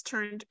just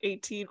turned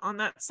 18 on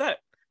that set.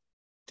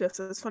 Just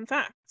as fun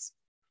facts.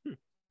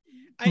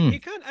 I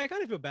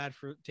kind of feel bad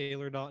for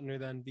Taylor Lautner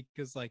then,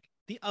 because like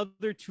the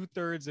other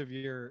 2/3 of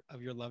your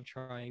love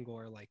triangle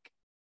are like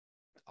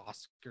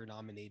Oscar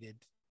nominated,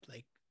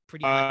 like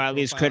pretty At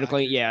least high-profile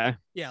critically, actors.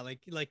 yeah. Yeah,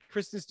 like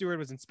Kristen Stewart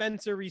was in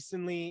Spencer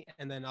recently,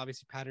 and then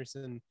obviously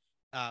Patterson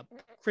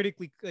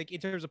critically, like in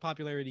terms of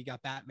popularity,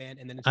 got Batman,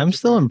 and then in terms I'm of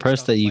still character impressed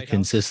stuff, that you Lighthouse.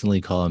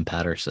 consistently call him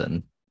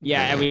Patterson.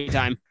 Yeah, every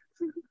time.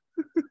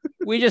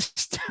 we just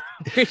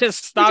stopped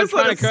just let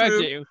trying it to correct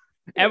slip. you.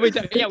 Every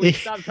time, yeah, we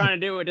stopped trying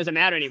to do it. It doesn't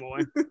matter anymore.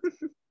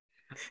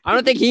 I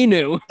don't think he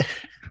knew.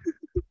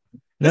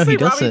 No, Just he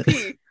say Robbie doesn't.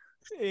 P.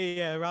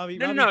 Yeah, Robbie.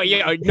 No, Robbie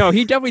yeah, P. no,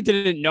 he definitely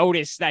didn't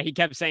notice that he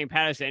kept saying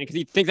Patterson because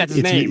he thinks that's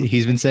his name.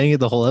 He's been saying it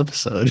the whole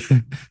episode.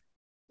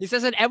 He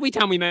says it every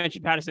time we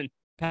mention Patterson.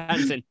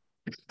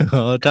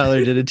 Oh,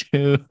 Tyler did it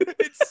too.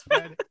 It's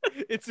spread.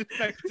 It's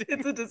infected.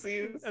 It's a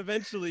disease.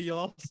 Eventually, you'll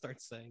all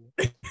start saying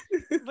it.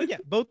 But yeah,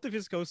 both of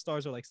his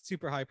co-stars are like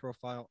super high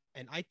profile,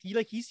 and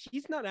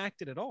he's not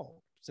acted at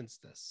all since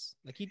this.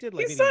 Like he did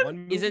like He's maybe done- one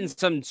movie. He's in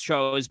some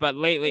shows, but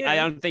lately I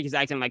Yeah. don't think he's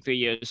acting in like 3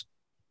 years.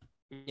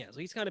 Yeah, so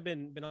he's kind of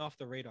been off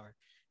the radar,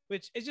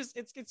 which is just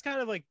it's kind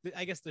of like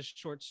I guess the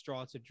short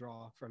straw to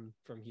draw from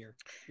here.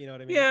 You know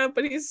what I mean? Yeah,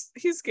 but he's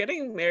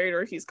getting married,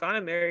 or he's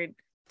gotten married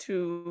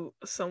to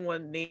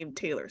someone named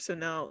Taylor. So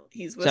now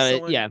he's with So,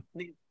 someone yeah.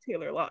 named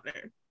Taylor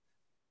Lautner.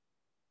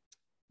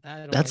 I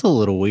don't That's like a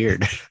little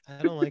weird.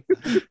 I don't like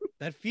that.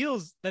 That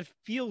feels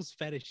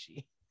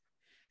fetishy.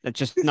 That's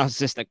just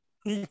narcissistic.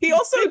 He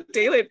also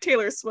dated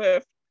Taylor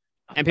Swift.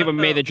 And people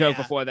made the joke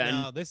Yeah, before then.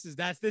 No, this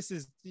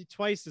is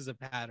twice as a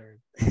pattern.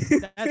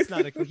 That's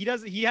not a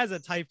he has a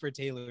type for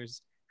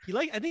Taylor's.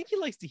 I think he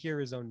likes to hear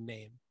his own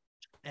name.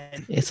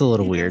 And It's a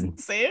little He weird. doesn't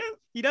say it.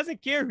 he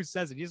doesn't care who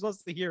says it. He just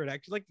wants to hear it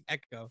actually like the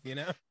echo,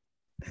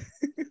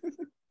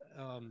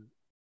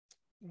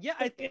 Yeah,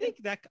 I think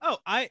that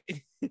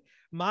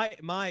my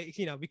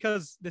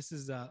because this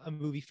is a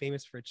movie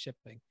famous for its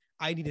shipping.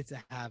 I needed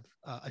to have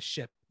a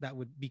ship that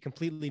would be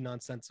completely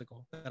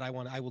nonsensical that I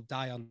will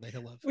die on the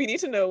hill of. We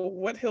need to know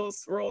what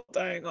hills we're all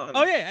dying on.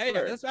 Oh yeah.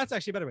 first. That's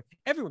actually a better way.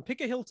 Everyone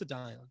pick a hill to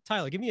die on.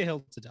 Tyler, give me a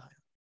hill to die on.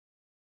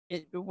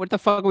 What the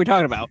fuck are we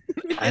talking about?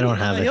 I don't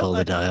have a hill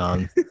to die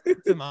on.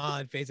 Come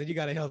on, Faison, you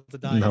got a hill to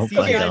die on. Nope,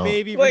 CGI I don't.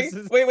 baby Wait,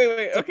 versus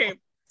wait. Okay. In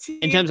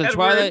Team terms of Edward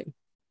Twilight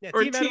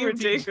or Team Team Edward,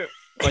 Jacob.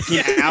 or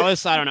Team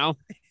Alice, I don't know.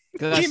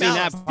 Because I've Team seen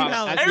Alice, that. Team Pop-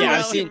 Alice. yeah, Everyone's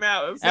I've seen Team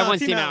Alice. everyone's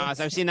Team Team Alice. Alice.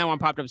 I've seen that one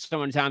popped up so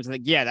many times.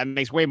 Like, yeah, that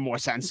makes way more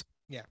sense.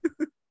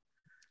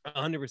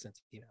 100%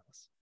 Team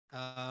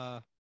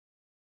Alice.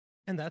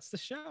 And that's the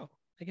show.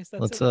 I guess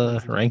that's Let's it, ladies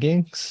and gentlemen.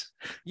 rankings.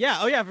 Yeah.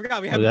 Oh yeah, I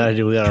forgot. We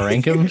gotta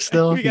rank them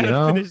still. We gotta you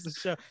know? finish the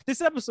show. This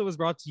episode was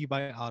brought to you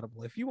by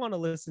Audible. If you want to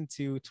listen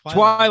to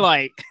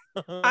Twilight.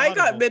 I got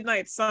Audible.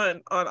 Midnight Sun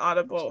on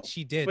Audible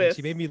She did. with,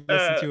 She made me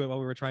listen to it while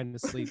we were trying to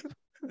sleep.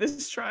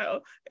 this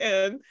trial,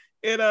 and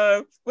it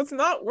was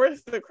not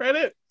worth the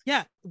credit.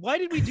 Yeah. Why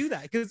did we do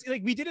that? Because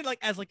we did it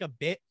as a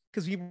bit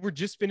because we were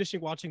just finishing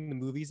watching the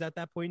movies at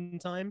that point in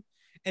time.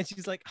 And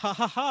she's like, ha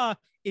ha ha,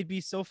 it'd be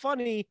so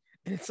funny.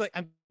 And it's like,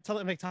 I'm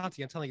telling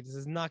Tati, this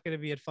is not going to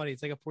be funny.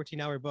 It's like a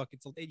 14-hour book.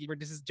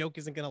 This joke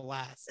isn't going to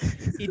last.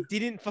 It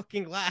didn't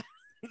fucking last.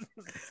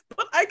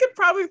 But I could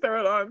probably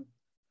throw it on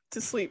to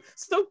sleep.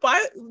 So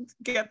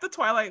get the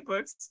Twilight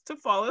books to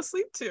fall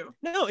asleep to.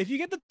 No, if you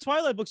get the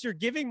Twilight books, you're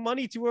giving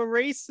money to a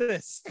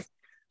racist.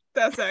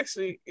 That's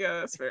actually,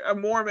 yeah, that's fair. A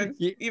Mormon,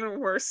 Yeah. even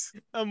worse.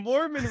 A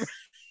Mormon.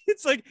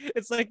 It's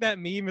like that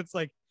meme. It's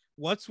like,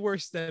 what's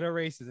worse than a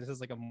racist? It says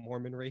like a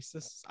Mormon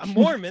racist. A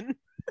Mormon.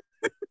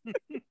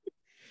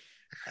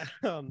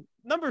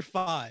 Number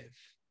 5.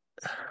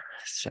 I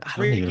don't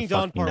Breaking even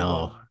Dawn fucking Part know.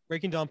 1.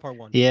 Breaking Dawn Part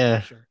 1. Yeah.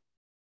 For sure.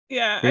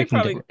 Yeah, I Breaking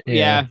probably, Dawn-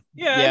 Yeah.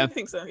 yeah, I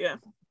think so. Yeah.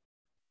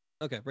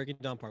 Okay, Breaking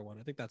Dawn Part 1.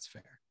 I think that's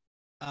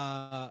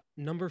fair.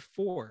 Number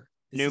 4.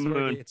 New is where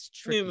Moon. It's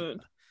tricky. New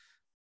Moon.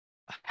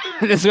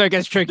 This is where it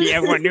gets tricky.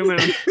 Everyone, New Moon.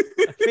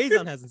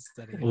 Faison hasn't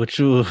said it. Which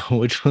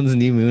one's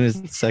New Moon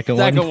is the second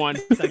one? Second one.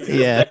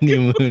 Yeah,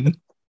 New Moon.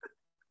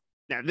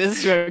 Now this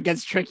is where it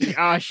gets tricky.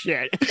 Oh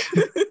shit.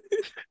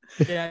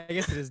 Yeah, I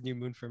guess it is New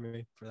Moon for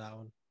me for that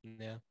one.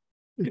 Yeah.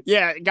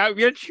 Yeah, it got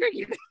real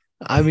tricky.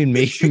 I mean,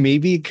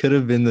 maybe it could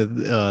have been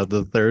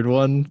the third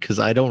one because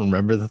I don't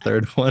remember the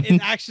third one.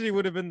 It actually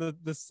would have been the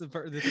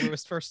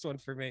first one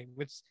for me,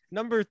 which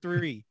number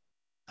 3,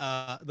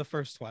 the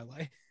first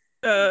Twilight.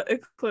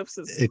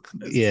 Eclipses.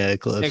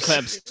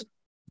 Eclipse.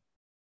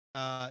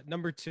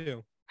 Number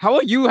 2. How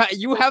are you?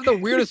 You have the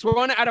weirdest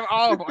one out of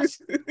all of us.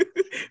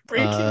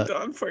 Breaking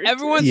Dawn Part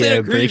Everyone's Yeah, in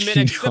agreement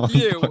Breaking except Dawn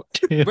you. Part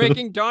 2.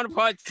 Breaking Dawn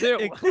Part 2.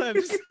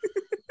 Eclipse.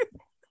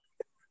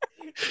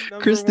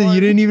 Number Kristen, 1. you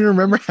didn't even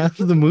remember half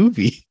of the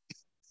movie.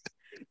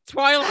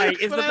 Twilight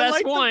is But the I best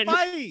like the one.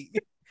 fight.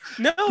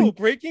 No,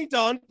 Breaking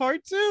Dawn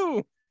Part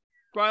 2.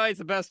 Twilight's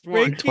the best one.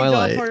 Breaking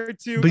Twilight. Dawn Part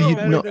 2. But is you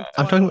better know, than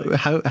I'm talking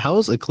Twilight. about how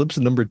is Eclipse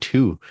number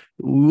 2?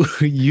 Ooh,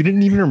 you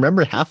didn't even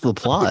remember half the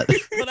plot.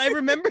 But I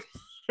remember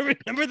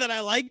that I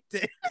liked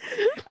it.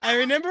 I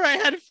remember I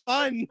had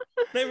fun.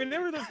 I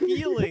remember the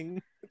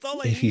feeling. That's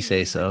all I If you need.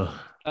 say so.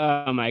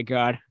 Oh my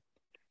god.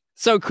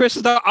 So Chris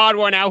is the odd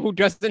one out who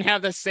doesn't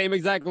have the same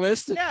exact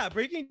list. Yeah,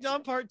 Breaking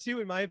Dawn Part 2,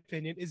 in my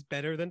opinion, is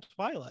better than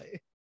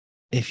Twilight.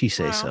 If you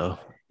say Wow. so.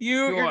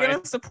 You're Sure.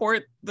 gonna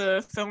support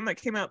the film that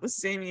came out the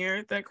same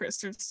year that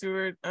Kristen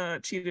Stewart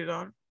cheated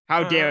on.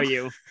 How dare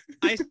you?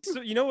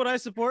 You know what I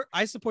support?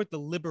 I support the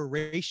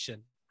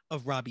liberation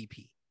of Robbie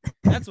P.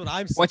 That's what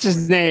I'm. What's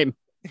his name?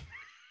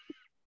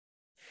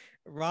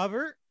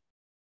 Robert.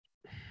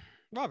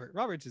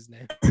 Robert's his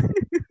name.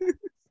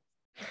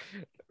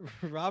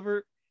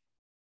 Robert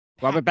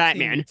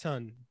Batman.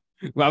 Paddington.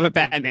 Robert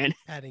Batman.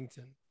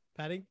 Paddington.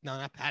 No,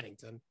 not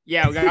Paddington.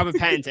 Yeah, Robert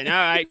Pattinson. All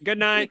right. Good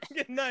night.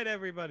 Good night,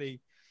 everybody.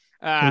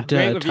 Great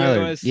Tyler,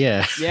 reviewers.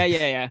 yeah.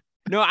 Yeah.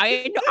 No,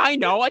 I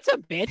know it's a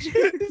bitch.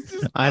 This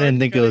is I didn't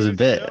think it was a hard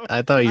cutting bit. the show.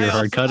 I thought you were I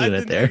hard cutting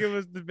didn't it there. think it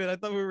was the bit. I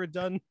thought we were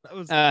done.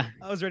 Uh,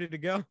 I was ready to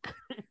go.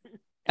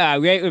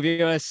 Rate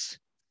review us.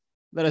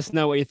 Let us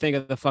know what you think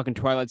of the fucking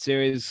Twilight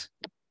series.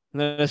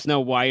 Let us know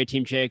why you're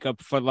Team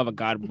Jacob. For the love of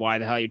God, why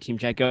the hell you're Team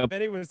Jacob? If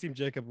anyone's Team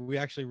Jacob, we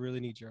actually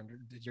really need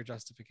your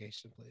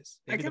justification, please.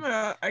 I Maybe can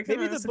the,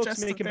 maybe the books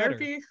suggest make the him better.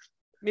 therapy.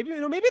 maybe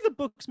the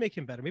books make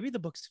him better. Maybe the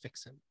books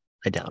fix him.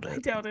 I doubt I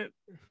it. doubt it.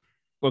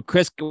 Well,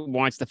 Chris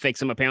wants to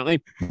fix him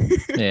apparently.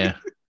 Yeah.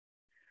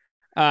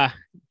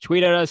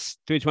 Tweet at us,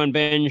 321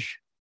 binge.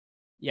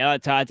 Yell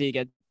at Tati,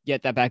 get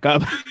that back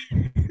up.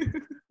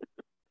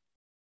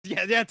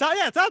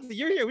 Tati,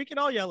 you're here. We can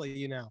all yell at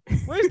you now.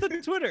 Where's the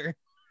Twitter?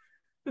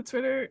 The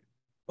Twitter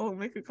will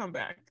make a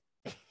comeback.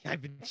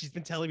 She's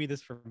been telling me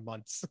this for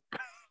months.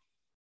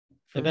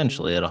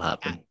 Eventually, it'll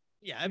happen.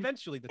 Yeah,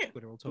 eventually the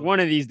Twitter will totally. One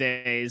of these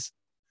days,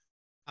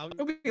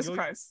 It'll be a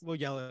surprise. We'll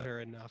yell at her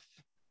enough.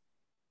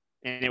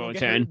 and it will We'll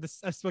turn.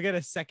 get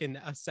a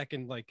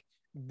second like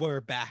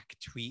we're back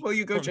tweet. Will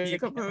you go from the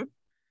Jacob account. mode?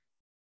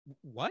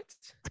 What?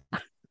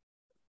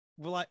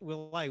 Will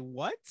I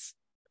what?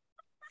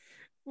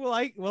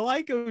 Will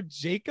I go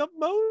Jacob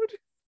mode?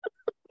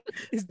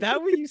 Is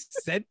that what you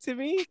said to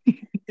me?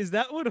 Is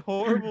that what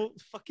horrible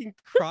fucking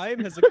crime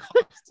has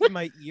accosted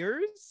my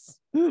ears?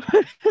 What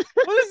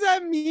does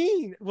that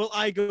mean? Will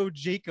I go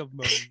Jacob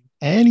mode?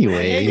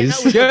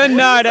 Anyways, Good Good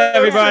night,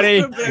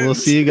 everybody. we'll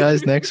see you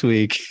guys next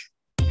week.